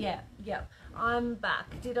lot of, yeah. I'm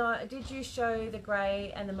back. Did you show the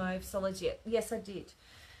grey and the mauve solids yet? Yes, I did.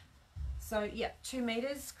 So yeah, 2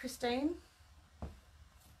 meters, Christine.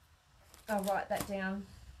 I'll write that down.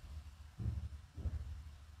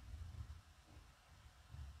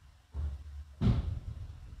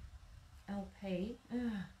 LP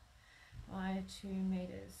by 2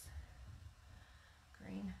 meters.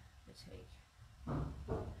 Green batik.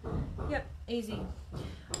 Yep, easy.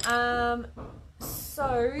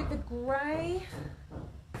 So the grey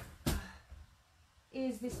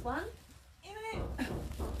is this one.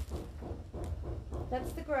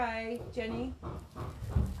 That's the grey, Jenny.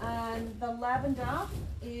 And the lavender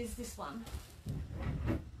is this one.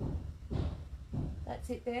 That's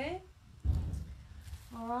it there.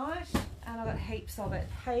 All right, and I've got heaps of it,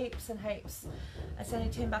 heaps and heaps. It's only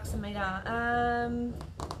 $10 a metre.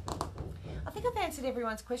 I think I've answered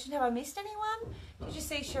everyone's question. Have I missed anyone? Did you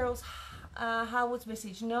see Cheryl's Harwood's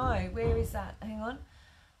message? No. Where is that? Hang on.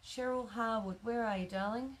 Cheryl Harwood. Where are you,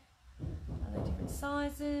 darling? Are they different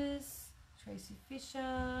sizes? Tracy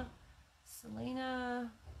Fisher.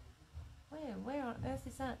 Selena. Where on earth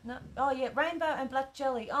is that? No. Oh, yeah. Rainbow and black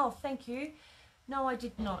jelly. Oh, thank you. No, I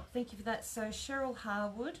did not. Thank you for that. So, Cheryl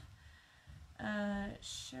Harwood.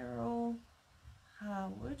 Cheryl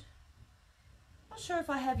Harwood. Not sure if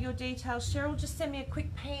I have your details, Cheryl. Just send me a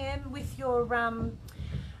quick PM with your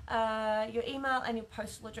email and your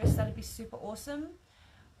postal address. That'd be super awesome.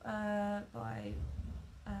 By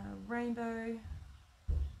Rainbow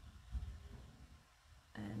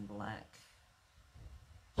and black.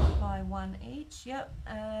 Buy one each. Yep.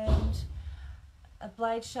 And a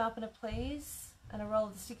blade sharpener, please. And a roll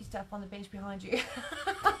of the sticky stuff on the bench behind you.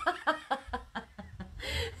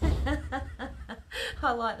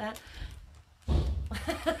 I like that.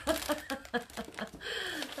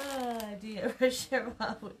 Oh dear, Cheryl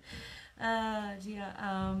Harwood. Dear,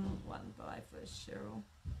 one buy for Cheryl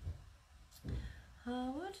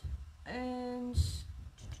Harwood. And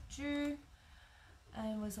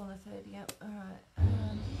was on the 3rd, yep. Alright.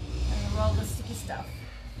 And a roll of sticky stuff.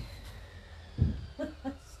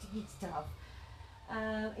 Sticky stuff.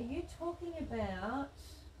 Are you talking about,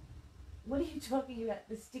 what are you talking about,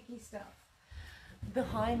 the sticky stuff?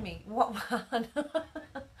 Behind me, what one?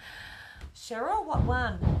 Cheryl, what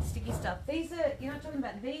one? Sticky stuff. These are, you're not talking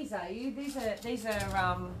about these, are you? These are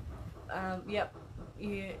yep,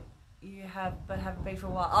 you have, but haven't been for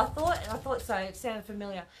a while. I thought so, it sounded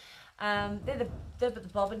familiar. They're the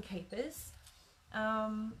bobbin keepers.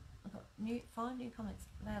 I've got 5 new comments.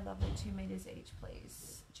 They're lovely. 2 meters each,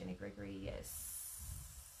 please. Jenny Gregory, yes.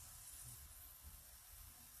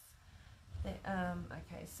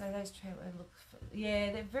 Okay, so those two look,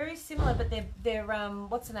 yeah, they're very similar, but they're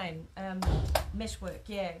what's the name? Meshwork,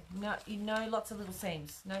 yeah. No, lots of little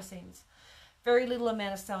seams, no seams, very little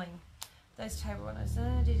amount of sewing. Those table runners.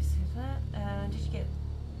 Did you see that? Did you get?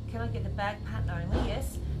 Can I get the bag pattern only?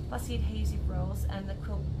 Yes. Plus the adhesive rolls and the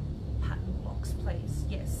quilt pattern blocks, please.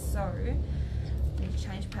 Yes. So need to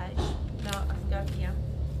change page. No, I can go here.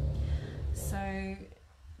 So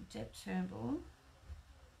Deb Turnbull.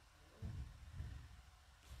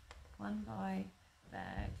 1 by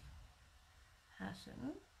bag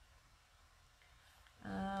pattern,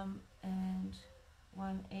 and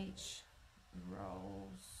 1 each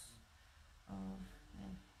rolls of,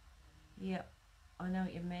 yep, I know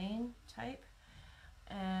what you mean, tape,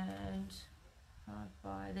 and 5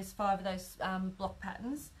 by, there's 5 of those block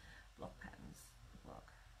patterns,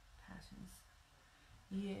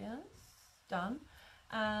 yes, done,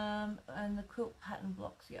 and the quilt pattern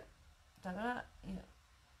blocks, yep, yep.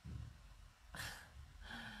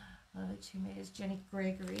 Another 2 meters. Jenny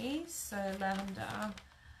Gregory. So lavender.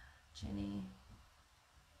 Jenny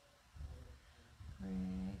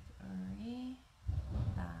Gregory.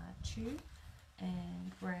 2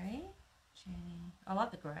 and grey. Jenny. I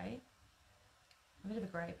like the grey. I'm a bit of a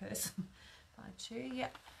grey person. 2.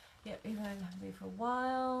 Yep. Yep. Even though I haven't been for a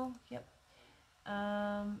while. Yep.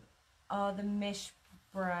 Oh, the mesh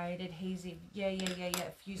braid adhesive. Yeah.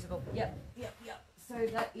 Fusible. Yep. So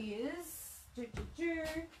that is.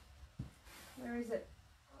 Where is it?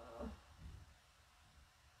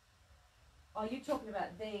 Oh, you're talking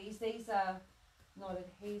about these. These are not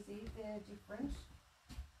adhesive. They're different.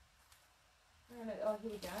 Oh,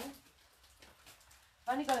 here we go.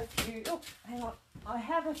 I've only got a few. Oh, hang on. I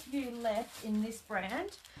have a few left in this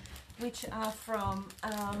brand, which are from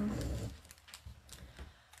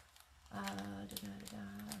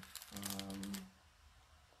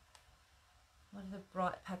what are the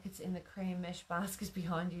bright packets in the cream mesh baskets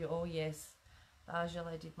behind you? Oh yes, the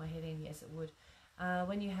Argelo did my head in. Yes, it would.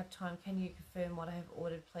 When you have time, can you confirm what I have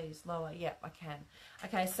ordered, please? Lower. Yep, I can.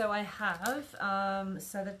 Okay, so I have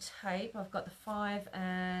so the tape. I've got the 5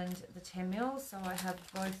 and the 10 mil. So I have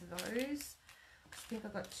both of those. I think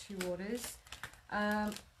I've got 2 orders.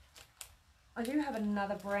 I do have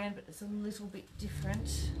another brand, but it's a little bit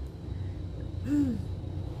different.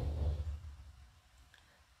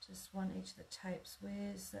 Just 1 each of the tapes.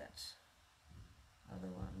 Where's that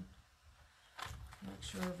other one? Make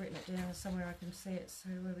sure I've written it down somewhere I can see it. So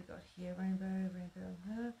where we got here? Rainbow,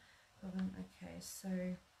 Robin. Okay,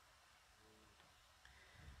 so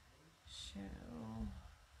Cheryl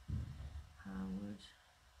Harwood.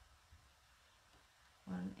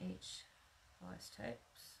 1 each vice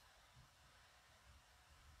tapes.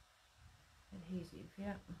 Adhesive,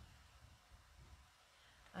 yeah.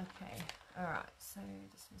 Okay, All right, so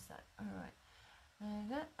dismiss that. All right.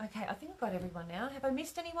 Okay, I think I've got everyone now. Have I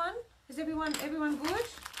missed anyone? Is everyone good?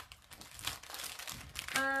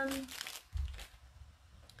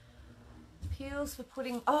 Peels for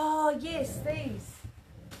putting. Oh yes, these.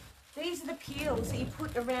 These are the peels that you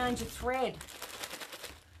put around your thread.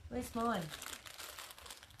 Where's mine?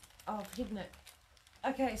 Oh, I've hidden it.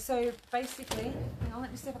 Okay, so basically, hang on,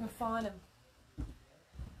 let me see if I can find them.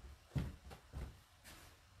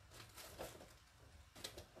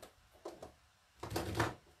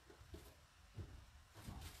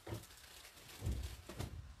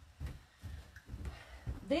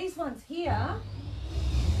 These ones here,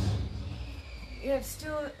 you've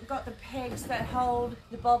still got the pegs that hold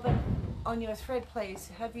the bobbin on your thread, please.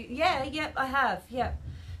 Have you? Yeah, yep, I have, yep.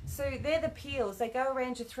 So they're the peels. They go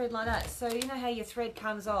around your thread like that. So you know how your thread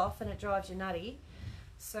comes off and it drives you nutty?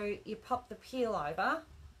 So you pop the peel over.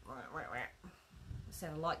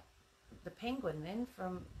 Sounded like the penguin then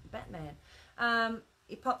from Batman.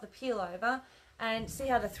 You pop the peel over and see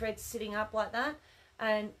how the thread's sitting up like that?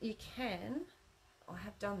 And you can... I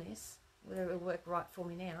have done this, whether it'll work right for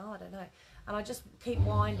me now, I don't know. And I just keep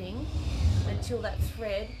winding until that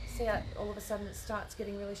thread, see how all of a sudden it starts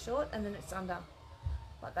getting really short and then it's under,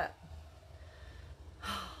 like that.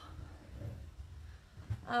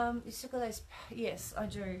 You still got those? Yes, I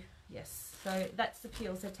do, yes. So that's the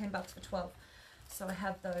peels, they're $10 for 12. So I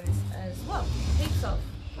have those as well, heaps of,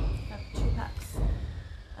 I have 2 packs.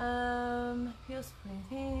 Peels for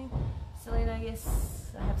anything. Selena,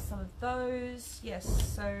 yes, I have some of those. Yes,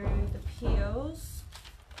 so the peels.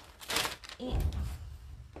 Yeah.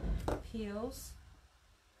 Peels.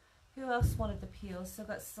 Who else wanted the peels? So I've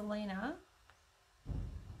got Selena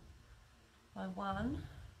by 1.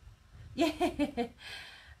 Yeah.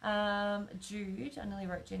 Jude, I nearly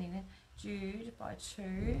wrote Jenny there. Jude by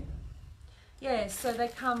 2. Yeah, so they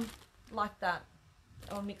come like that,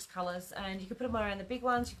 or mixed colours, and you can put them around the big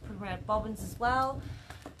ones, you can put them around bobbins as well.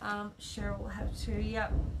 Cheryl will have 2,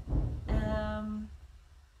 yep.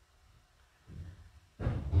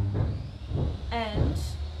 And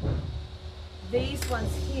these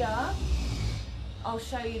ones here, I'll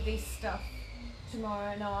show you this stuff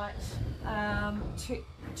tomorrow night.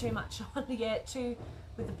 Too much on yet,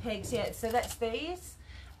 with the pegs, yeah. So that's these,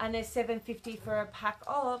 and they're $7.50 for a pack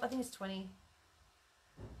of, I think it's 20.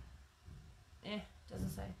 Doesn't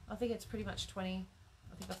say. I think it's pretty much 20,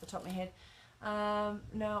 I think off the top of my head.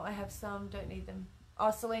 No, I have some, don't need them.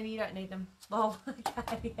 Oh, Selena, you don't need them. Oh,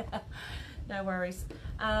 okay. No worries.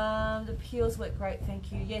 The peels work great,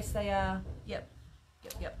 thank you. Yes, they are. Yep.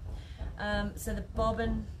 So the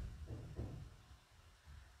bobbin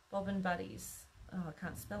buddies. Oh, I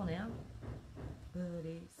can't spell now.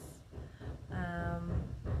 Buddies.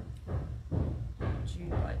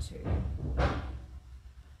 Jude by 2.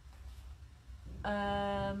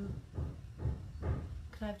 Can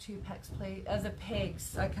I have 2 packs, please? The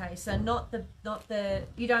pegs. Okay, so not the.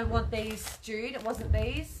 You don't want these, Jude. It wasn't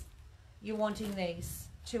these. You're wanting these.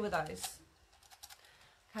 2 of those.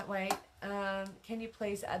 Can't wait. Can you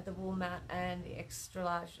please add the wool mat and the extra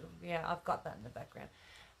large? Yeah, I've got that in the background.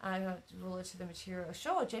 Ruler to the material.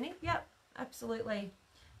 Sure, Jenny. Yep, absolutely.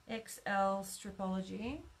 XL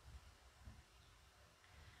stripology.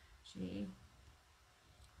 G.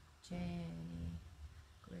 Jenny.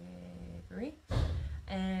 Gregory.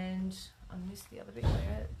 And I missed the other bit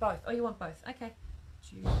there. Both. Oh, you want both? Okay.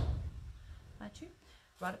 Two.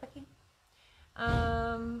 Write it back in.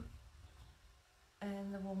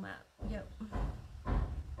 And the wool mat. Yep.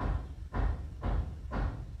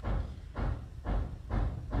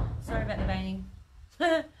 Sorry about the veining.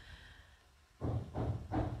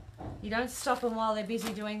 You don't stop them while they're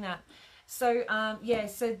busy doing that. So, yeah,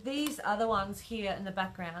 so these other ones here in the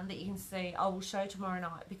background that you can see, I will show tomorrow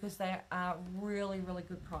night because they are really, really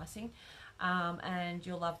good pricing, and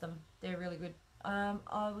you'll love them. They're really good.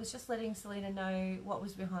 I was just letting Selena know what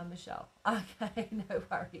was behind Michelle. Okay, no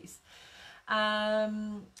worries.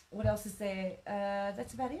 What else is there?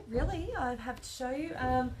 That's about it, really. I have to show you.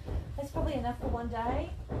 That's probably enough for one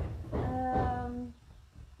day.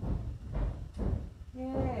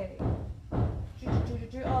 Yeah.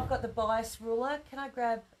 Oh, I've got the bias ruler. Can I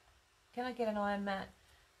get an iron mat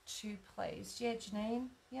 2, please? Yeah, Janine.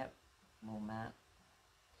 Yep. More mat.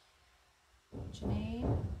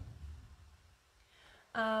 Janine.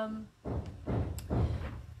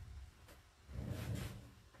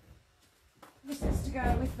 This is to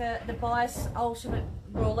go with the bias ultimate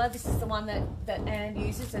ruler. This is the one that Anne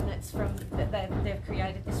uses, and it's from they've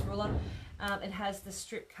created this ruler. It has the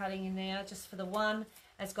strip cutting in there just for the one,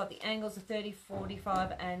 It's got the angles of 30,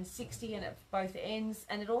 45 and 60 and at both ends,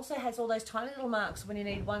 and it also has all those tiny little marks when you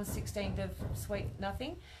need 1/16 of sweet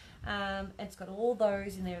nothing. It's got all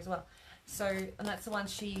those in there as well. So, and that's the one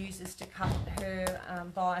she uses to cut her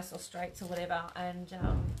bias or straights or whatever. And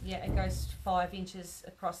yeah, it goes 5 inches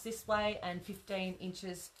across this way and 15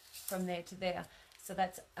 inches from there to there. So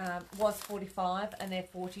that's was 45 and they're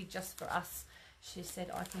 40 just for us. She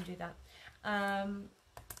said I can do that.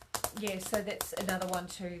 Yeah, so that's another one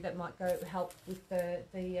too that might go help with the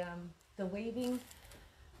weaving.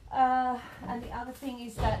 And the other thing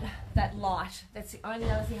is that light. That's the only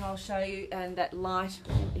other thing I'll show you. And that light,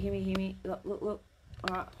 hear me, look, look, look.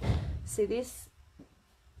 All right, see this?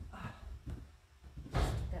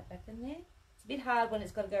 Stick that back in there. It's a bit hard when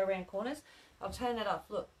it's got to go around corners. I'll turn it off.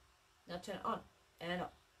 Look, now turn it on and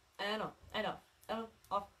off and on and off and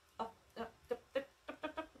off, off.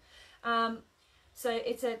 So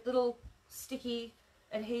it's a little sticky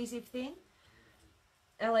adhesive thing,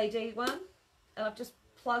 LED one, and I've just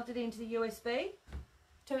plugged it into the USB.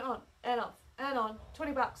 Turn it on and off and on.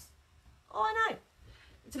 $20. Oh, I know.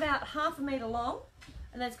 It's about 1/2 meter long,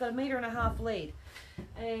 and then it's got 1.5 meter lead,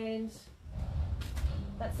 and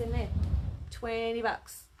that's in there.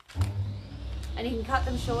 $20. And you can cut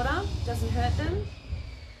them shorter. Doesn't hurt them.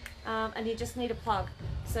 And you just need a plug.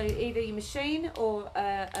 So either your machine or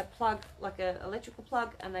a plug, like an electrical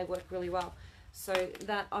plug, and they work really well. So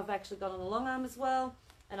that I've actually got on the long arm as well,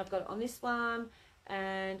 and I've got it on this one,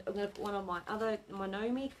 and I'm going to put one on my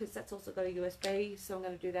Nomi because that's also got a USB, so I'm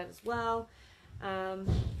going to do that as well. But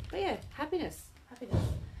yeah, happiness. But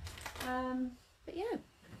yeah,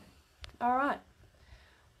 all right.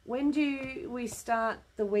 When do we start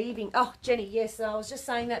the weaving? Oh, Jenny, yes, I was just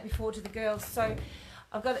saying that before to the girls. So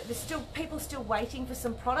I've got it. There's still people still waiting for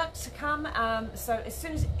some products to come. So as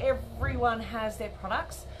soon as everyone has their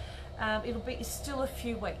products, it'll be still a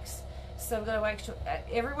few weeks. So we've got to make sure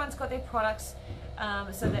everyone's got their products,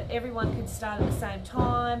 so that everyone can start at the same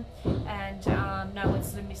time, and no one's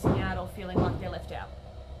sort of missing out or feeling like they're left out.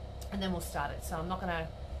 And then we'll start it. So I'm not going to.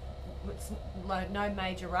 It's no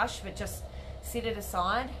major rush, but just sit it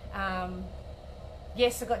aside.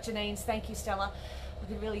 Yes, I got Janine's. Thank you, Stella. I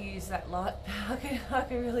could really use that light. I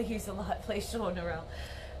could really use a light, please, Sean Narelle.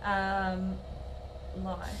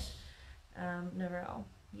 Light. Narelle.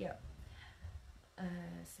 Yep.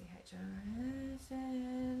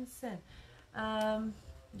 CHRSN.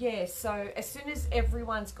 Yeah, so as soon as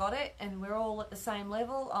everyone's got it and we're all at the same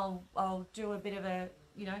level, I'll do a bit of a,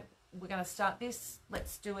 you know, we're going to start this,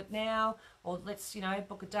 let's do it now, or let's, you know,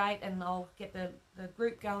 book a date, and I'll get the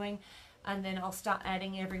group going, and then I'll start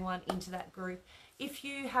adding everyone into that group. If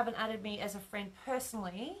you haven't added me as a friend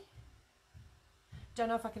personally, don't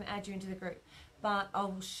know if I can add you into the group, but I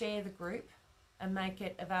will share the group and make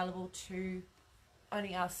it available to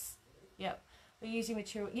only us. Yep. We're using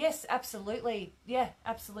material. Yes, absolutely. Yeah,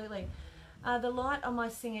 absolutely. The light on my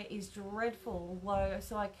Singer is dreadful low,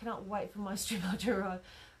 so I cannot wait for my streamer to arrive.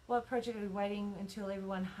 What project are we waiting until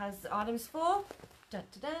everyone has the items for?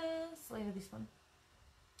 Selena, this one.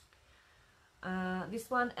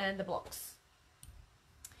 This one and the blocks.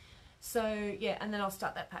 So yeah, and then I'll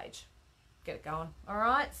start that page. Get it going. All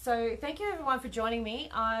right. So thank you everyone for joining me.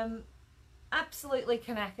 I'm absolutely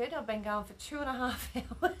knackered. I've been going for 2.5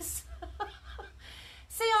 hours.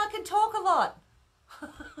 See, I can talk a lot.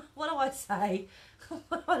 What do I say?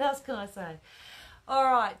 What else can I say? All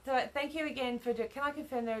right. So thank you again for. Can I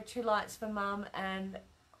confirm there are 2 lights for Mum and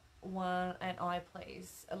 1 and I,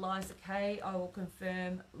 please? Eliza K. I will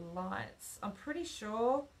confirm lights. I'm pretty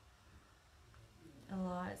sure.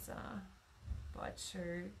 Eliza by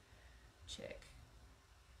 2. Check.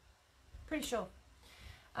 Pretty sure.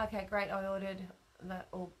 Okay, great. I ordered that.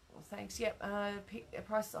 Oh, thanks. Yep.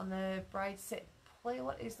 Price on the braid set. Please.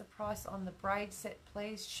 What is the price on the braid set,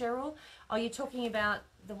 please, Cheryl? Are you talking about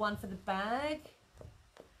the one for the bag?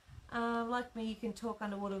 Like me, you can talk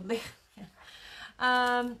underwater.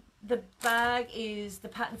 The bag is, the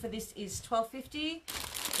pattern for this is $12.50.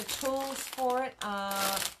 The tools for it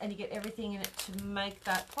and you get everything in it to make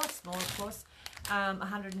that, plus more of course,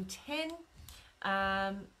 $110.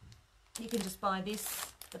 You can just buy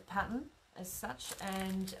this, the pattern as such,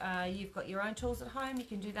 and you've got your own tools at home, you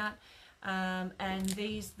can do that. And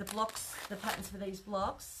these, the blocks, the patterns for these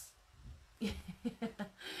blocks,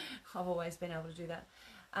 I've always been able to do that.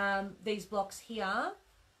 These blocks here,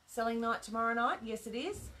 selling night tomorrow night, yes it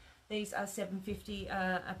is. These are $7.50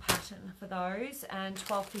 a pattern for those, and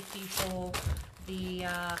 $12.50 for the,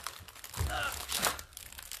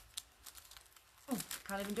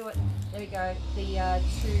 can't even do it, there we go, the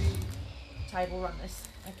 2 table runners,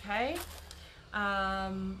 okay.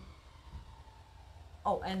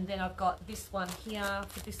 Oh, and then I've got this one here.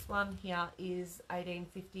 For this one here is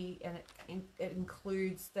 $18.50, and it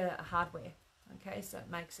includes the hardware. Okay, so it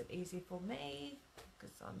makes it easy for me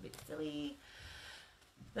because I'm a bit silly.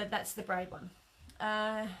 But that's the braid one.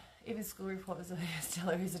 Even school reporters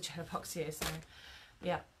Stella is a chatterbox here. So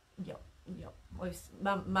yeah.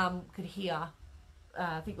 Mum could hear.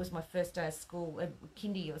 I think it was my first day of school,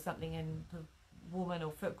 kindy or something, and the woman,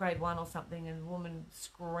 or grade 1 or something, and the woman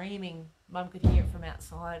screaming. Mum could hear it from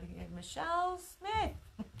outside. Yeah, Michelle Smith,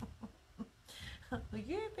 will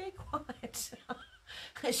you be quiet?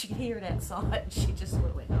 She could hear it outside, and she just sort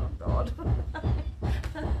of went, oh God.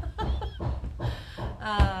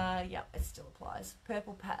 Yeah, it still applies.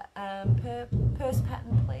 Purple purse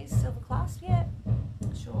pattern, please. Silver clasp, yeah,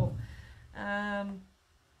 sure.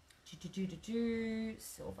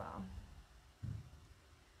 Silver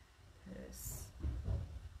purse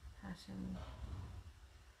pattern,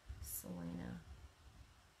 Selena.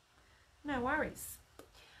 No worries.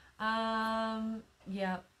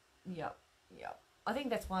 Yeah. I think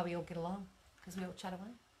that's why we all get along, because we all chat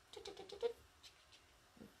away.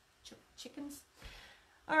 Chickens.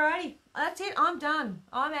 Alrighty, that's it. I'm done.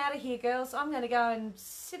 I'm out of here, girls. I'm going to go and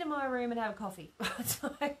sit in my room and have a coffee.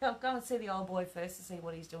 So I'll go and see the old boy first to see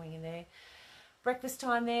what he's doing in there. Breakfast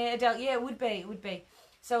time there. Adele, yeah, it would be.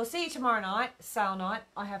 So I'll see you tomorrow night, sale night.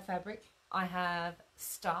 I have fabric. I have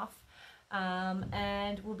stuff.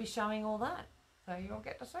 And we'll be showing all that. So you'll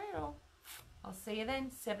get to see it all. I'll see you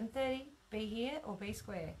then, 7:30. Be here or be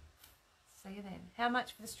square. See you then. How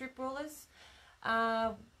much for the strip rulers?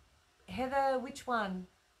 Heather, which one?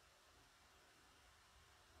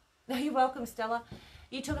 No, you're welcome, Stella.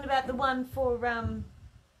 You're talking about the one for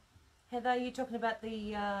Heather, you're talking about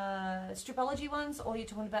the stripology ones, or you're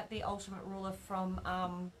talking about the ultimate ruler from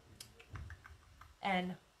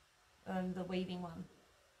Anne, the weaving one?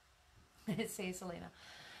 See you, Selena.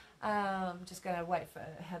 Just going to wait for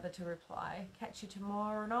Heather to reply. Catch you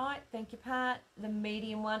tomorrow night. Thank you, Pat. The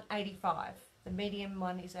medium one, 85. The medium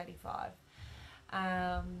one is 85.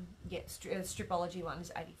 Yeah, stripology one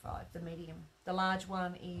is 85, the medium. The large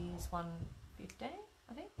one is 150,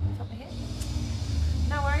 I think, off the top of my head.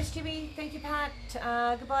 No worries, Jimmy. Thank you, Pat.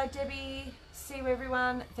 Goodbye, Debbie. See you,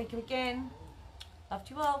 everyone. Thank you again. Love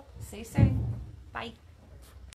to you all. See you soon. Bye.